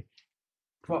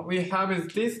 what we have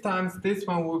is this times this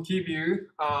one will give you,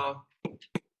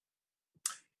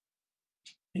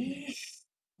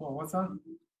 what was that?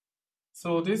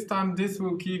 So this time this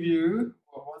will give you,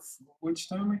 which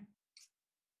term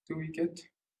do we get?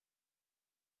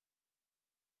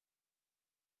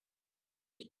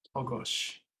 Oh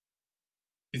gosh.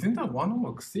 Isn't that 1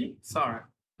 over C? Sorry.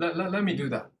 Let me do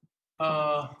that.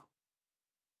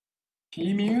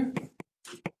 P mu,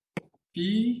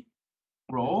 P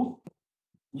rho.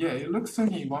 Yeah, it looks to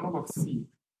me 1 over C.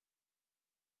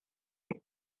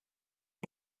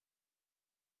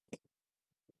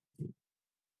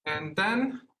 And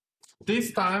then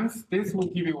this times this will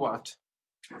give you what?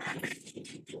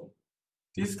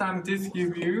 This time this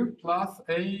give you plus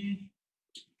A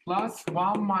plus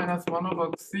 1 minus 1 over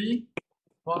C,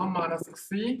 1 minus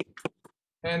C.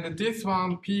 And this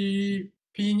one P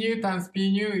nu times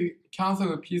P nu cancel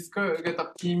the P square, you get the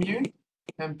P mu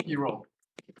and P rho.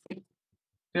 Do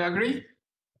you agree?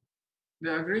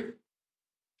 Do you agree?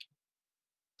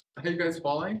 Are you guys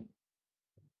following?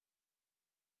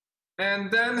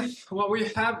 And then what we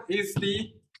have is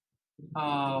the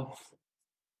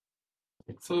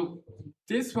so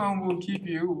this one will give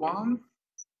you 1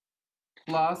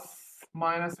 plus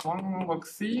minus 1 over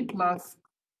C plus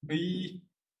B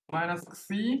minus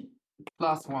C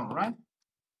plus 1, right?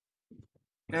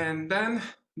 And then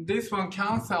this one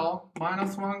cancel,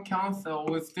 minus 1 cancel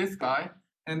with this guy,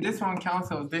 and this one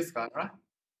cancel with this guy, right?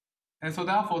 And so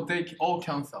therefore they all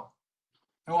cancel.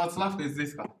 And what's left is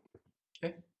this guy.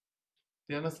 Okay?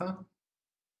 Do you understand?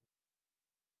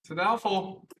 So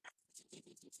therefore,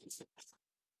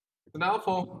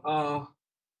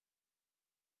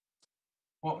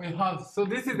 what we have, so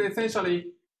this is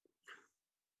essentially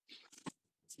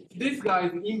this guy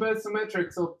is inverse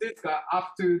matrix of this guy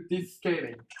up to this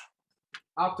scaling,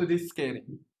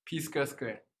 p square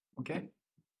squared. Okay.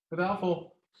 So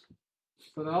therefore,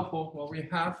 what we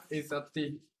have is that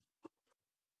the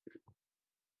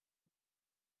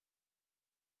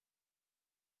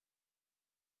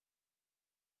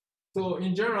so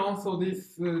in general, so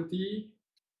this d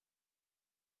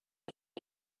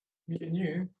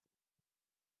mu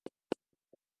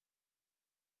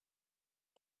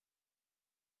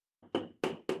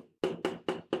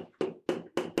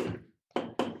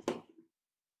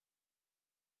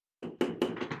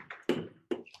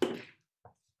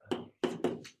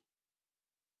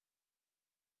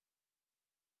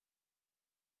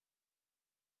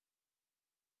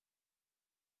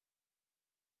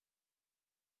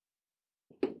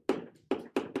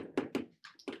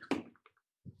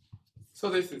so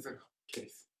this is a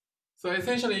case. So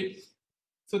essentially,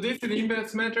 so this is the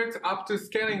inverse matrix up to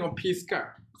scaling of p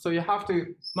square. So you have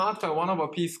to multiply 1 over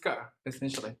p square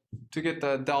essentially to get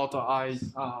the delta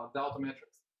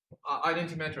matrix,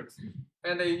 identity matrix,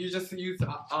 and then you just use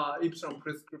epsilon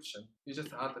prescription. You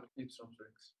just add the epsilon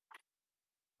prescription.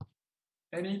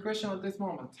 Any question at this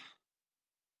moment?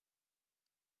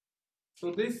 So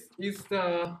this is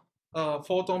the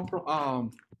photon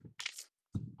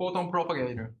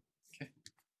propagator. Okay.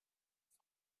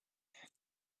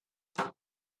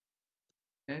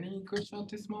 Any question at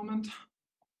this moment?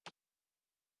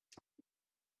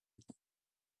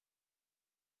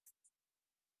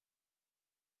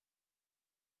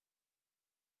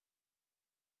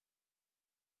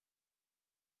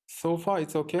 So far,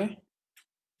 it's okay.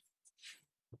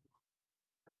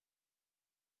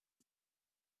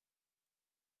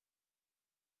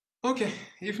 Okay,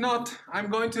 if not,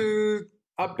 I'm going to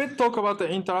a bit talk about the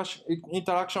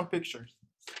interaction pictures.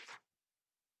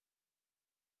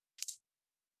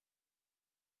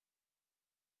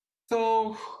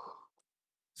 So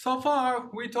far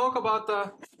we talk about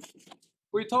the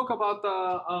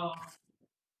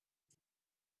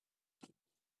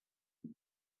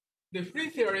free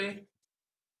theory.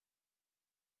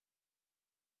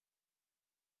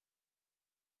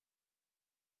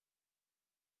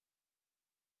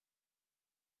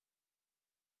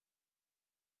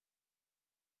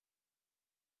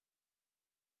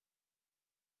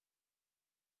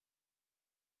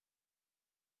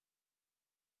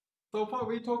 So far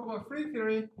we talk about free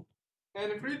theory,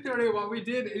 and free theory what we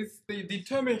did is the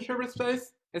determine Hilbert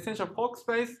space, essential Fock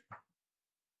space.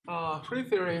 Free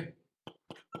theory.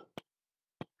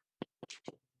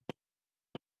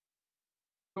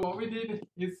 So what we did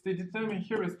is the determine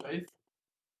Hilbert space.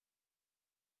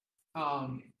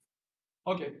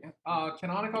 Okay,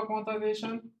 canonical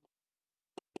quantization.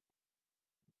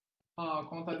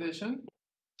 quantization.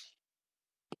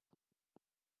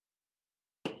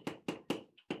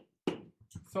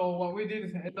 So what we did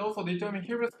is also determine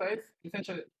Hilbert space.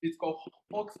 Essentially, it's called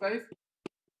Hawk space.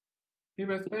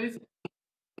 Hilbert space,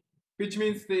 which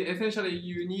means essentially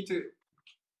you need to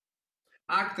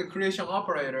act the creation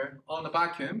operator on the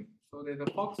vacuum. So there's a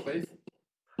Hawk space.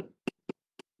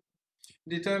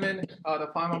 Determine the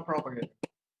Feynman propagator.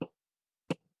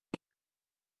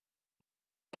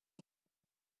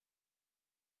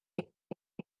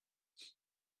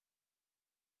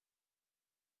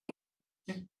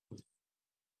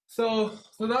 So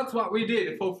that's what we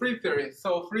did for free theory.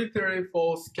 So free theory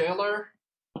for scalar,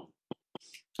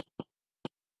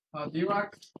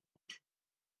 Dirac.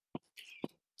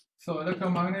 So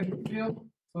electromagnetic field.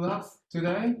 So that's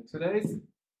today's,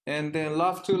 and then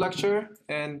last two lecture,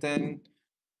 and then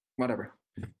whatever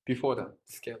before that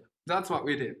scalar. That's what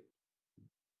we did.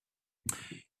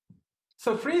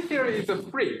 So free theory is a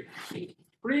free.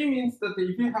 Free means that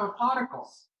if you have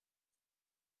particles,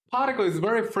 particle is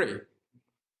very free.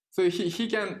 So he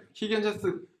can just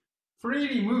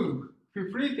freely move.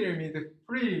 Free theory means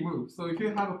freely move. So if you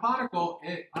have a particle,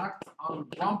 it acts on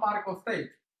one particle state.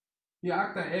 You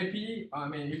act on AP. I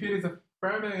mean, if it is a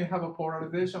Fermi, you have a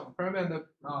polarization. Fermi and the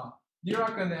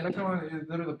Dirac and the electron is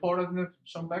there is a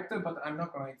polarization vector, but I'm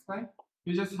not going to explain.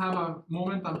 You just have a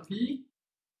momentum P,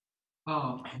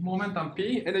 and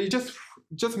you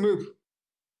just move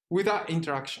without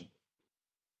interaction.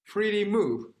 Freely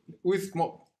move with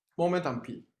momentum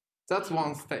P. That's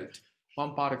one state,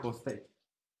 one particle state.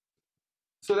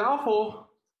 So therefore,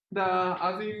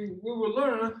 as we will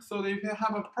learn, so if you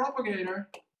have a propagator,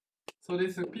 so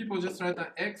this people just write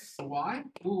the x, y,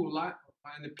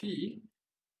 and p.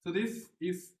 So this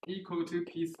is equal to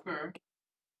p squared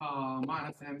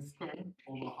minus m squared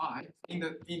over I in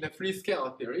the free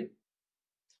scalar theory.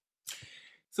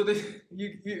 So this,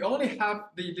 you only have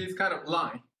this kind of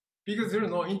line because there is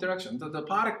no interaction. The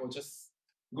particle just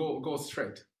go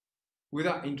straight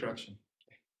without interaction,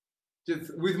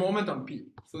 just with momentum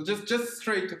p. So just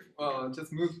straight,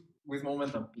 just move with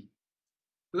momentum p.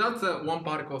 So that's one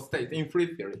particle state in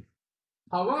free theory.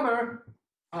 However,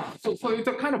 so it's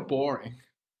a kind of boring.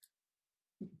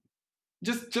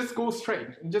 Just go straight.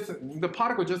 Just the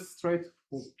particle just straight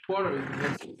forward.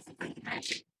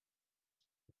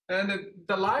 And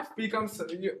the life becomes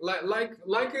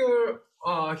like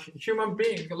a human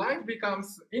being. Life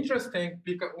becomes interesting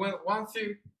because once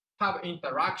you have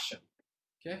interaction.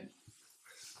 Okay.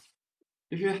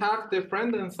 If you have the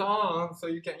friend and so on, so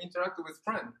you can interact with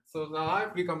friends. So the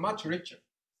life becomes much richer.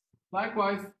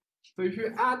 Likewise, so if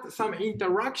you add some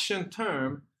interaction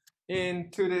term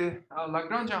into the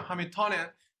Lagrangian Hamiltonian,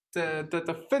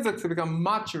 the physics become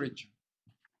much richer.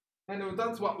 And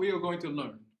that's what we are going to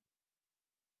learn.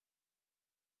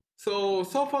 So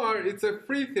far it's a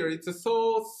free theory. It's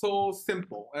so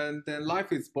simple, and then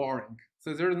life is boring.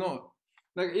 So there's no,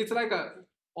 like it's like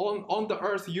on the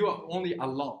earth you are only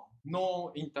alone,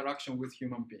 no interaction with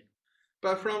human being.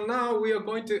 But from now we are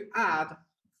going to add,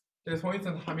 for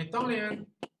instance, Hamiltonian.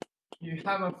 You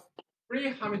have a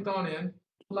free Hamiltonian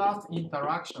plus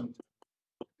interaction.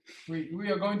 We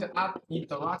are going to add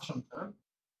interaction term.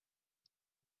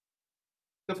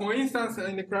 So for instance,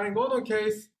 in the Klein-Gordon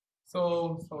case,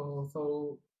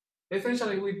 so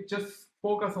essentially we just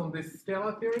focus on this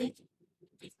scalar theory.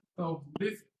 So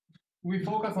we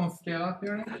focus on scalar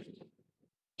theory.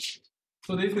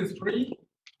 So this is free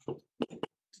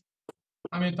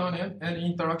Hamiltonian and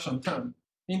interaction term.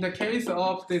 In the case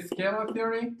of the scalar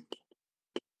theory,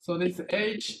 so this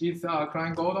H is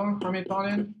Klein-Gordon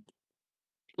Hamiltonian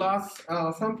plus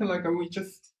something like we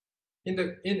just in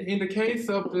the case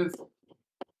of this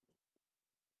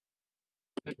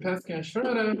Pesky and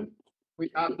Schroeder,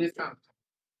 we add this kind of term.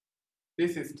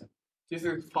 This system. This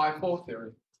is phi-4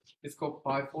 theory. It's called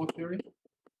phi-4 theory.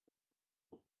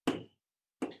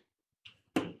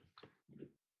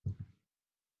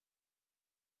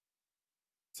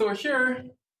 So here,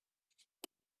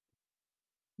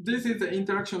 this is the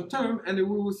interaction term, and we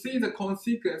will see the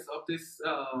consequence of this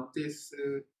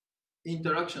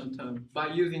interaction term by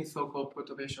using so-called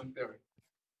perturbation theory.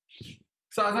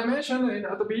 So as I mentioned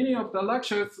at the beginning of the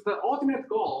lectures, the ultimate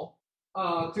goal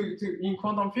in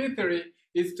quantum field theory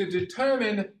is to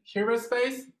determine Hilbert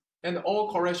space and all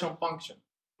correlation function.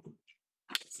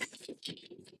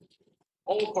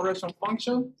 All correlation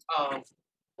function.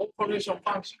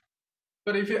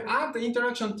 But if you add the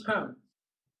interaction term,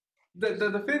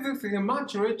 the physics is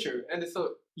much richer, and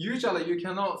so usually you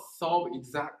cannot solve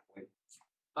exactly.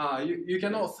 You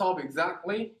cannot solve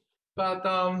exactly, but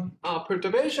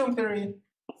perturbation theory.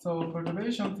 So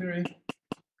perturbation theory.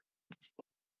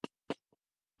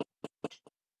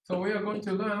 So we are going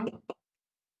to learn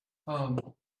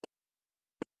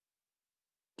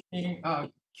in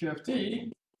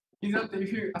QFT is that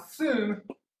if you assume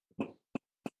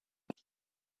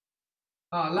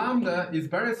lambda is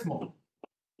very small,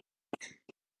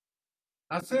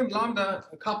 assume lambda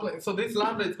coupling. So this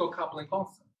lambda is called coupling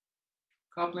constant.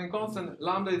 Coupling constant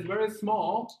lambda is very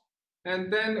small, and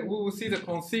then we will see the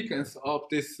consequence of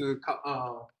this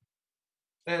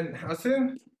and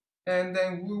assume, and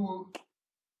then we will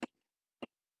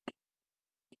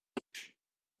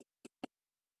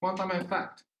quantum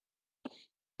effect.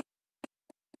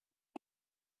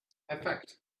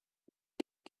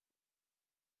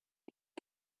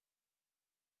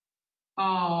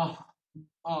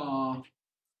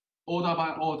 Order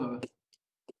by order.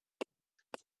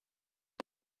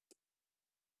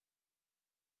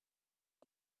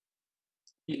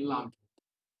 In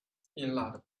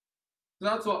lambda.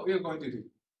 That's what we are going to do.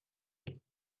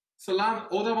 So lambda,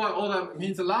 order by order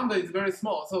means lambda is very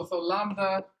small. So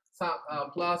lambda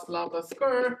plus lambda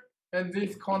square, and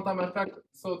this quantum effect.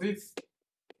 So this,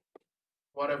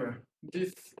 whatever,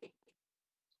 this.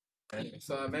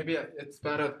 So maybe it's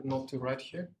better not to write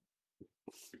here.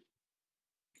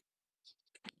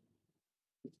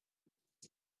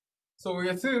 So we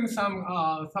assume some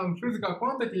physical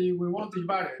quantity we want to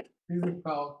evaluate.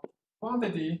 Physical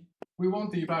quantity we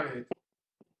want to evaluate.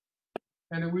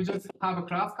 And we just have a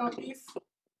classical piece.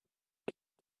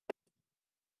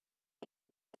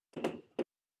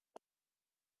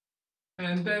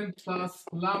 And then plus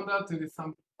lambda to the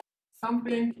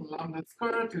something, lambda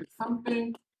squared to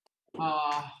something,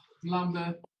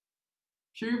 lambda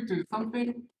cubed to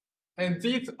something. And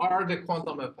these are the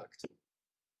quantum effects.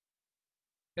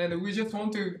 And we just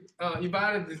want to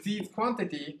evaluate these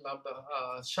quantity, lambda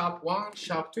sharp 1,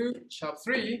 sharp 2, sharp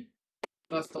 3,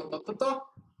 plus dot, dot, dot, dot.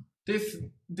 This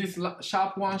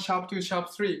sharp 1, sharp 2, sharp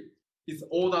 3 is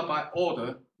order by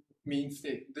order, means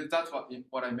that's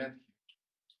what I meant.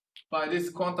 By this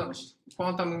quantum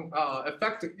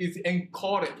effect is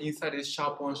encoded inside this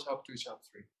sharp 1, sharp 2, sharp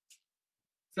 3.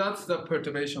 That's the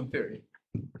perturbation theory.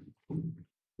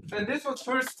 And this was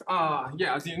first,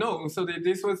 as you know, so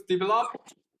this was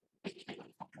developed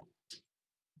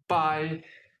by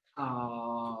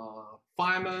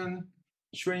Feynman,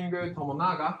 Schwinger,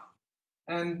 Tomonaga,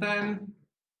 and then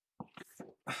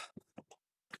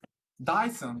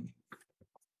Dyson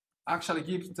actually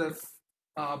gives us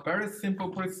a very simple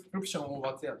prescription of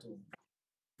what they are doing.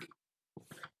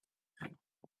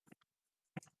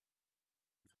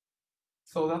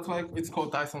 So that's why it's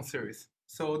called Dyson series.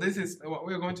 So this is what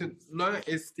we're going to learn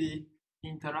is the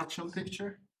interaction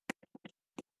picture.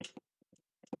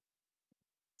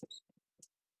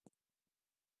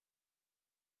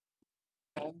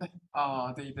 And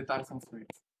the Dyson series.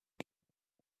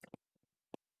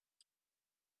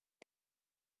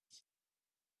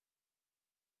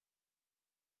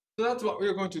 So that's what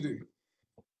we're going to do.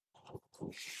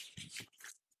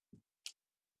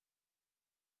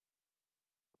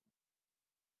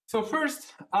 So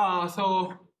first,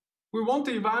 so we want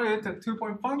to evaluate a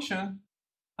two-point function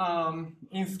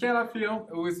in scalar field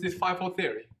with this 5-4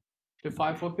 theory. The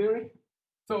 5-4 theory.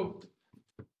 So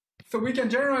we can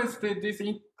generalize this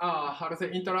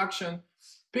interaction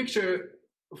picture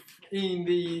in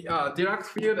the Dirac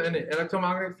field and the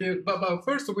electromagnetic field. But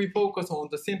first we focus on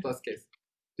the simplest case,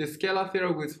 the scalar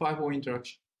theory with 5-4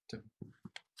 interaction.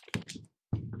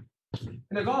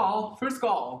 And the first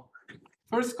goal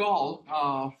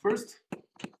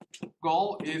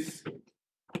is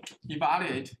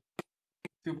evaluate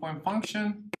two-point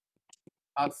function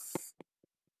as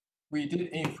we did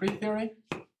in free theory.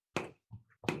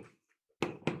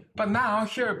 But now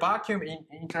here vacuum in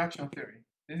interaction theory.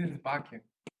 This is vacuum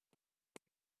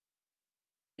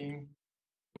in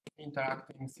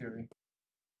interacting theory.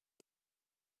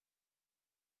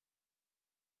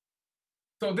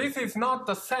 So this is not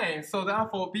the same. So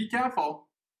therefore, be careful.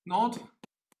 Not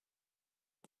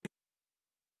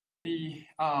the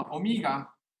omega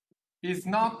is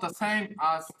not the same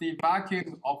as the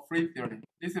vacuum of free theory.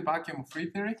 This is vacuum of free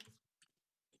theory.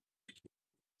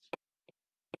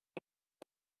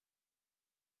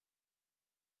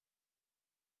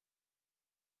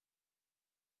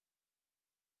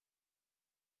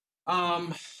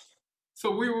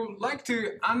 So we would like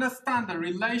to understand the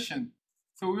relation.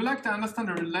 So we would like to understand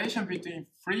the relation between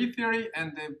free theory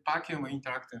and the vacuum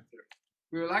interacting theory.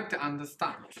 We would like to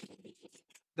understand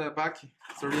the vacuum,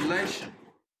 the relation.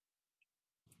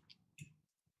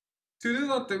 To do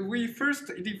that, we first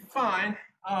define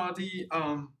the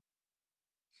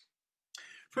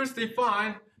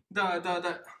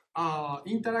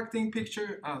interacting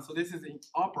picture. So this is the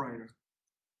operator.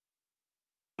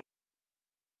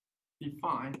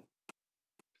 define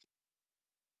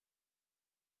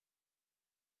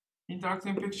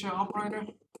interaction picture operator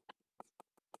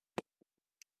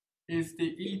is the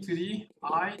e to the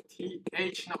I t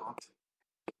h naught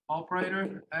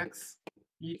operator x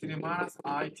e to the minus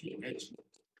I t h.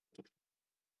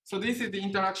 So this is the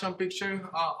interaction picture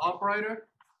operator.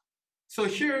 So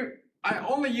here I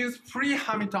only use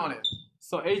pre-Hamiltonian,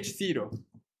 so H0.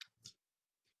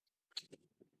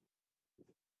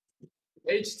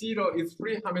 H0 is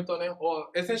pre-Hamiltonian, or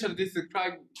essentially this is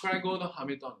Craig-Gordon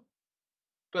Hamiltonian.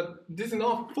 But this is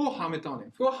not full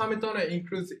Hamiltonian. Full Hamiltonian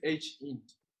includes H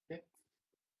int. Okay?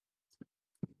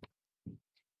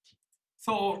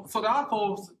 So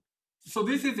therefore, so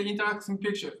this is the interaction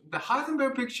picture. The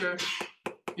Heisenberg picture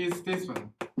is this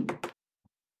one.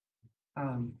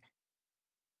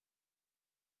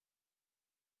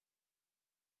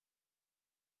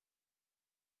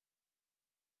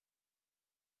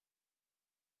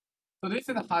 So this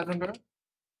is the Heisenberg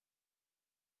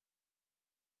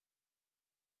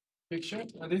picture,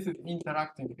 and this is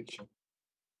interacting picture.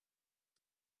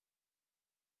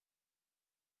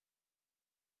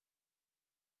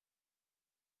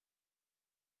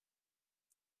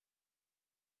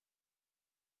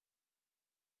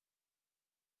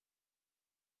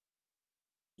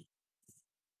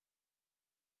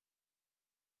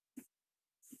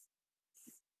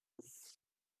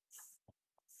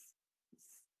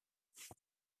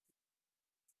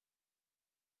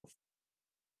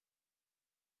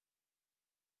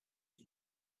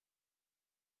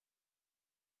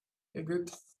 Okay,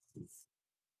 good.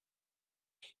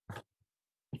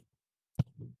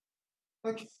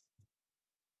 Okay.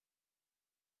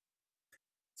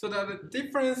 So that the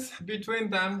difference between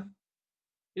them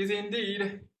is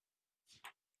indeed,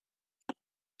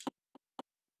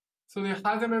 so the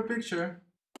Heisenberg picture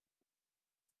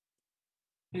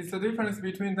is the difference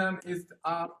between them is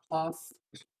R plus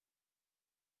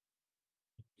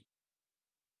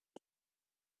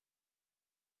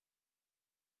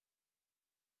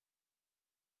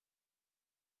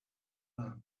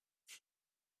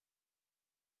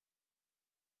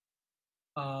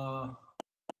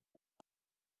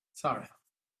sorry.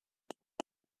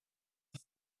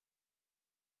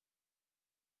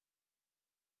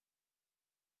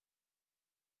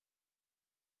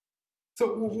 So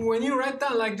when you write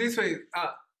down like this way,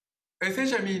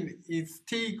 essentially I mean it's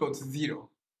t equals 0.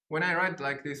 When I write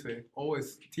like this way,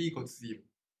 always t equals 0.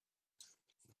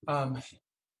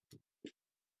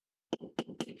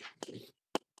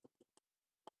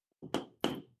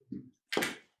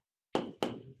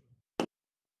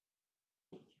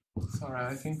 Sorry,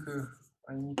 I think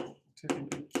I need to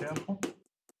be careful.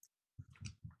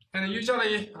 And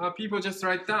usually people just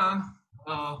write down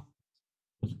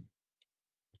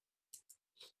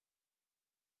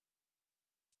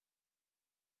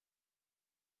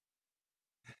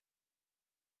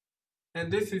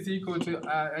and this is equal to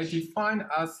I define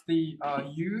as the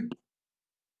u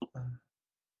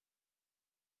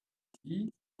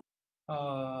e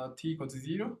t equals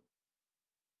 0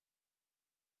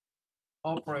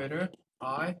 operator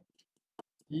I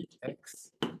e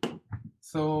x.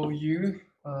 So u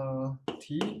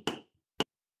t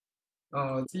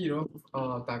 0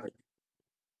 w.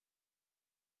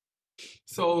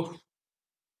 So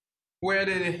where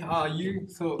the u,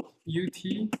 so ut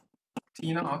t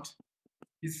naught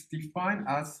is defined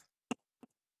as,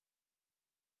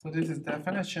 so this is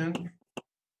definition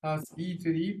as e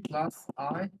to the plus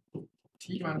I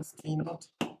t minus t naught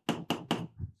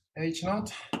h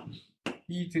naught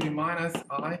e to the minus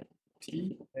I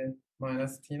t and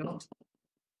minus t naught.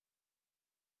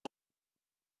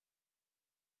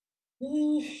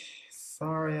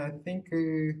 Sorry, I think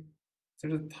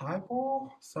there's a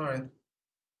typo. Sorry.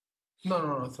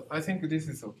 No. So I think this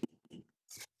is okay.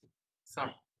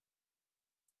 Sorry.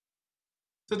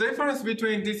 So the difference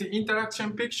between this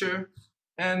interaction picture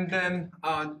and then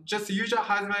just usual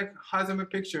Heisenberg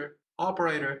picture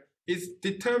operator is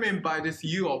determined by this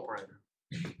U operator.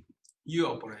 U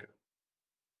operator.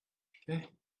 Okay.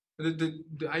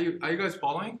 Are you guys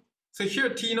following? So here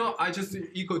T naught I just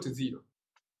equal to 0.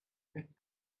 Okay.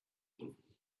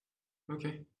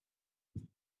 Okay.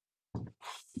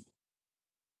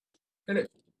 And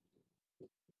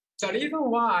the reason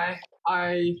why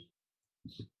I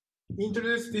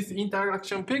introduce this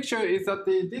interaction picture is that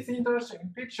this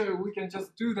interaction picture we can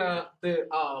just do the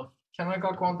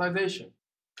canonical quantization.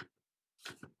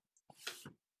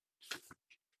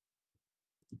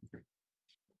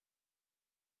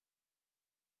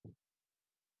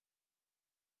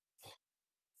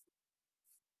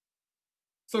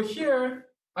 So here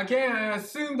again I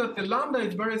assume that the lambda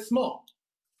is very small.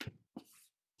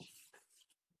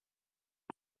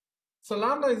 So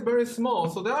lambda is very small.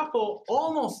 So therefore,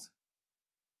 almost,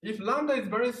 if lambda is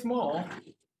very small,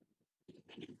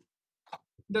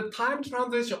 the time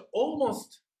transition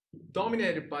almost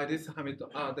dominated by this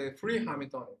the free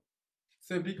Hamiltonian.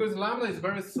 So because lambda is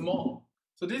very small,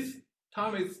 so this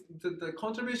time is the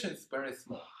contribution is very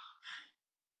small.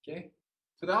 Okay,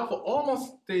 so therefore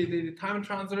almost the time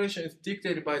translation is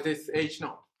dictated by this h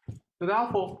naught. So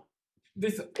therefore,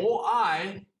 this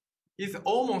OI is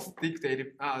almost dictated.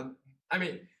 I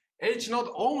mean, h naught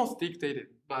almost dictated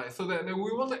by. So that we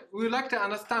would like to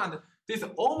understand this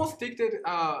almost dictated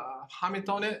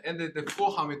Hamiltonian and the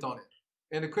full Hamiltonian.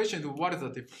 And the question is, what is the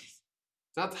difference?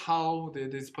 That's how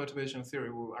this perturbation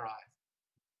theory will arise.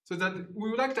 So that we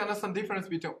would like to understand the difference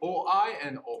between OI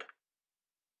and O.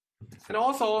 And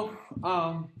also,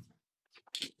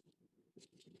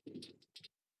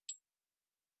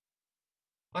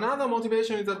 another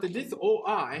motivation is that this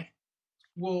OI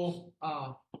will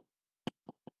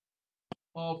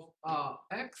of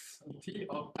x, t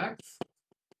of x,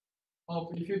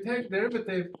 of if you take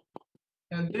derivative,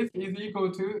 and this is equal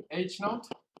to h naught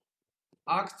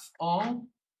acts on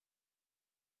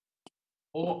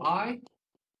OI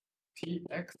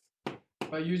tx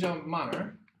by usual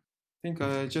manner. I think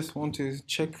I just want to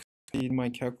check my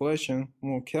calculation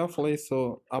more carefully.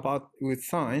 So about with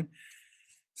sign.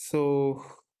 So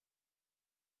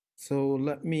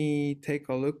let me take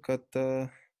a look at the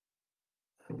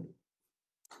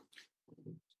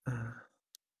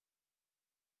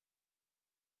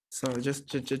sorry,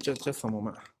 just a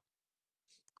moment.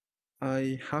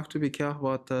 I have to be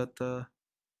careful about the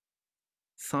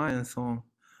sign and so on.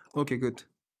 Okay, good.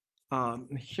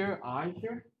 Here I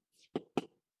here.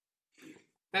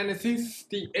 And since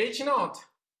the h naught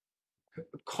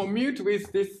commute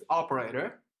with this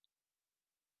operator,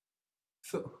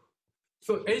 so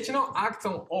h naught acts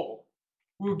on O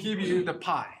will give you the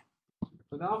pi.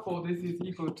 So therefore, this is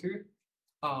equal to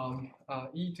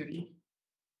e to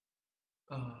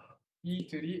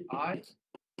the I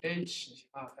h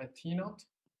t naught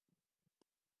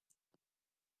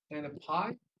and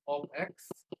pi of x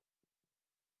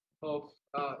of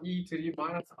e to the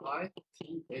minus I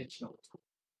t h naught.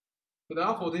 So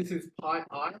therefore, this is pi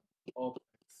I of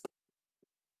x.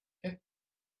 Okay.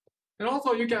 And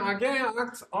also, you can again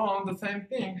act on the same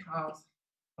thing as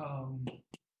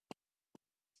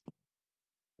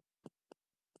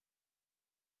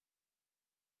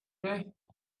okay.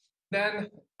 Then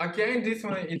again, this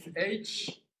one is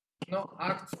h not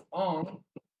acts on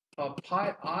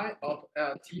pi I of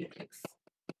tx.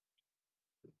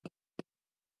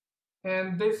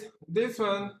 And this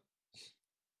one,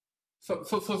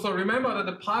 so remember that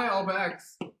the pi of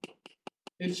x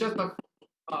is just a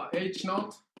h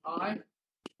naught I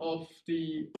of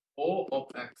the O of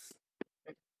x.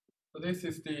 Okay. So this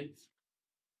is the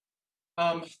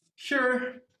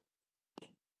here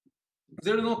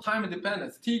there is no time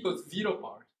dependence. T equals 0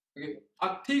 part. Okay,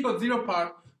 at t equals 0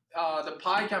 part, the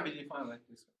pi can be defined like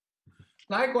this.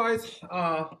 Likewise,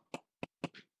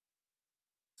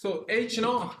 so h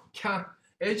naught can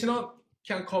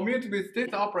commute with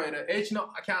this operator. H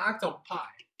naught can act on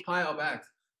pi of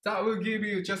x. That will give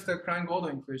you just the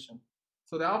Klein-Gordon equation.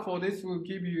 So therefore, this will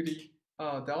give you the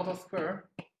delta square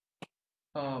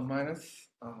minus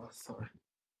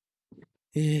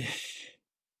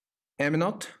m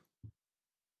naught.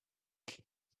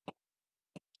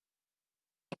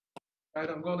 Right,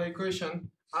 I'm going to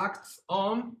equation acts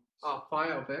on phi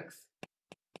of x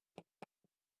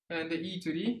and the e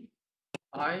to the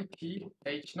I t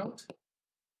h naught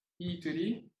e to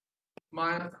the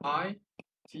minus I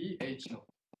t h naught.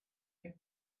 Okay.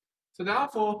 So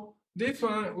therefore, this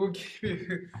one will give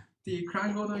you the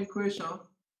Klein-Gordon equation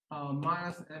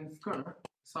minus m square.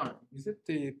 Sorry, is it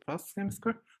the plus m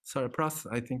square? Sorry, plus,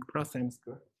 I think plus m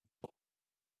square.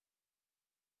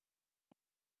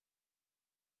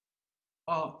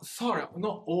 Sorry,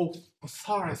 not O.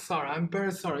 Sorry, I'm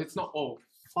very sorry. It's not O.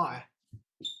 Phi,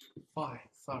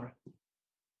 sorry.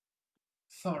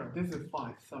 Sorry, this is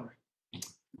phi, sorry.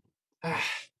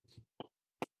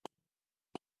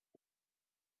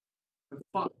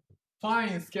 Phi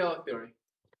in scalar theory.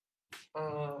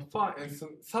 Phi is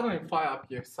suddenly phi up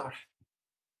here, sorry.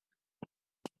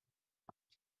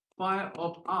 Phi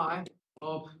of I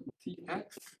of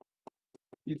tx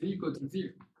is equal to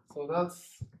 0. So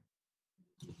that's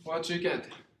what you get.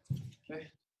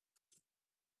 Okay.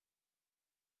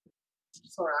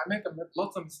 Sorry, I make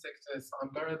lots of mistakes today, so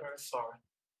I'm very, very sorry.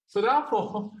 So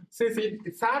therefore, since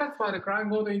it satisfies the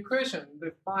Klein-Gordon equation,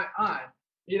 the phi I,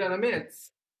 it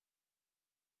admits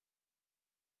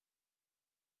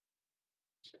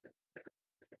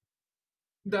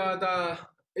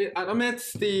it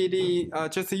admits the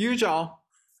just the usual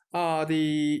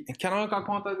the canonical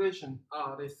quantization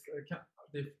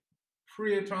the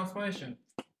Fourier transformation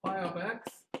phi of x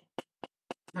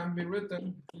can be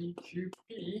written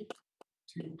EQP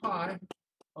 2 pi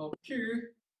of Q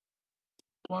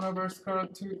 1 over square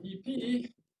root 2 EP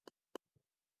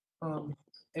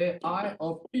AI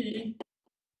of P.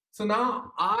 So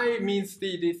now I means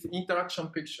this interaction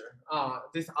picture.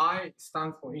 This I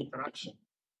stands for interaction.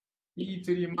 E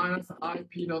to the minus I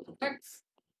P dot x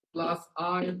plus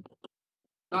I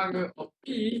dagger of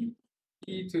P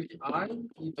e to the I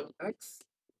P dot x.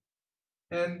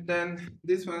 And then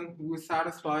this one will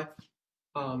satisfy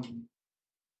and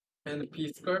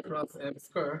P squared plus M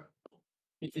squared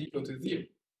is equal to 0.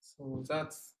 So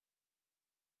that's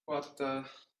what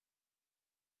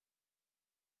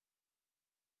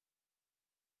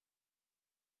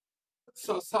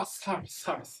sorry,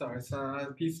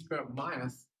 P squared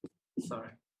minus,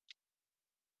 sorry.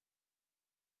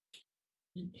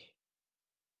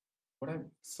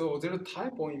 So there's a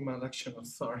typo in my lecture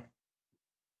notes, sorry.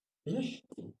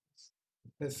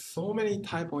 There's so many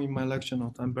typo in my lecture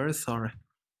notes, I'm very sorry.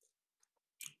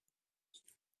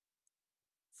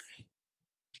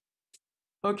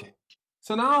 Okay,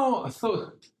 so now,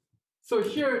 so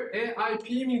here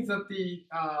AIP means that the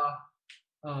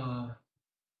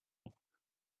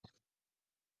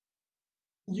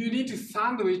you need to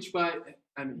sandwich by,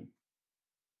 I mean,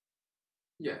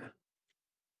 yeah,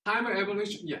 time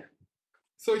evolution, yeah.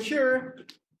 So here,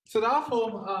 so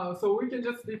therefore, so we can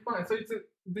just define. So it's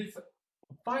this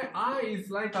phi I is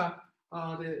like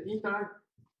the interact.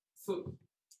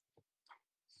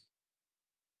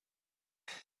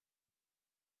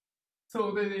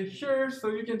 So the here, so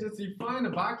you can just define the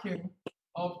vacuum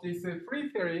of this free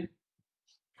theory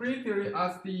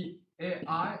as the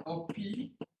AI of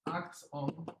P acts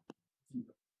on 0.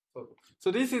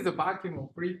 So this is the vacuum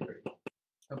of free theory,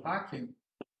 the vacuum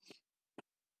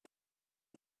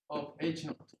of H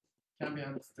naught can be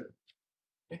understood.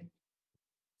 Okay.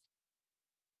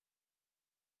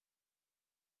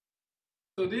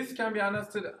 So this can be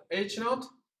understood H naught,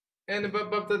 and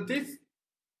but this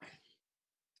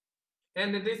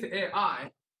and this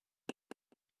AI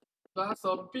class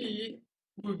of P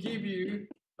will give you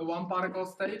the one particle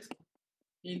state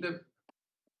in the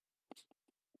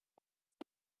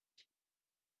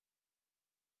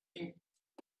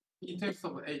in terms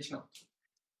of H naught.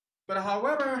 But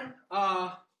however,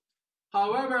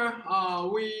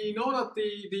 we know that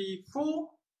the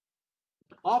full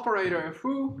operator,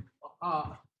 full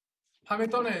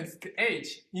Hamiltonian is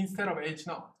H instead of H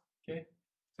naught. Okay.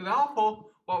 So therefore,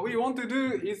 what we want to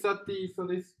do is that this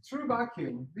true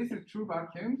vacuum, this is true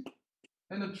vacuum,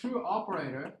 and the true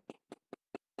operator.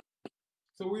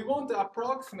 So we want to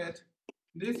approximate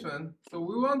this one. So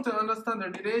we want to understand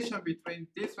the relation between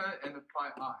this one and the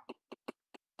phi I.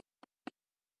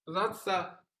 So that's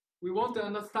we want to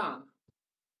understand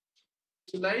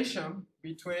relation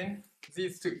between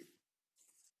these two.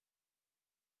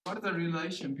 What is the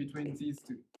relation between these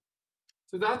two?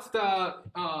 So that's the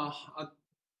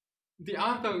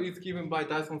answer is given by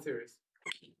Dyson series.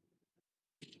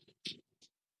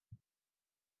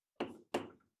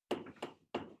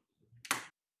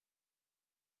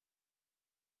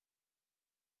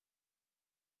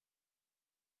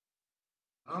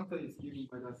 Answer is given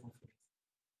by Dyson series.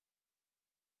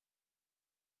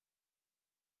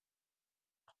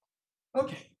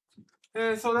 Okay.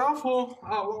 So therefore,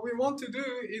 what we want to do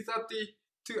is that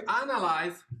to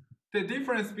analyze the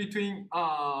difference between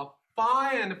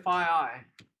phi and phi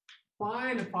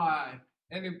I,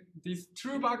 and this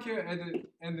true vacuum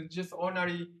and just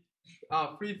ordinary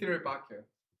free theory vacuum.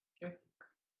 Okay.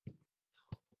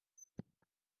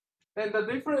 And the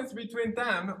difference between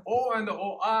them, O and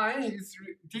OI, is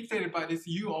dictated by this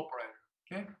U operator.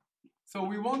 Okay. So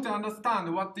we want to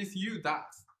understand what this U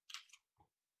does.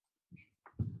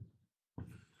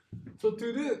 So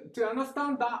to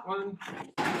understand that one,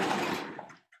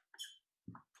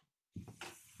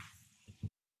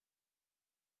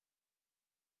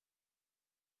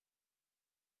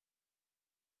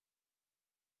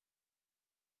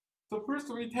 so first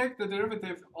we take the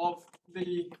derivative of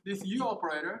this U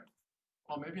operator,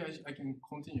 or maybe I can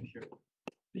continue here.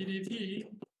 ddt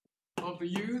of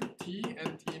U, T,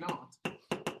 and T naught.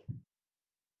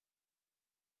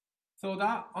 So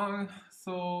that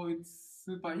so it's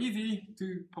super easy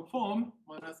to perform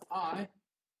minus I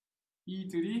e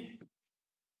to the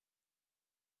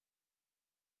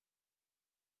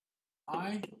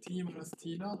I T minus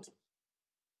T naught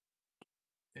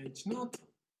H naught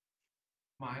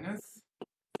minus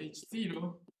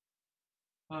H0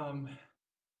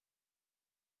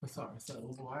 Sorry, so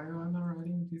why am I not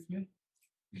writing this way?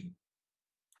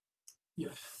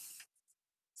 Yes.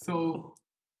 So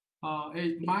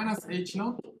a minus h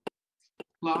naught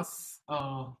plus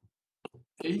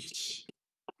h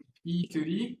e to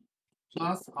the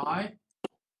plus I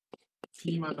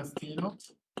t minus t naught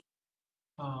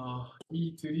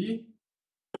e to the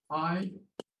I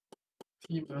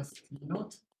t minus t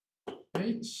naught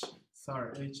h,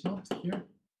 sorry, h naught here.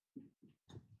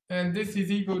 And this is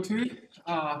equal to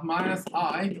minus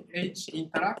I h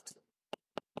interact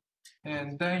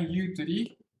and then u to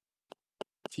the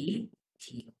t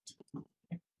naught.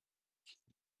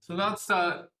 So that's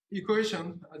the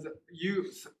equation as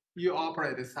u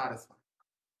operate is satisfied.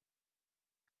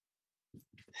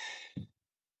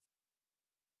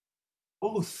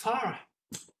 Oh, sorry.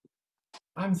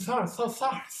 I'm sorry, so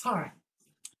sorry.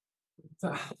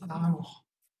 Why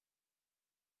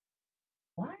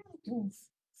am I doing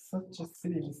such a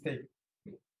silly mistake?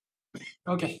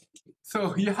 Okay,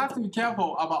 so you have to be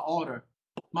careful about order.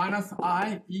 Minus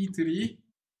I e to the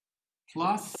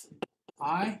plus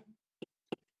I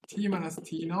t minus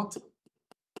t naught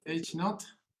h naught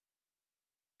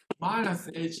minus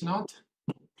h naught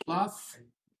plus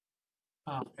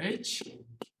h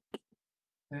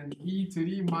and e to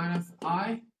the minus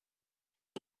I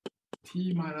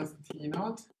t minus t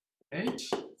naught h.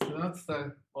 So that's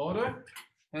the order.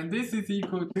 And this is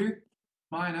equal to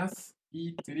minus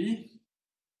e to the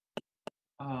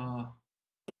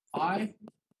I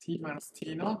t minus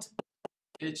t naught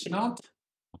h naught.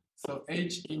 So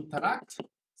h interact.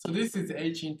 So this is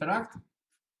h interact.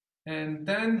 And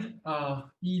then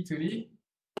e to the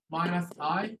minus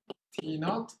I t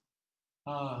naught.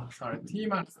 Sorry, t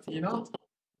minus t naught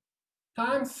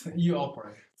times u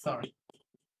operate. Sorry.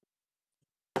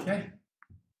 Okay.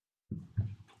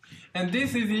 And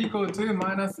this is equal to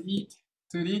minus e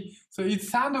to the, so it's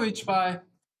sandwiched by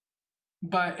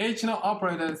h naught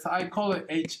operators. I call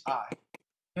it hi.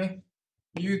 Okay,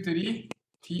 u to the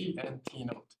t and t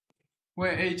naught,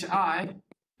 where hi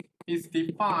is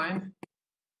defined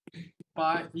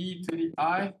by e to the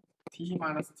I t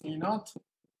minus t naught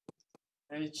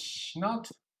h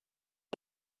naught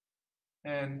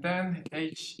and then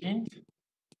h int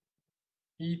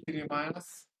e to the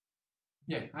minus,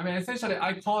 yeah, I mean essentially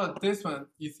I call it this one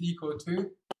is equal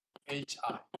to hi.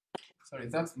 Sorry,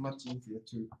 that's much easier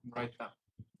to write down.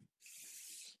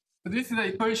 So this is the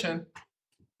equation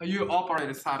u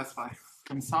operate satisfy.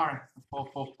 I'm sorry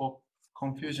for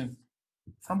confusion.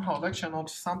 Somehow lecture note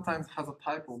sometimes has a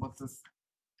typo, but this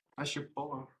I should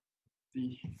follow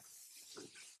the.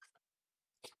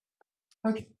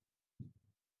 Okay.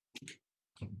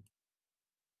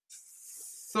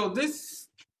 So this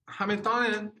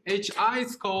Hamiltonian HI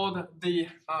is called the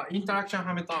interaction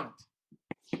Hamiltonian.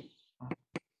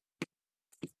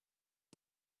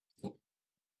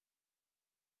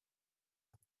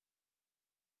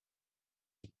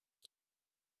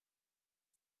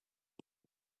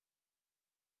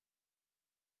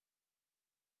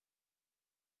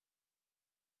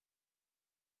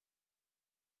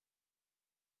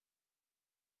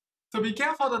 So be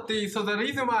careful that so the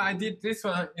reason why I did this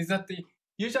one is that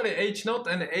usually H naught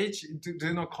and H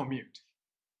do not commute.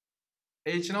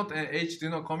 H naught and H do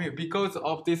not commute because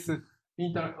of this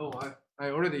I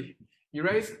already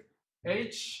erased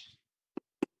H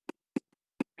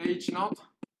naught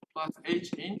plus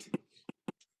H int.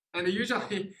 And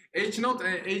usually H naught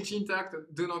and H interact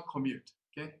do not commute,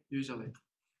 okay, usually.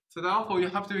 So therefore you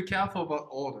have to be careful about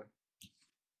order.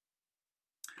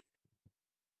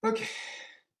 Okay.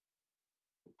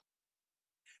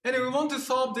 And we want to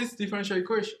solve this differential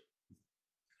equation.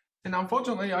 And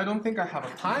unfortunately, I don't think I have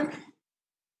a time.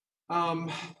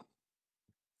 I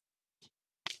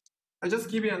just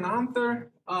give you an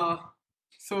answer.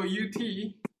 So UT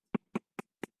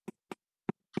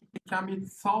can be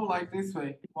solved like this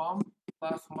way: 1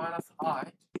 plus minus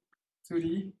I to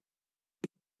the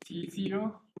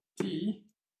T0 T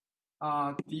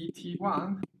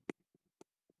dt1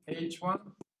 H1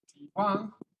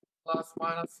 T1 plus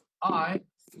minus I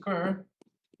square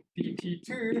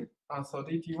dt2 so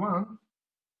dt1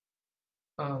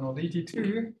 no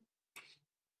dt2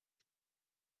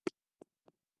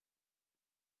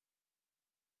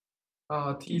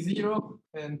 T0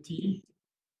 and T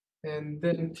and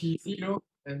then T0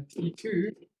 and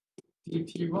T2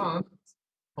 dt1.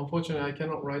 Unfortunately, I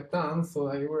cannot write down, so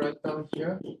I will write down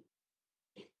here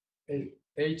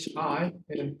HI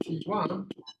and T1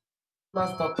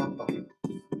 plus dot dot dot.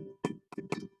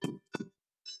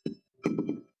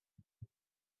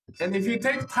 And if you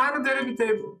take time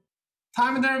derivative,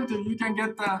 you can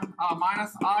get the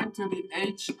minus I to the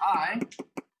HI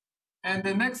And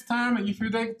the next term, if you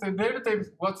take the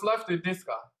derivative, what's left is this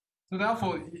guy. So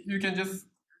therefore, you can just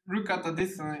look at the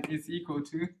this one is equal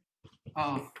to,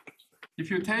 if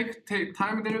you take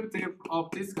time derivative of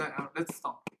this guy, let's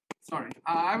stop. Sorry,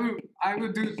 I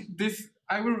will do this.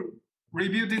 I will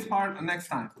review this part next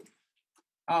time.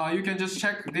 You can just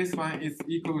check this one is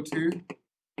equal to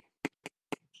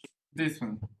this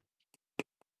one.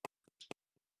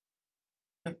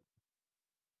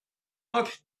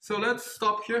 Okay, so let's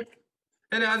stop here.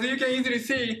 And as you can easily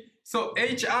see, so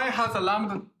HI has a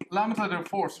lambda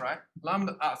force, right?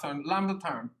 Lambda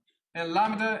term. And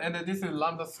lambda, and then this is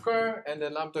lambda square, and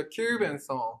then lambda cube, and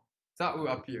so on. That will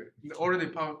appear. Already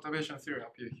perturbation theory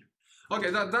appear here. Okay,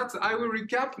 that's I will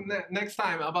recap next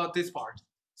time about this part.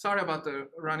 Sorry about the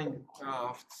running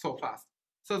so fast.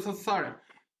 So sorry.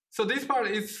 So this part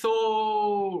is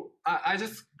so I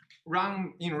just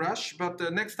run in rush, but the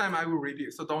next time I will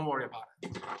review. So don't worry about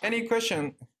it. Any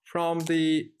question from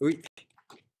the?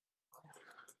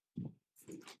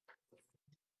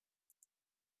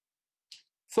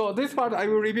 So this part I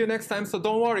will review next time. So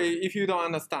don't worry if you don't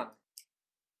understand.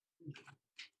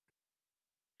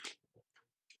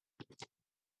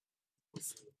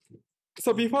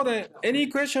 So before that, any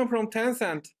question from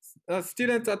Tencent,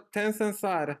 students at Tencent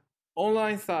side,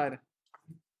 online side?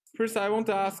 First, I want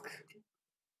to ask.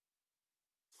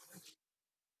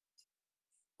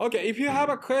 Okay, if you have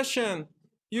a question,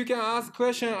 you can ask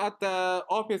question at the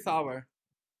office hour.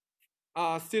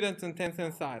 Students on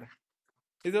Tencent side.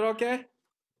 Is it okay?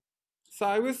 So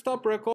I will stop recording.